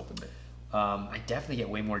just opened it. I definitely get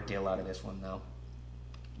way more dill out of this one though.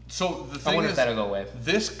 So the thing I wonder is, if that'll go away.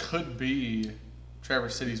 This could be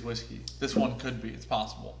Traverse City's whiskey. This one could be. It's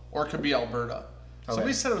possible. Or it could be Alberta. Okay.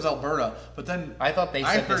 Somebody said it was Alberta, but then I thought they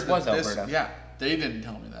said this was Alberta. Yeah, they didn't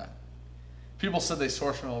tell me that. People said they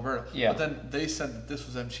sourced from Alberta. Yeah. But then they said that this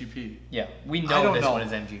was MGP. Yeah, we know this one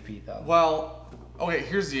is MGP though. Well, okay,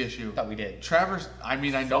 here's the issue. Thought we did.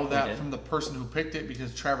 I know that from the person who picked it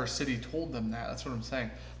because Traverse City told them that. That's what I'm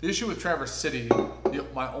saying. The issue with Traverse City,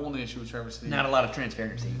 my only issue with Traverse City. Not a lot of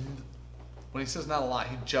transparency. When he says not a lot,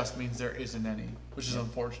 he just means there isn't any, which is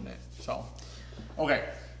unfortunate. So, okay.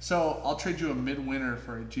 So I'll trade you a midwinter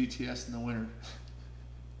for a GTS in the winter.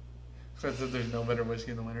 Because there's no better whiskey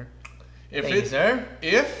in the winter. Thank you, sir.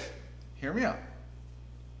 Hear me out.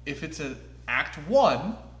 If it's an Act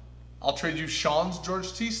 1, I'll trade you Sean's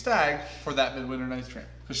George T. Stagg for that Midwinter Night's Train.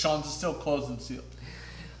 Because Sean's is still closed and sealed.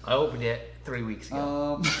 I opened it 3 weeks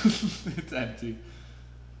ago. It's empty.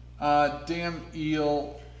 Damn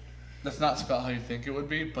eel. That's not spelled how you think it would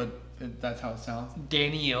be, but That's how it sounds.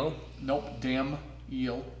 Daniel. Nope, damn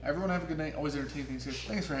eel. Everyone have a good night. Always entertaining things here.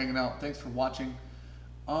 Thanks for hanging out. Thanks for watching.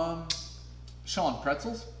 Sean,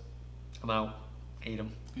 pretzels? I'm out. Ate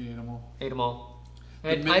them. You ate them all. Ate them all.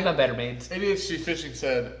 I'm a better man. ADHD Fishing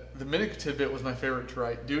said, the minute tidbit was my favorite to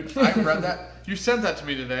write. Dude, I read that. You sent that to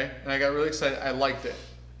me today, and I got really excited. I liked it.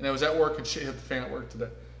 And I was at work, and shit hit the fan at work today.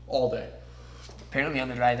 All day. Apparently on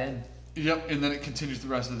the drive in. Yep, and then it continues the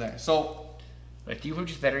rest of the day. So, if you were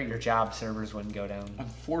just better at your job, servers wouldn't go down.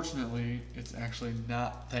 Unfortunately, it's actually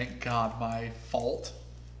not, thank God, my fault,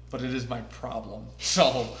 but it is my problem.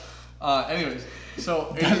 So, anyways,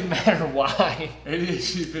 so doesn't matter why.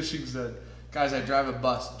 ADHD Fishing said, guys, I drive a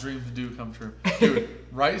bus. Dreams do come true. Dude,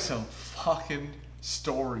 write some fucking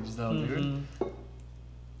stories, though, dude.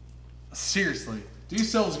 Seriously.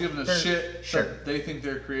 These cells giving us shit that they think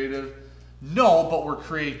they're creative. No, but we're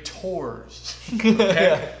creators.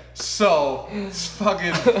 Okay? So,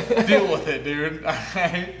 fucking deal with it, dude.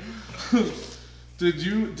 Alright?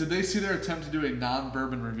 Did they see their attempt to do a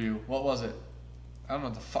non-bourbon review? What was it? I don't know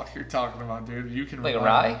what the fuck you're talking about, dude. You can like a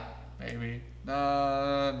rye? Maybe.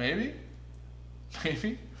 Maybe?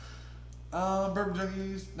 Maybe? Bourbon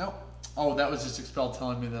Junkies? No. Oh, that was just Expel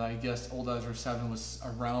telling me that I guessed Old Ezra 7 was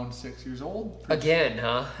around 6 years old. Again,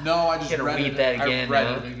 huh? No, I just read it. That again, I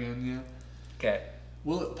read it again, yeah. Okay.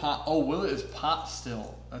 Will it pot? Oh, will it is pot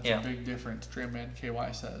still. That's a big difference, Dreamman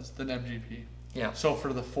KY says, than MGP. Yeah. So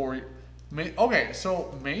for the 4... Okay,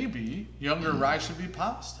 so maybe younger rye should be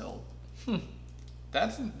pot stilled.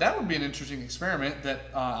 That would be an interesting experiment that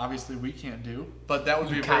obviously we can't do, but that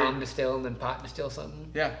would be column distill and then pot distill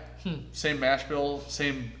something. Yeah. Same mash bill,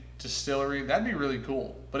 same distillery. That'd be really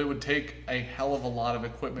cool, but it would take a hell of a lot of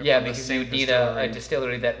equipment. Yeah, because you would need a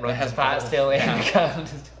distillery that runs a pot still and a column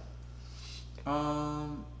distill.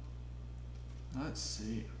 Let's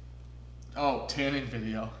see. Oh, tanning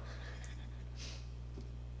video.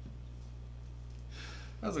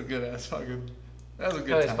 That was a good ass fucking. That was a good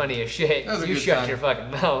time. That was funny as shit. You shut your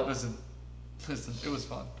fucking mouth. Listen, it was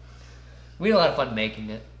fun. We had a lot of fun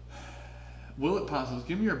making it. Will it Pot?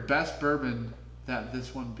 Give me your best bourbon that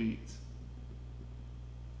this one beats.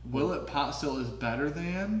 Will it Pot Still is better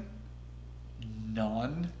than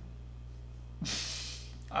none.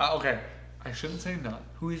 Okay, I shouldn't say none.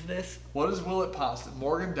 Who is this? What is Will it Pot Still?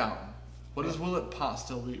 Morgan Downton. What does Will it Pot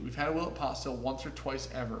Still beat? We've had a Will it Pot Still once or twice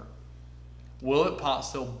ever. Will it Pot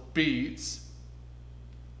Still beats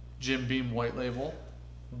Jim Beam White Label?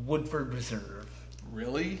 Woodford Reserve.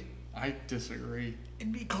 Really? I disagree.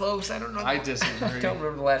 It'd be close. I don't know. I disagree. I don't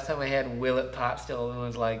remember the last time I had Willet Pot Still and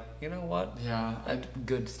was like, you know what? Yeah. That's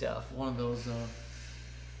good stuff. One of those.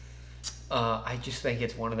 I just think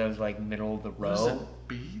it's one of those like middle of the road. What does it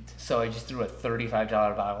beat? So I just threw a $35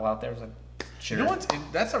 bottle out there. I was like, sure. You know what's?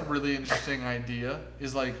 That's a really interesting idea.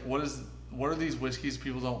 Is like, what are these whiskeys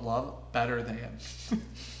people don't love better than?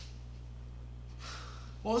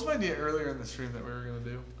 What was my idea earlier in the stream that we were gonna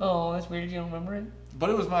do? Oh, that's weird. You don't remember it?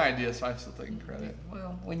 But it was my idea, so I'm still taking credit.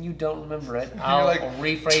 Well, when you don't remember it, I'll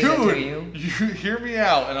rephrase it to you. You hear me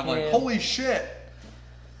out, and I'm like, holy shit.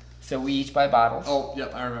 So we each buy bottles. Oh,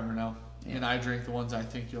 yep, I remember now. Yeah. And I drink the ones I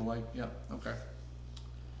think you'll like. Yep, okay.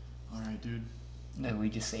 All right, dude. No, we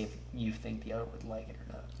just say if you think the other would like it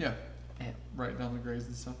or not. Yeah. Write down the grades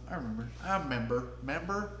and stuff. I remember.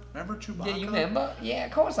 Remember Chewbacca? Yeah, you remember? Yeah,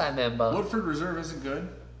 of course I remember. Woodford Reserve isn't good.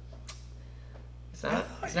 It's not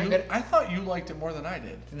good. I thought you liked it more than I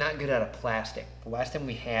did. It's not good out of plastic. The last time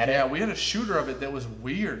we had it. Yeah, we had a shooter of it that was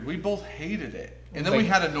weird. We both hated it. And then we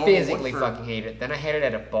had a normal physically Woodford. Fucking hated it. Then I had it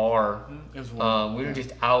at a bar. It was weird. We were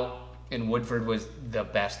just out, and Woodford was the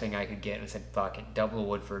best thing I could get. And I said, fuck it, double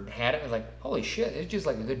Woodford. Had it, I was like, holy shit, it's just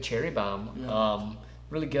like a good cherry bomb. Yeah.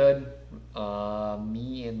 Really good. I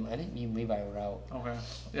think me and Levi were out. Okay.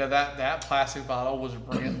 Yeah, that plastic bottle was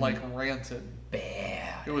like rancid.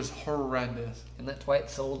 Bad. It was horrendous. And that's why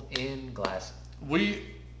it's sold in glass.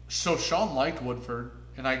 So Sean liked Woodford,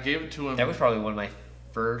 and I gave it to him. That was probably one of my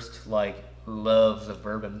first loves of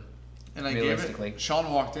bourbon. And I gave it.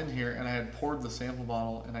 Sean walked in here, and I had poured the sample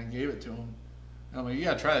bottle, and I gave it to him. And I'm like, "You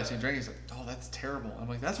gotta try this." He drank. He's like, "Oh, that's terrible." I'm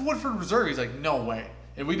like, "That's Woodford Reserve." He's like, "No way."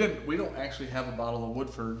 And we don't actually have a bottle of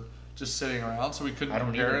Woodford just sitting around, so we couldn't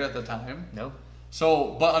compare it at the time. No.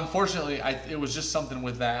 So, but unfortunately, it was just something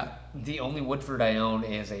with that. The only Woodford I own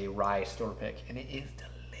is a rye store pick, and it is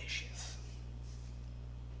delicious.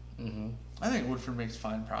 I think Woodford makes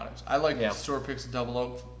fine products. I like store picks double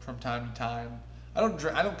oak from time to time. I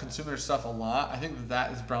don't consume their stuff a lot. I think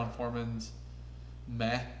that is Brown-Forman's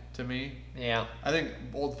meh to me. Yeah. I think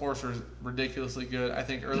Old Forester is ridiculously good. I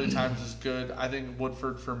think Early Times is good. I think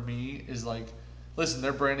Woodford for me is like Listen,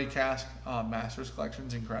 their brandy cask Masters collection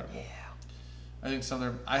is incredible. Yeah. I think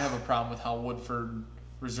I have a problem with how Woodford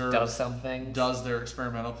Reserve does their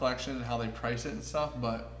experimental collection and how they price it and stuff,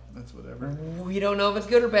 but that's whatever. We don't know if it's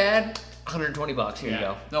good or bad. $120. Here you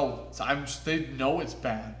go. No, so they know it's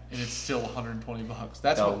bad, and it's still $120.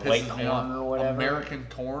 That's what white pisses me corn off. or whatever. American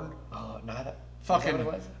corn. Oh, not a Fucking. Is that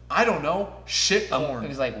what it was? I don't know. Shit corn. It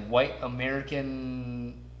was like white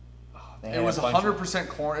American. It was 100%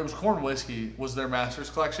 corn. It was corn whiskey. Was their Masters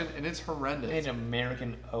collection, and it's horrendous. It's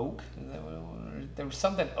American oak. Is that what it was? There was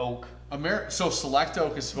something oak. So Select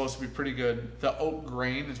Oak is supposed to be pretty good. The Oak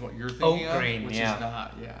Grain is what you're thinking of, which is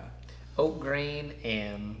not. Yeah. Oak Grain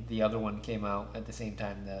and the other one came out at the same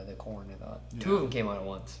time. The corn. I thought two of them came out at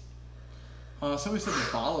once. Somebody said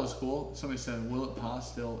the bottle is cool. Somebody said Willet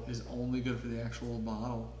Pastille is only good for the actual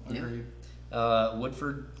bottle. Agreed.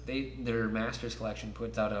 Woodford, their Masters collection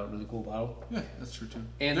puts out a really cool bottle. Yeah, that's true too.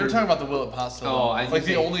 And they're talking about the Willet Pastille. Oh, like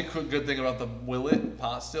the only good thing about the Willet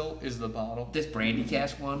Pastille is the bottle. This brandy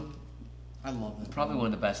cask one, I love that. Probably one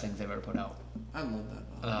of the best things they've ever put out. I love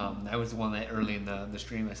that bottle. That was the one that early in the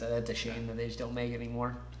stream I said that's a shame that they just don't make it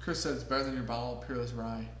anymore. Chris said it's better than your bottle of Peerless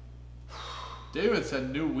Rye. David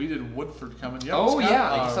said new weeded Woodford coming. Yep,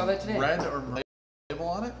 I saw that today. Red or label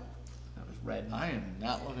on it? That was red. I am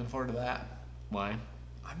not looking forward to that. Why?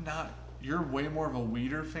 I'm not. You're way more of a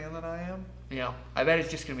weeder fan than I am. Yeah, I bet it's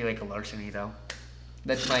just gonna be like a larceny though.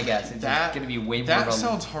 That's my guess. It's gonna be way more. That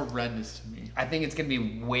sounds horrendous to me. I think it's gonna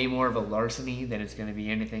be way more of a larceny than it's gonna be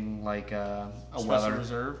anything like a Special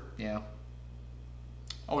Reserve. Yeah.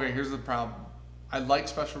 Okay, here's the problem. I like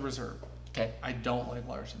Special Reserve. Okay. I don't like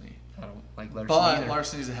larceny. I don't like larceny But either.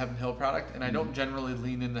 larceny is a Heaven Hill product, and I don't generally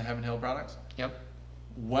lean into Heaven Hill products. Yep.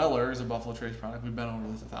 Weller is a Buffalo Trace product. We've been over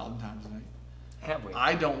this 1,000 times tonight. Have we?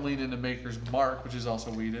 I don't lean into Maker's Mark, which is also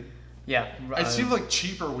weeded. Yeah. It seems like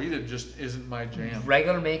cheaper weeded just isn't my jam.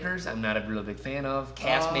 Regular Makers, I'm not a real big fan of.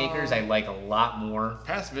 Cast Makers, I like a lot more.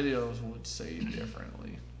 Past videos would say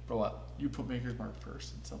differently. For what? You put Maker's Mark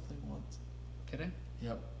first in something once. Did I?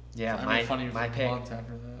 Yep. Yeah, I made fun of you my for pick. months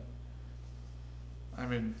after that. I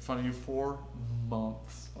made fun of you for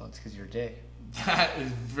months. Well, it's because you're a dick. That is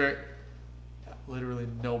very... Literally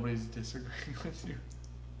nobody's disagreeing with you.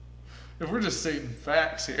 If we're just stating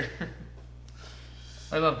facts here.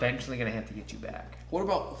 I'm eventually going to have to get you back. What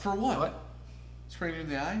about... For what? What? Spraying you in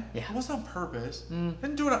the eye? Yeah. It wasn't on purpose.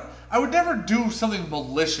 Didn't do it I would never do something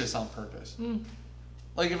malicious on purpose.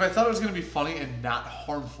 Like, if I thought it was going to be funny and not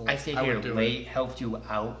harmful, I stayed here late, helped you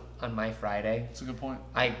out on my Friday. That's a good point.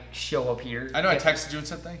 I show up here. I know, I texted you and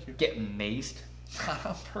said thank you. Get maced. Not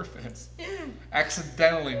on purpose.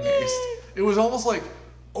 Accidentally maced. It was almost like,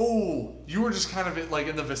 oh, you were just kind of like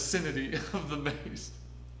in the vicinity of the mace.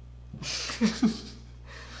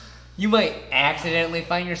 You might accidentally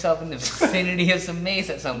find yourself in the vicinity of some mace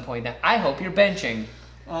at some point. Now, I hope you're benching.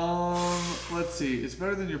 Let's see. It's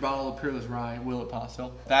better than your bottle of Peerless Rye, Willet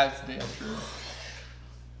Pastille. That's damn true.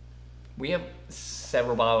 We have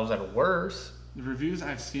several bottles that are worse. The reviews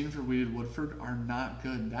I've seen for Weeded Woodford are not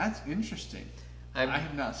good. That's interesting. I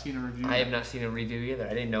have not seen a review. I have not seen a review either. I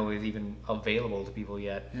didn't know it was even available to people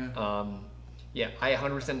yet. Yeah. I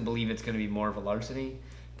 100% believe it's going to be more of a larceny,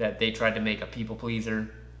 that they tried to make a people pleaser.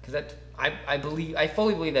 Because I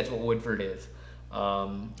fully believe that's what Woodford is.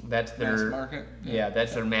 That's their mass market. Yeah,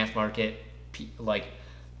 that's their mass market. Like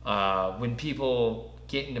when people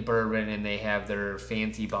get into bourbon and they have their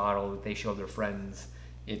fancy bottle that they show their friends,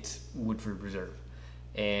 it's Woodford Reserve.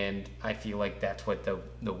 And I feel like that's what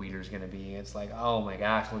the weeder's going to be. It's like, oh my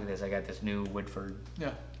gosh, look at this. I got this new Woodford.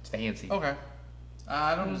 Yeah. It's fancy. Okay.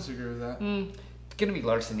 I don't disagree with that. It's going to be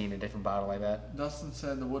larceny in a different bottle, I bet. Dustin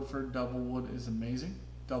said the Woodford Double Wood is amazing.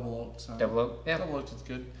 Double oak, sorry. Double oak? Yeah. Double oak is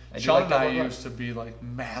good. Sean and I used to be like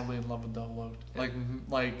madly in love with double oak. Yeah.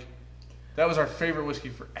 Like that was our favorite whiskey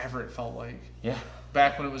forever, it felt like. Yeah.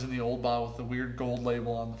 Back when it was in the old bottle with the weird gold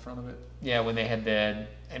label on the front of it. Yeah, when they had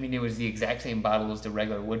it was the exact same bottle as the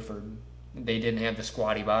regular Woodford. They didn't have the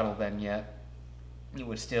squatty bottle then yet. It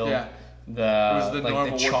was still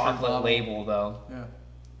the chocolate label though.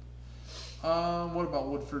 Yeah. What about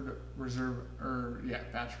Woodford Reserve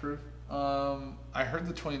batch proof? I heard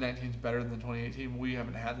the 2019 is better than the 2018. We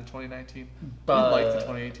haven't had the 2019. But we like the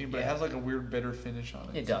 2018, but it has like a weird bitter finish on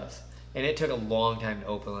it. It does. And it took a long time to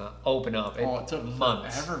open up. It took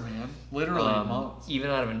months. Forever, man. Literally months.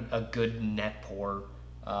 Even out of a good net pour,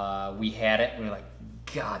 we had it and we were like,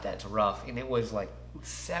 God, that's rough. And it was like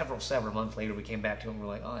several months later we came back to it and we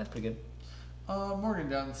were like, oh, that's pretty good. Morgan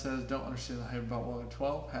Down says, don't understand the hype about Weller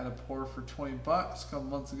 12. Had a pour for $20 a couple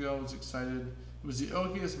months ago. Was excited. It was the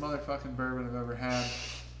oakiest motherfucking bourbon I've ever had.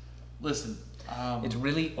 Listen. It's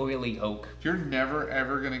really oily oak. You're never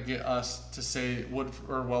ever gonna get us to say Wood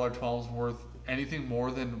or Weller 12 is worth anything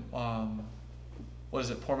more than what is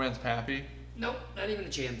it, Poor Man's Pappy? Nope, not even a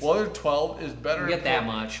chance. Weller 12 is better. We get that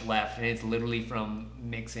much left, and it's literally from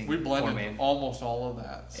mixing. We blended almost all of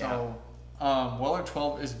that. So Weller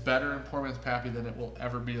 12 is better in Poor Man's Pappy than it will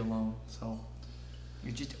ever be alone. So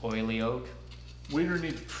it's just oily oak. Weeder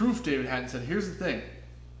needs proof, David Hatton said. Here's the thing.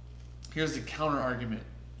 Here's the counter argument.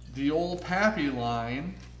 The old Pappy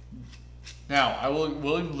line. Now,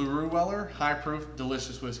 William LaRue Weller, high proof,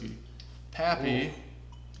 delicious whiskey. Pappy,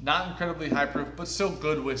 not incredibly high proof, but still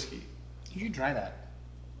good whiskey. You should try that.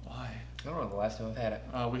 Why? I don't know the last time I've had it.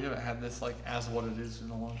 We haven't had this like as what it is in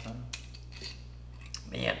a long time.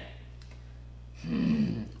 Man.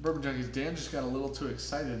 Bourbon Junkies, Dan just got a little too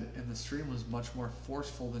excited, and the stream was much more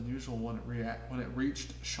forceful than usual when it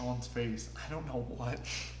reached Sean's face. I don't know what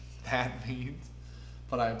that means,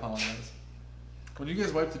 but I apologize. When you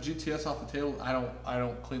guys wipe the GTS off the table, I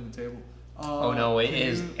don't clean the table. Oh no, it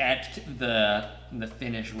is at the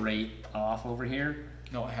finish rate off over here.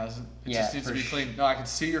 No, it hasn't. It just needs to be cleaned. No, I can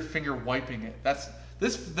see your finger wiping it. The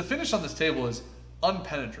finish on this table is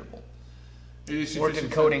unpenetrable. Working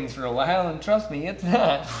coatings for a while, and trust me, it's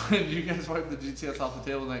not. When you guys wipe the GTS off the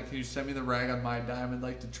table tonight, can you send me the rag on my dime? I'd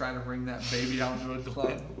like to try to wring that baby out into a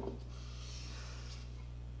glove.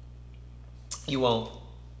 You won't.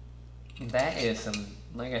 That is some,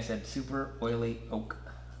 like I said, super oily oak.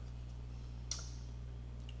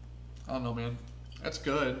 I don't know, man. That's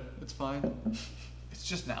good. It's fine. It's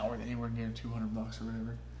just not worth anywhere near $200 or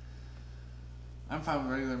whatever. I'm fine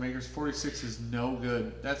with regular makers. 46 is no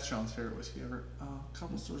good. That's Sean's favorite whiskey ever. A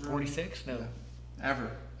couple stores. 46? No. Yeah.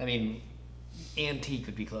 Ever. I mean, Antique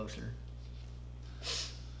would be closer.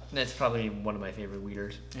 That's probably one of my favorite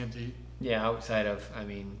weeders. Antique. Yeah, outside of,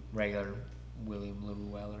 regular William LaRue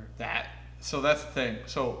Weller. So that's the thing.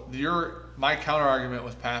 So my counter argument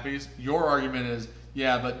was Pappy's. Your argument is,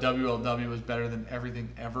 yeah, but WLW was better than everything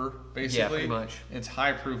ever, basically. Yeah, pretty much. It's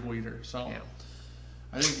high proof weeder. So yeah.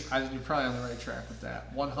 I think you're probably on the right track with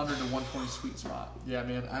that. 100 to 120 sweet spot. Yeah,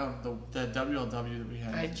 man. The WLW that we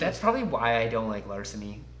had. That's probably why I don't like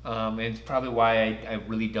Larceny. It's probably why I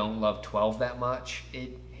really don't love 12 that much.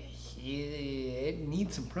 It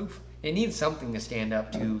needs some proof. It needs something to stand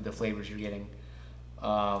up to the flavors you're getting.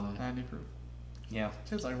 90 proof. Yeah.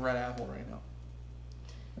 Tastes like red apple right now.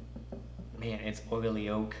 Man, it's oily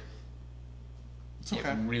oak. It's okay.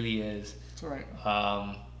 It really is. It's all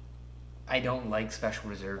right. I don't like Special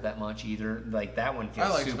Reserve that much either. Like that one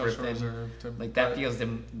feels super Special thin. Reserve too, like that feels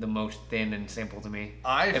the most thin and simple to me.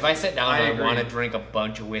 If I sit down and I want to drink a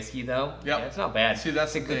bunch of whiskey though, yeah, it's not bad. See,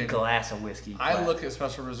 that's a good glass of whiskey. I look at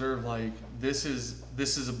Special Reserve like this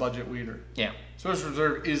is a budget weeder. Yeah. Special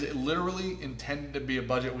Reserve is literally intended to be a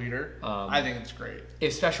budget weeder. I think it's great.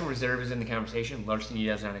 If Special Reserve is in the conversation, Larceny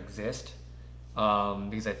does not exist.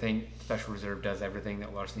 Because I think Special Reserve does everything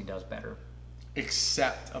that Larceny does better.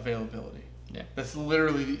 Except availability. Yeah. That's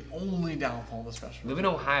literally the only downfall of the Special Reserve. Live in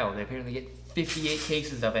Ohio, they apparently get 58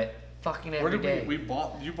 cases of it fucking every day. You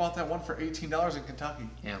bought that one for $18 in Kentucky.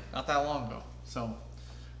 Yeah. Not that long ago. So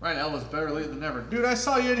Ryan Elva's better late than never. Dude, I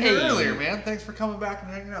saw you in here earlier, man. Thanks for coming back and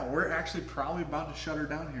hanging out. We're actually probably about to shut her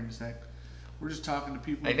down here in a sec. We're just talking to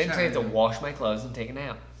people. I eventually have to wash my clothes and take a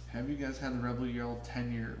nap. Have you guys had the Rebel Yell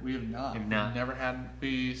 10-year? We have not. We've not. We've never had.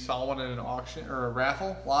 We saw one at an auction or a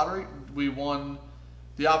raffle lottery. We won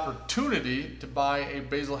the opportunity to buy a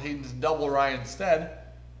Basil Hayden's Double Rye instead.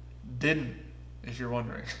 Didn't, if you're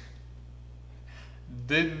wondering.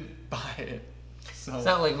 Didn't buy it. So it's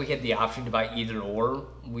not like we had the option to buy either or.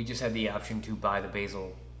 We just had the option to buy the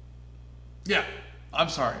Basil. Yeah. I'm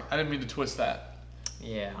sorry. I didn't mean to twist that.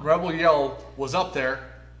 Yeah. Rebel Yell was up there,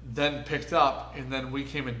 then picked up, and then we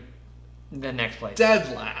came in the next place.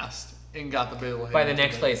 Dead last and got the Basil Hayden. By the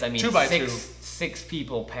next place, I mean 2 by 2. Six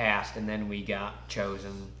people passed, and then we got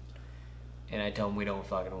chosen. And I told them we don't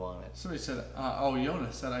fucking want it. Somebody said,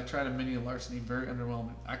 Jonas said, I tried a mini Larceny, very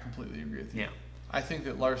underwhelming. I completely agree with you. Yeah. I think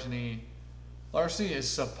that Larceny is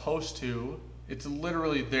supposed to, it's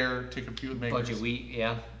literally there to compete with makers. Budget wheat,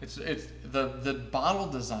 yeah. It's the bottle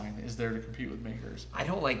design is there to compete with makers. I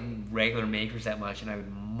don't like regular makers that much, and I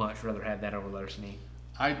would much rather have that over Larceny.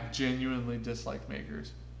 I genuinely dislike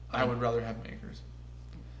makers. I would rather have makers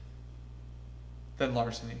than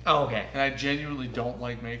Larceny. Oh, okay. And I genuinely don't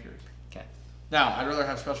like makers. Okay. Now, I'd rather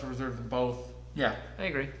have Special Reserve than both. Yeah, I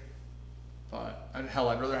agree. But I'd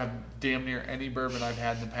rather have damn near any bourbon I've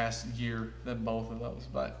had in the past year than both of those.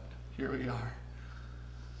 But here we are.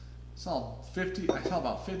 I saw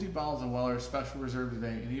about 50 bottles of Weller Special Reserve today,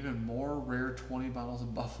 and even more rare 20 bottles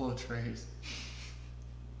of Buffalo Trace.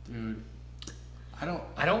 Dude, I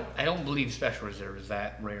don't believe Special Reserve is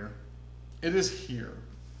that rare. It is here.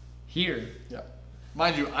 Here. Yeah.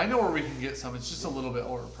 Mind you, I know where we can get some. It's just a little bit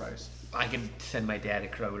overpriced. I can send my dad to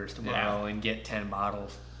Kroger's tomorrow and get 10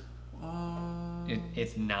 bottles.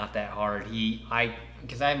 It's not that hard.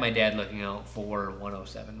 Because I have my dad looking out for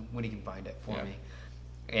 107 when he can find it for me.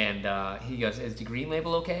 And he goes, "Is the green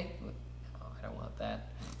label okay?" I'm like, "Oh, I don't want that."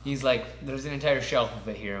 He's like, "There's an entire shelf of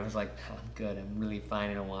it here." I was like, "I'm good. I'm really fine.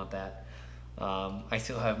 I don't want that." I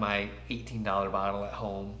still have my $18 bottle at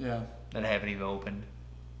home that I haven't even opened.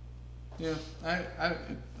 Yeah, I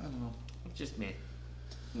don't know. It's just me.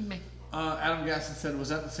 Adam Gaston said,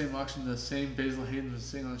 "Was at the same auction the same Basil Hayden was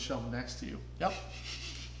sitting on the shelf next to you?" Yep.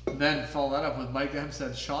 Then follow that up with Mike M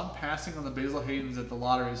said, "Sean passing on the Basil Haydens at the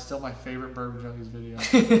lottery is still my favorite Bourbon Junkies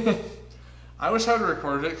video." I wish I would have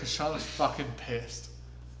recorded it because Sean was fucking pissed.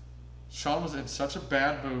 Sean was in such a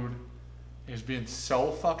bad mood. He was being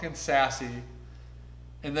so fucking sassy.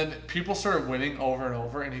 And then people started winning over and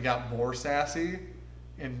over, and he got more sassy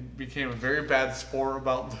and became a very bad sport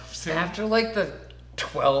about losing. After like the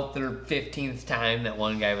 12th or 15th time that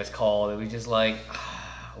one guy was called, it was just like,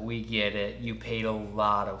 we get it. You paid a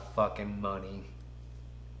lot of fucking money.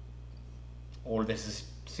 Or this is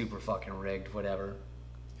super fucking rigged, whatever.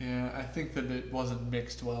 Yeah, I think that it wasn't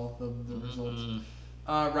mixed well, the results.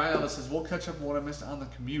 Ryan Ellis says, "We'll catch up on what I missed on the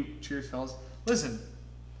commute. Cheers, fellas." Listen,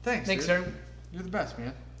 thanks, sir. You're the best,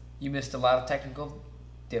 man. You missed a lot of technical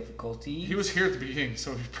difficulties. He was here at the beginning,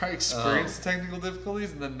 so he probably experienced technical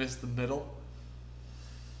difficulties and then missed the middle.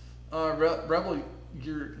 Rebel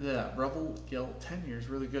Yell 10 years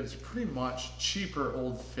really good. It's pretty much cheaper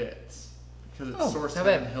old fits because it's sourced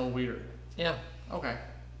in Hill Weeder. Yeah. Okay.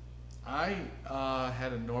 I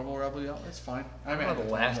had a normal Rebel Yell. It's fine. I don't know the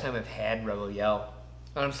last time I've had Rebel Yell.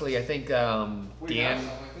 Honestly, I think Dan.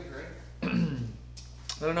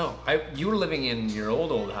 I don't know. You were living in your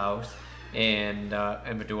old house and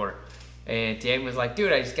Medor, and Dan was like,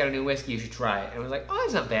 "Dude, I just got a new whiskey. You should try it." And I was like, "Oh,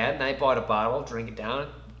 that's not bad." And I bought a bottle, drank it down.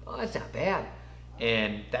 "Oh, that's not bad."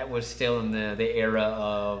 And that was still in the era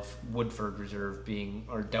of Woodford Reserve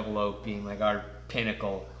or Double Oak being like our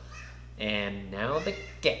pinnacle. And now the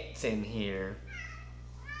Get's in here.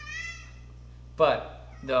 But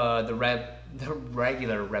the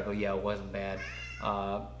regular Rebel Yell wasn't bad.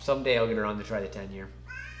 Someday I'll get around to try the 10-year.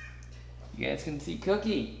 You guys can see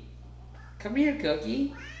Cookie. Come here,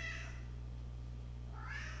 Cookie.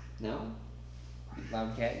 No?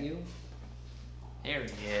 Loud cat you? There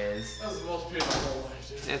he is. That was the most beautiful life,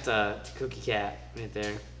 dude. That's a Cookie cat right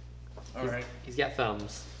there. Alright. He's got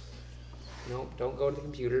thumbs. No, don't go to the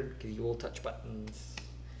computer because you will touch buttons.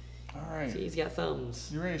 Alright. See, he's got thumbs.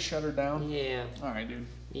 You ready to shut her down? Yeah. Alright, dude.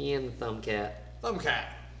 Me and the thumb cat. Thumb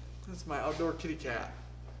cat. That's my outdoor kitty cat.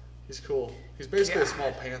 He's cool. He's basically a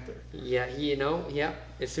small panther. Yeah, yeah.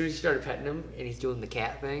 As soon as you started petting him and he's doing the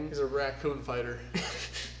cat thing. He's a raccoon fighter.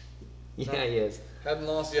 Yeah, he is. Hadn't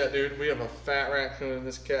lost yet, dude. We have a fat raccoon, and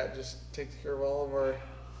this cat just takes care of all of our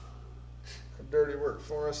dirty work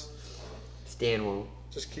for us. Stan won't.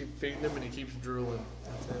 Just keep feeding him, and he keeps drooling.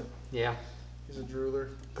 That's it. Yeah. He's a drooler.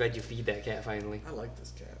 Glad you feed that cat finally. I like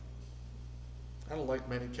this cat. I don't like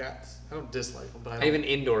many cats. I don't dislike them, but I have an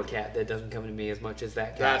indoor cat that doesn't come to me as much as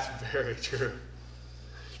that cat. That's very true.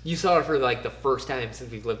 You saw her for like the first time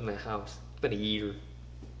since we've lived in that house. It's been a year.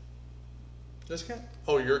 This cat?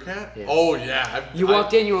 Oh, your cat? Yeah. Oh, yeah. You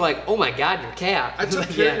walked in, you were like, "Oh my God, your cat." I took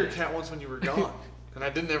care of your cat once when you were gone, and I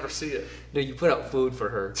didn't ever see it. No, you put out food for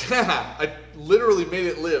her. I literally made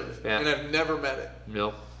it live, and I've never met it.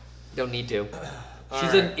 Nope. Don't need to.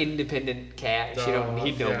 She's an independent cat. She don't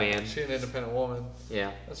need no man. She's an independent woman.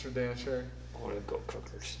 Yeah. That's for damn sure. I want to go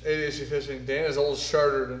cookers. ADHD fishing. Dan is old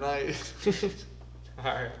charter tonight.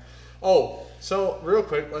 Alright. Oh, so real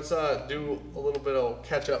quick, let's do a little bit of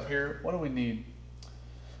catch up here. What do we need?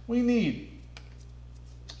 We need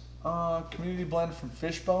community blend from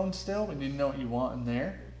Fishbone still. We need to know what you want in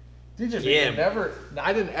there. DJ Beacon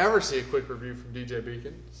I didn't ever see a quick review from DJ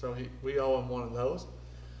Beacon, so we owe him one of those.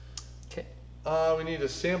 Okay. We need a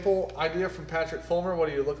sample idea from Patrick Fulmer. What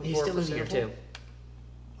are you looking for? He's still in here too.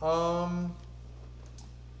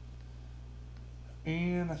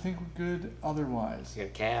 And I think we're good otherwise. You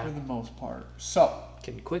got a cat. For the most part. So,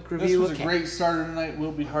 can quick review. This was a great starter tonight.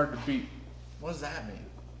 Will be hard to beat. What does that mean?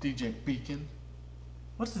 DJ Beacon.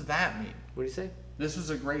 What does that mean? What do you say? This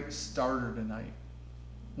was a great starter tonight.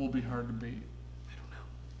 Will be hard to beat. I don't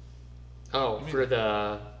know. Oh, for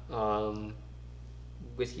the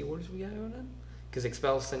whiskey awards we got going on? Because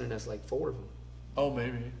Expel's sending us like 4 of them. Oh,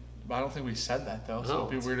 maybe. But I don't think we said that though, so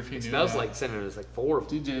it'd be weird if he knew. Expel's like sending us like 4 of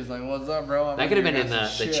them. DJ's like, "What's up, bro?" That could have been in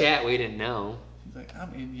the chat. We didn't know. He's like,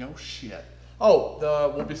 I'm in your shit. Oh,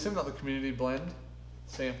 we'll be sending out the community blend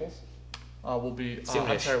samples. We'll be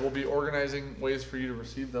organizing ways for you to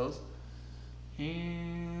receive those.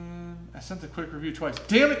 And I sent the quick review twice.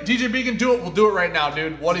 Damn it, DJ Beacon, do it. We'll do it right now,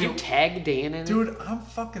 dude. What do you tag Dan in it? Dude, I'm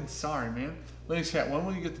fucking sorry, man. Ladies chat, when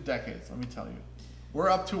will you get the decades? Let me tell you. We're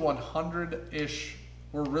up to 100-ish.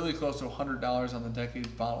 We're really close to $100 on the decades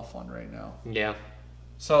bottle fund right now. Yeah.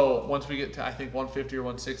 So once we get to, I think 150 or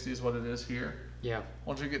 160 is what it is here. Yeah.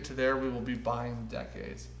 Once we get to there, we will be buying the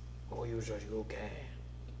decades. Oh, he was like, okay.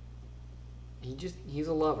 He's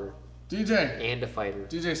a lover. DJ. And a fighter.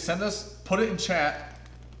 DJ, put it in chat.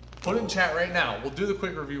 Put it in chat right now. We'll do the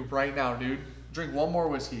quick review right now, dude. Drink one more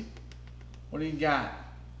whiskey. What do you got?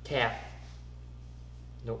 Cap.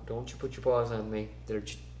 Nope, don't you put your paws on me. They're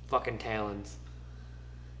just fucking talons.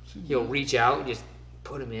 He'll reach out and just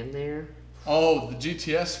put them in there. Oh, the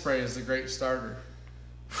GTS spray is the great starter.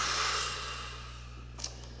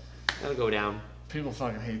 That'll go down. People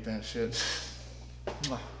fucking hate that shit.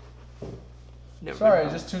 Never Sorry, I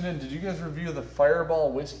just tuned in. Did you guys review the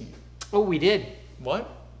Fireball whiskey? Oh, we did. What?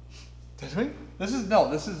 Did we?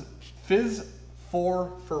 This is Fizz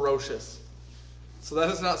 4 Ferocious. So that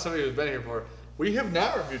is not somebody who's been here before. We have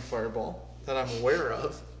not reviewed Fireball that I'm aware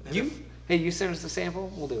of. Hey, you send us the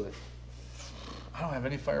sample. We'll do it. I don't have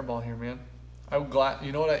any Fireball here, man. I'm glad.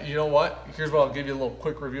 You know what? Here's what I'll give you a little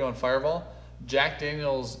quick review on Fireball. Jack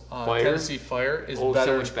Daniel's Tennessee Fire is better,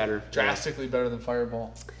 so much better, drastically better than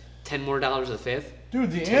Fireball. $10 more a fifth.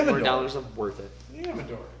 Dude, the $10 Amador. more of worth it. The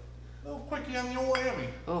Amador. A little quickie on the old Amy.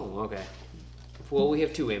 Oh, okay. Well, we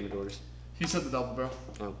have 2 Amadors. He said the double barrel.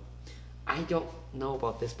 Oh, I don't know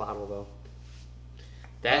about this bottle though.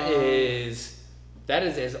 That is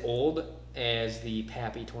as old as the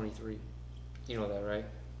Pappy 23. You know that, right?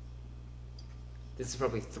 This is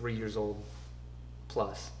probably 3 years old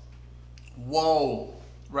plus. Whoa.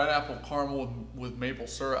 Red apple caramel with maple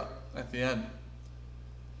syrup at the end.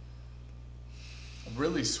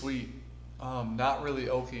 Really sweet. Not really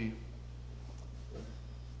oaky.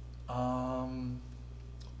 I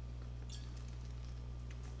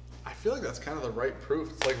feel like that's kind of the right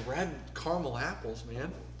proof. It's like red caramel apples, man.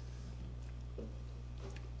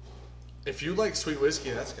 If you like sweet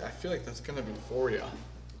whiskey, I feel like that's gonna be for you.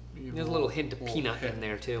 There's a little hint of peanut in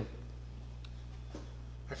there too.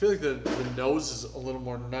 I feel like the nose is a little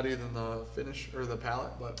more nutty than the finish or the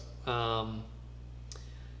palate, but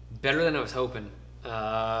better than I was hoping.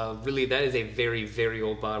 Really, that is a very, very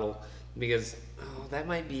old bottle because that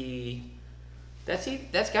might be that's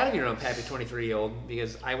got to be around Pappy 23 old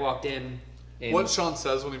because I walked in. And what Sean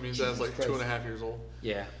says when he means that is like 2.5 years old.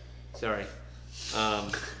 Yeah, sorry.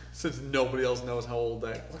 Since nobody else knows how old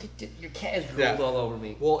that. Look at your cat is rolled all over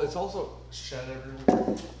me. Well, it's also shed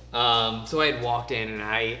everywhere. So I had walked in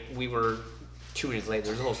and we were 2 minutes late.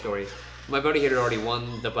 There's a whole story. My buddy had already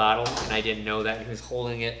won the bottle and I didn't know that. He was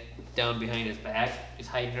holding it down behind his back, just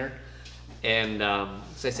hiding her. And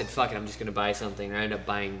so I said, fuck it, I'm just gonna buy something. And I ended up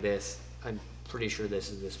buying this. I'm pretty sure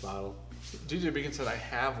this is this bottle. DJ Beacon said I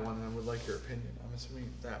have one and I would like your opinion. I'm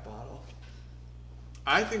assuming that bottle.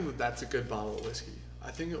 I think that's a good bottle of whiskey. I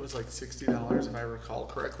think it was like $60 if I recall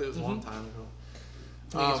correctly. It was a long time ago.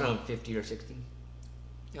 I think it's around 50 or 60.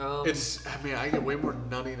 I get way more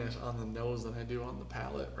nuttiness on the nose than I do on the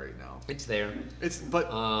palate right now. It's there. But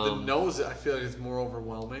the nose, I feel like it's more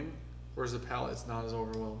overwhelming, whereas the palate is not as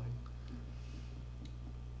overwhelming.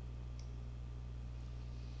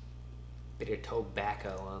 Bit of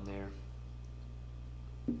tobacco on there.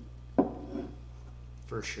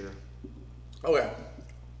 For sure. Oh yeah.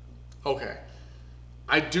 Okay.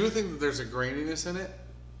 I do think that there's a graininess in it.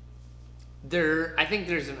 I think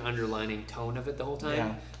there's an underlining tone of it the whole time.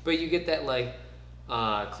 Yeah. But you get that like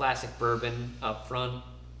classic bourbon up front,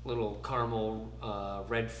 little caramel,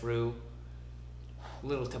 red fruit,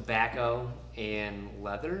 little tobacco and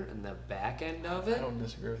leather in the back end of it. I don't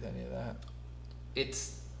disagree with any of that.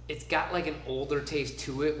 It's got like an older taste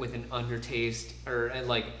to it with an undertaste or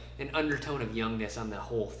like an undertone of youngness on the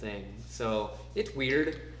whole thing. So it's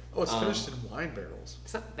weird. Oh, it's finished in wine barrels.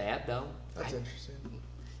 It's not bad though. That's interesting.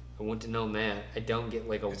 I wouldn't have known that. I don't get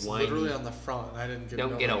like a It's whiny. literally on the front, and I didn't get.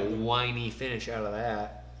 Don't get a whiny finish out of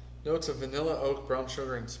that. No, it's a vanilla, oak, brown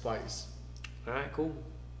sugar, and spice. All right, cool.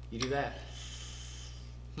 You do that.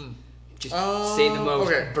 Just say the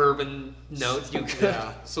most bourbon notes you could.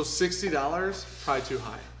 Yeah. So $60, probably too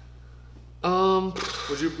high.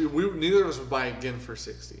 Would you? Neither of us would buy again for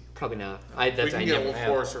 $60. Probably not. We can get Old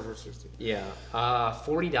Forester for $60. Yeah.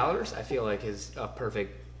 $40. I feel like is a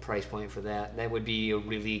perfect price point for that. That would be a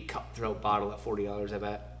really cutthroat bottle at $40. I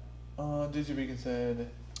bet. DJ Beacon said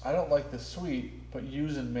I don't like the sweet, but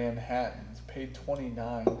using Manhattans paid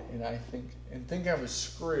 $29, and I think I was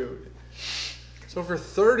screwed. So for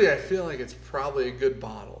 $30, I feel like it's probably a good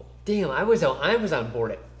bottle. Damn, I was on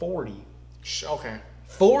board at 40. Okay.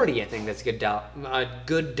 40, I think that's a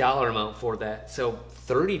good dollar amount for that. So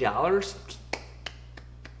 $30,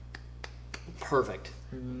 perfect.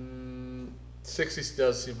 60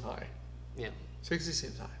 does seem high. Yeah. 60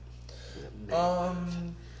 seems high.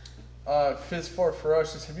 Fizz4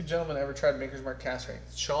 Ferocious. Have you gentlemen ever tried Maker's Mark cask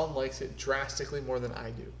strength? Sean likes it drastically more than I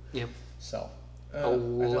do. Yep. So, I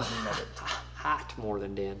don't love it. Hot more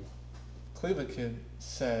than Dan. Cleveland Kid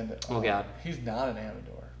said, Oh God, he's not an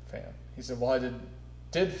Amador fan. He said, well, I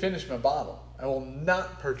did finish my bottle. I will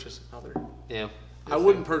not purchase another. Yeah. I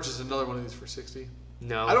wouldn't purchase another one of these for 60.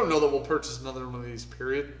 No. I don't know that we'll purchase another one of these,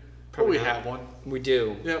 period. Probably but we have one. We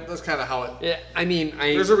do. Yeah, that's kind of how it... Yeah, I mean...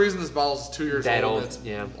 There's a reason this bottle's 2 years old. It's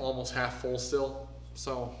yeah. almost half full still.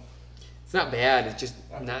 So... It's not bad. It's just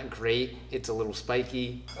not great. It's a little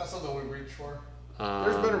spiky. That's something we reach for.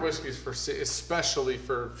 There's better whiskeys, especially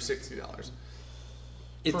for $60.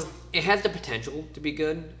 It has the potential to be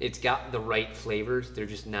good. It's got the right flavors. They're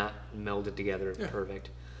just not melded together perfect.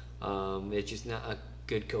 It's just not a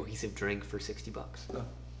good cohesive drink for $60. No.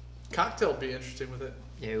 Cocktail would be interesting with it.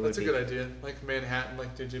 Yeah, that's a good idea. Like Manhattan,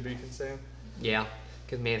 like DJ Beacon saying. Yeah,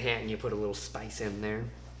 because Manhattan, you put a little spice in there.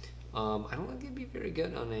 I don't think it'd be very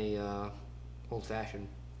good on a old fashioned.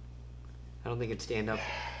 I don't think it'd stand up.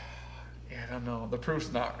 Yeah, I don't know. The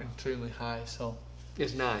proof's not extremely high, so.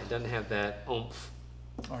 It's not. It doesn't have that oomph.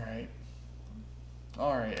 All right,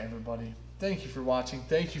 everybody. Thank you for watching.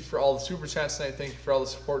 Thank you for all the super chats tonight. Thank you for all the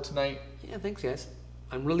support tonight. Yeah, thanks, guys.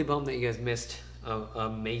 I'm really bummed that you guys missed a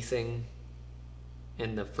macing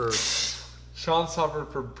in the first. Sean suffered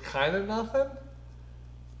for kind of nothing?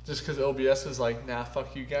 Just because OBS was like, nah,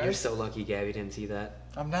 fuck you guys? You're so lucky Gabby didn't see that.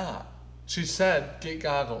 I'm not. She said, get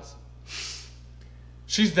goggles.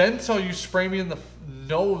 She then saw you spray me in the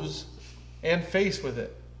nose and face with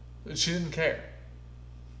it. She didn't care.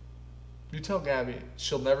 You tell Gabby,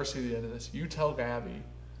 she'll never see the end of this. You tell Gabby,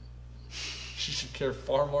 she should care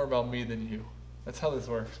far more about me than you. That's how this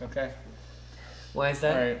works, okay? Why is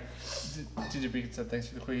that? All right. DJ Beacon said, thanks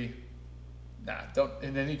for the quickie. Nah, don't.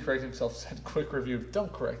 And then he corrected himself, said, quick review.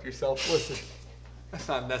 Don't correct yourself. Listen, that's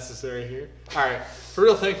not necessary here. All right. For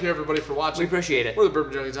real, thank you, everybody, for watching. We appreciate it. We're the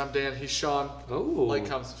Bourbon Junkies. I'm Dan. He's Sean. Oh. Like,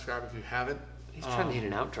 comment, subscribe if you haven't. He's trying to hit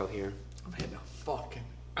an outro here. I'm hitting a fucking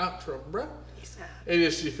outro, bro.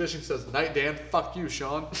 ADHD Fishing says, night, Dan. Fuck you,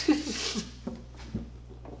 Sean.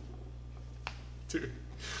 Dude.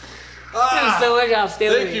 So much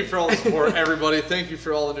outstanding. Thank you for all the support, everybody. Thank you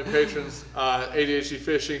for all the new patrons. ADHD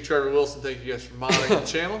Fishing, Trevor Wilson, thank you guys for modding the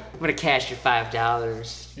channel. I'm going to cash your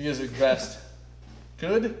 $5. You guys are the best.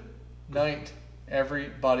 Good night,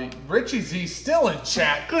 everybody. Richie Z still in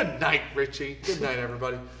chat. Good night, Richie. Good night,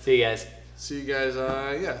 everybody. See you guys. See you guys,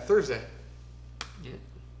 Thursday. Yeah.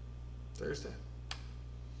 Thursday.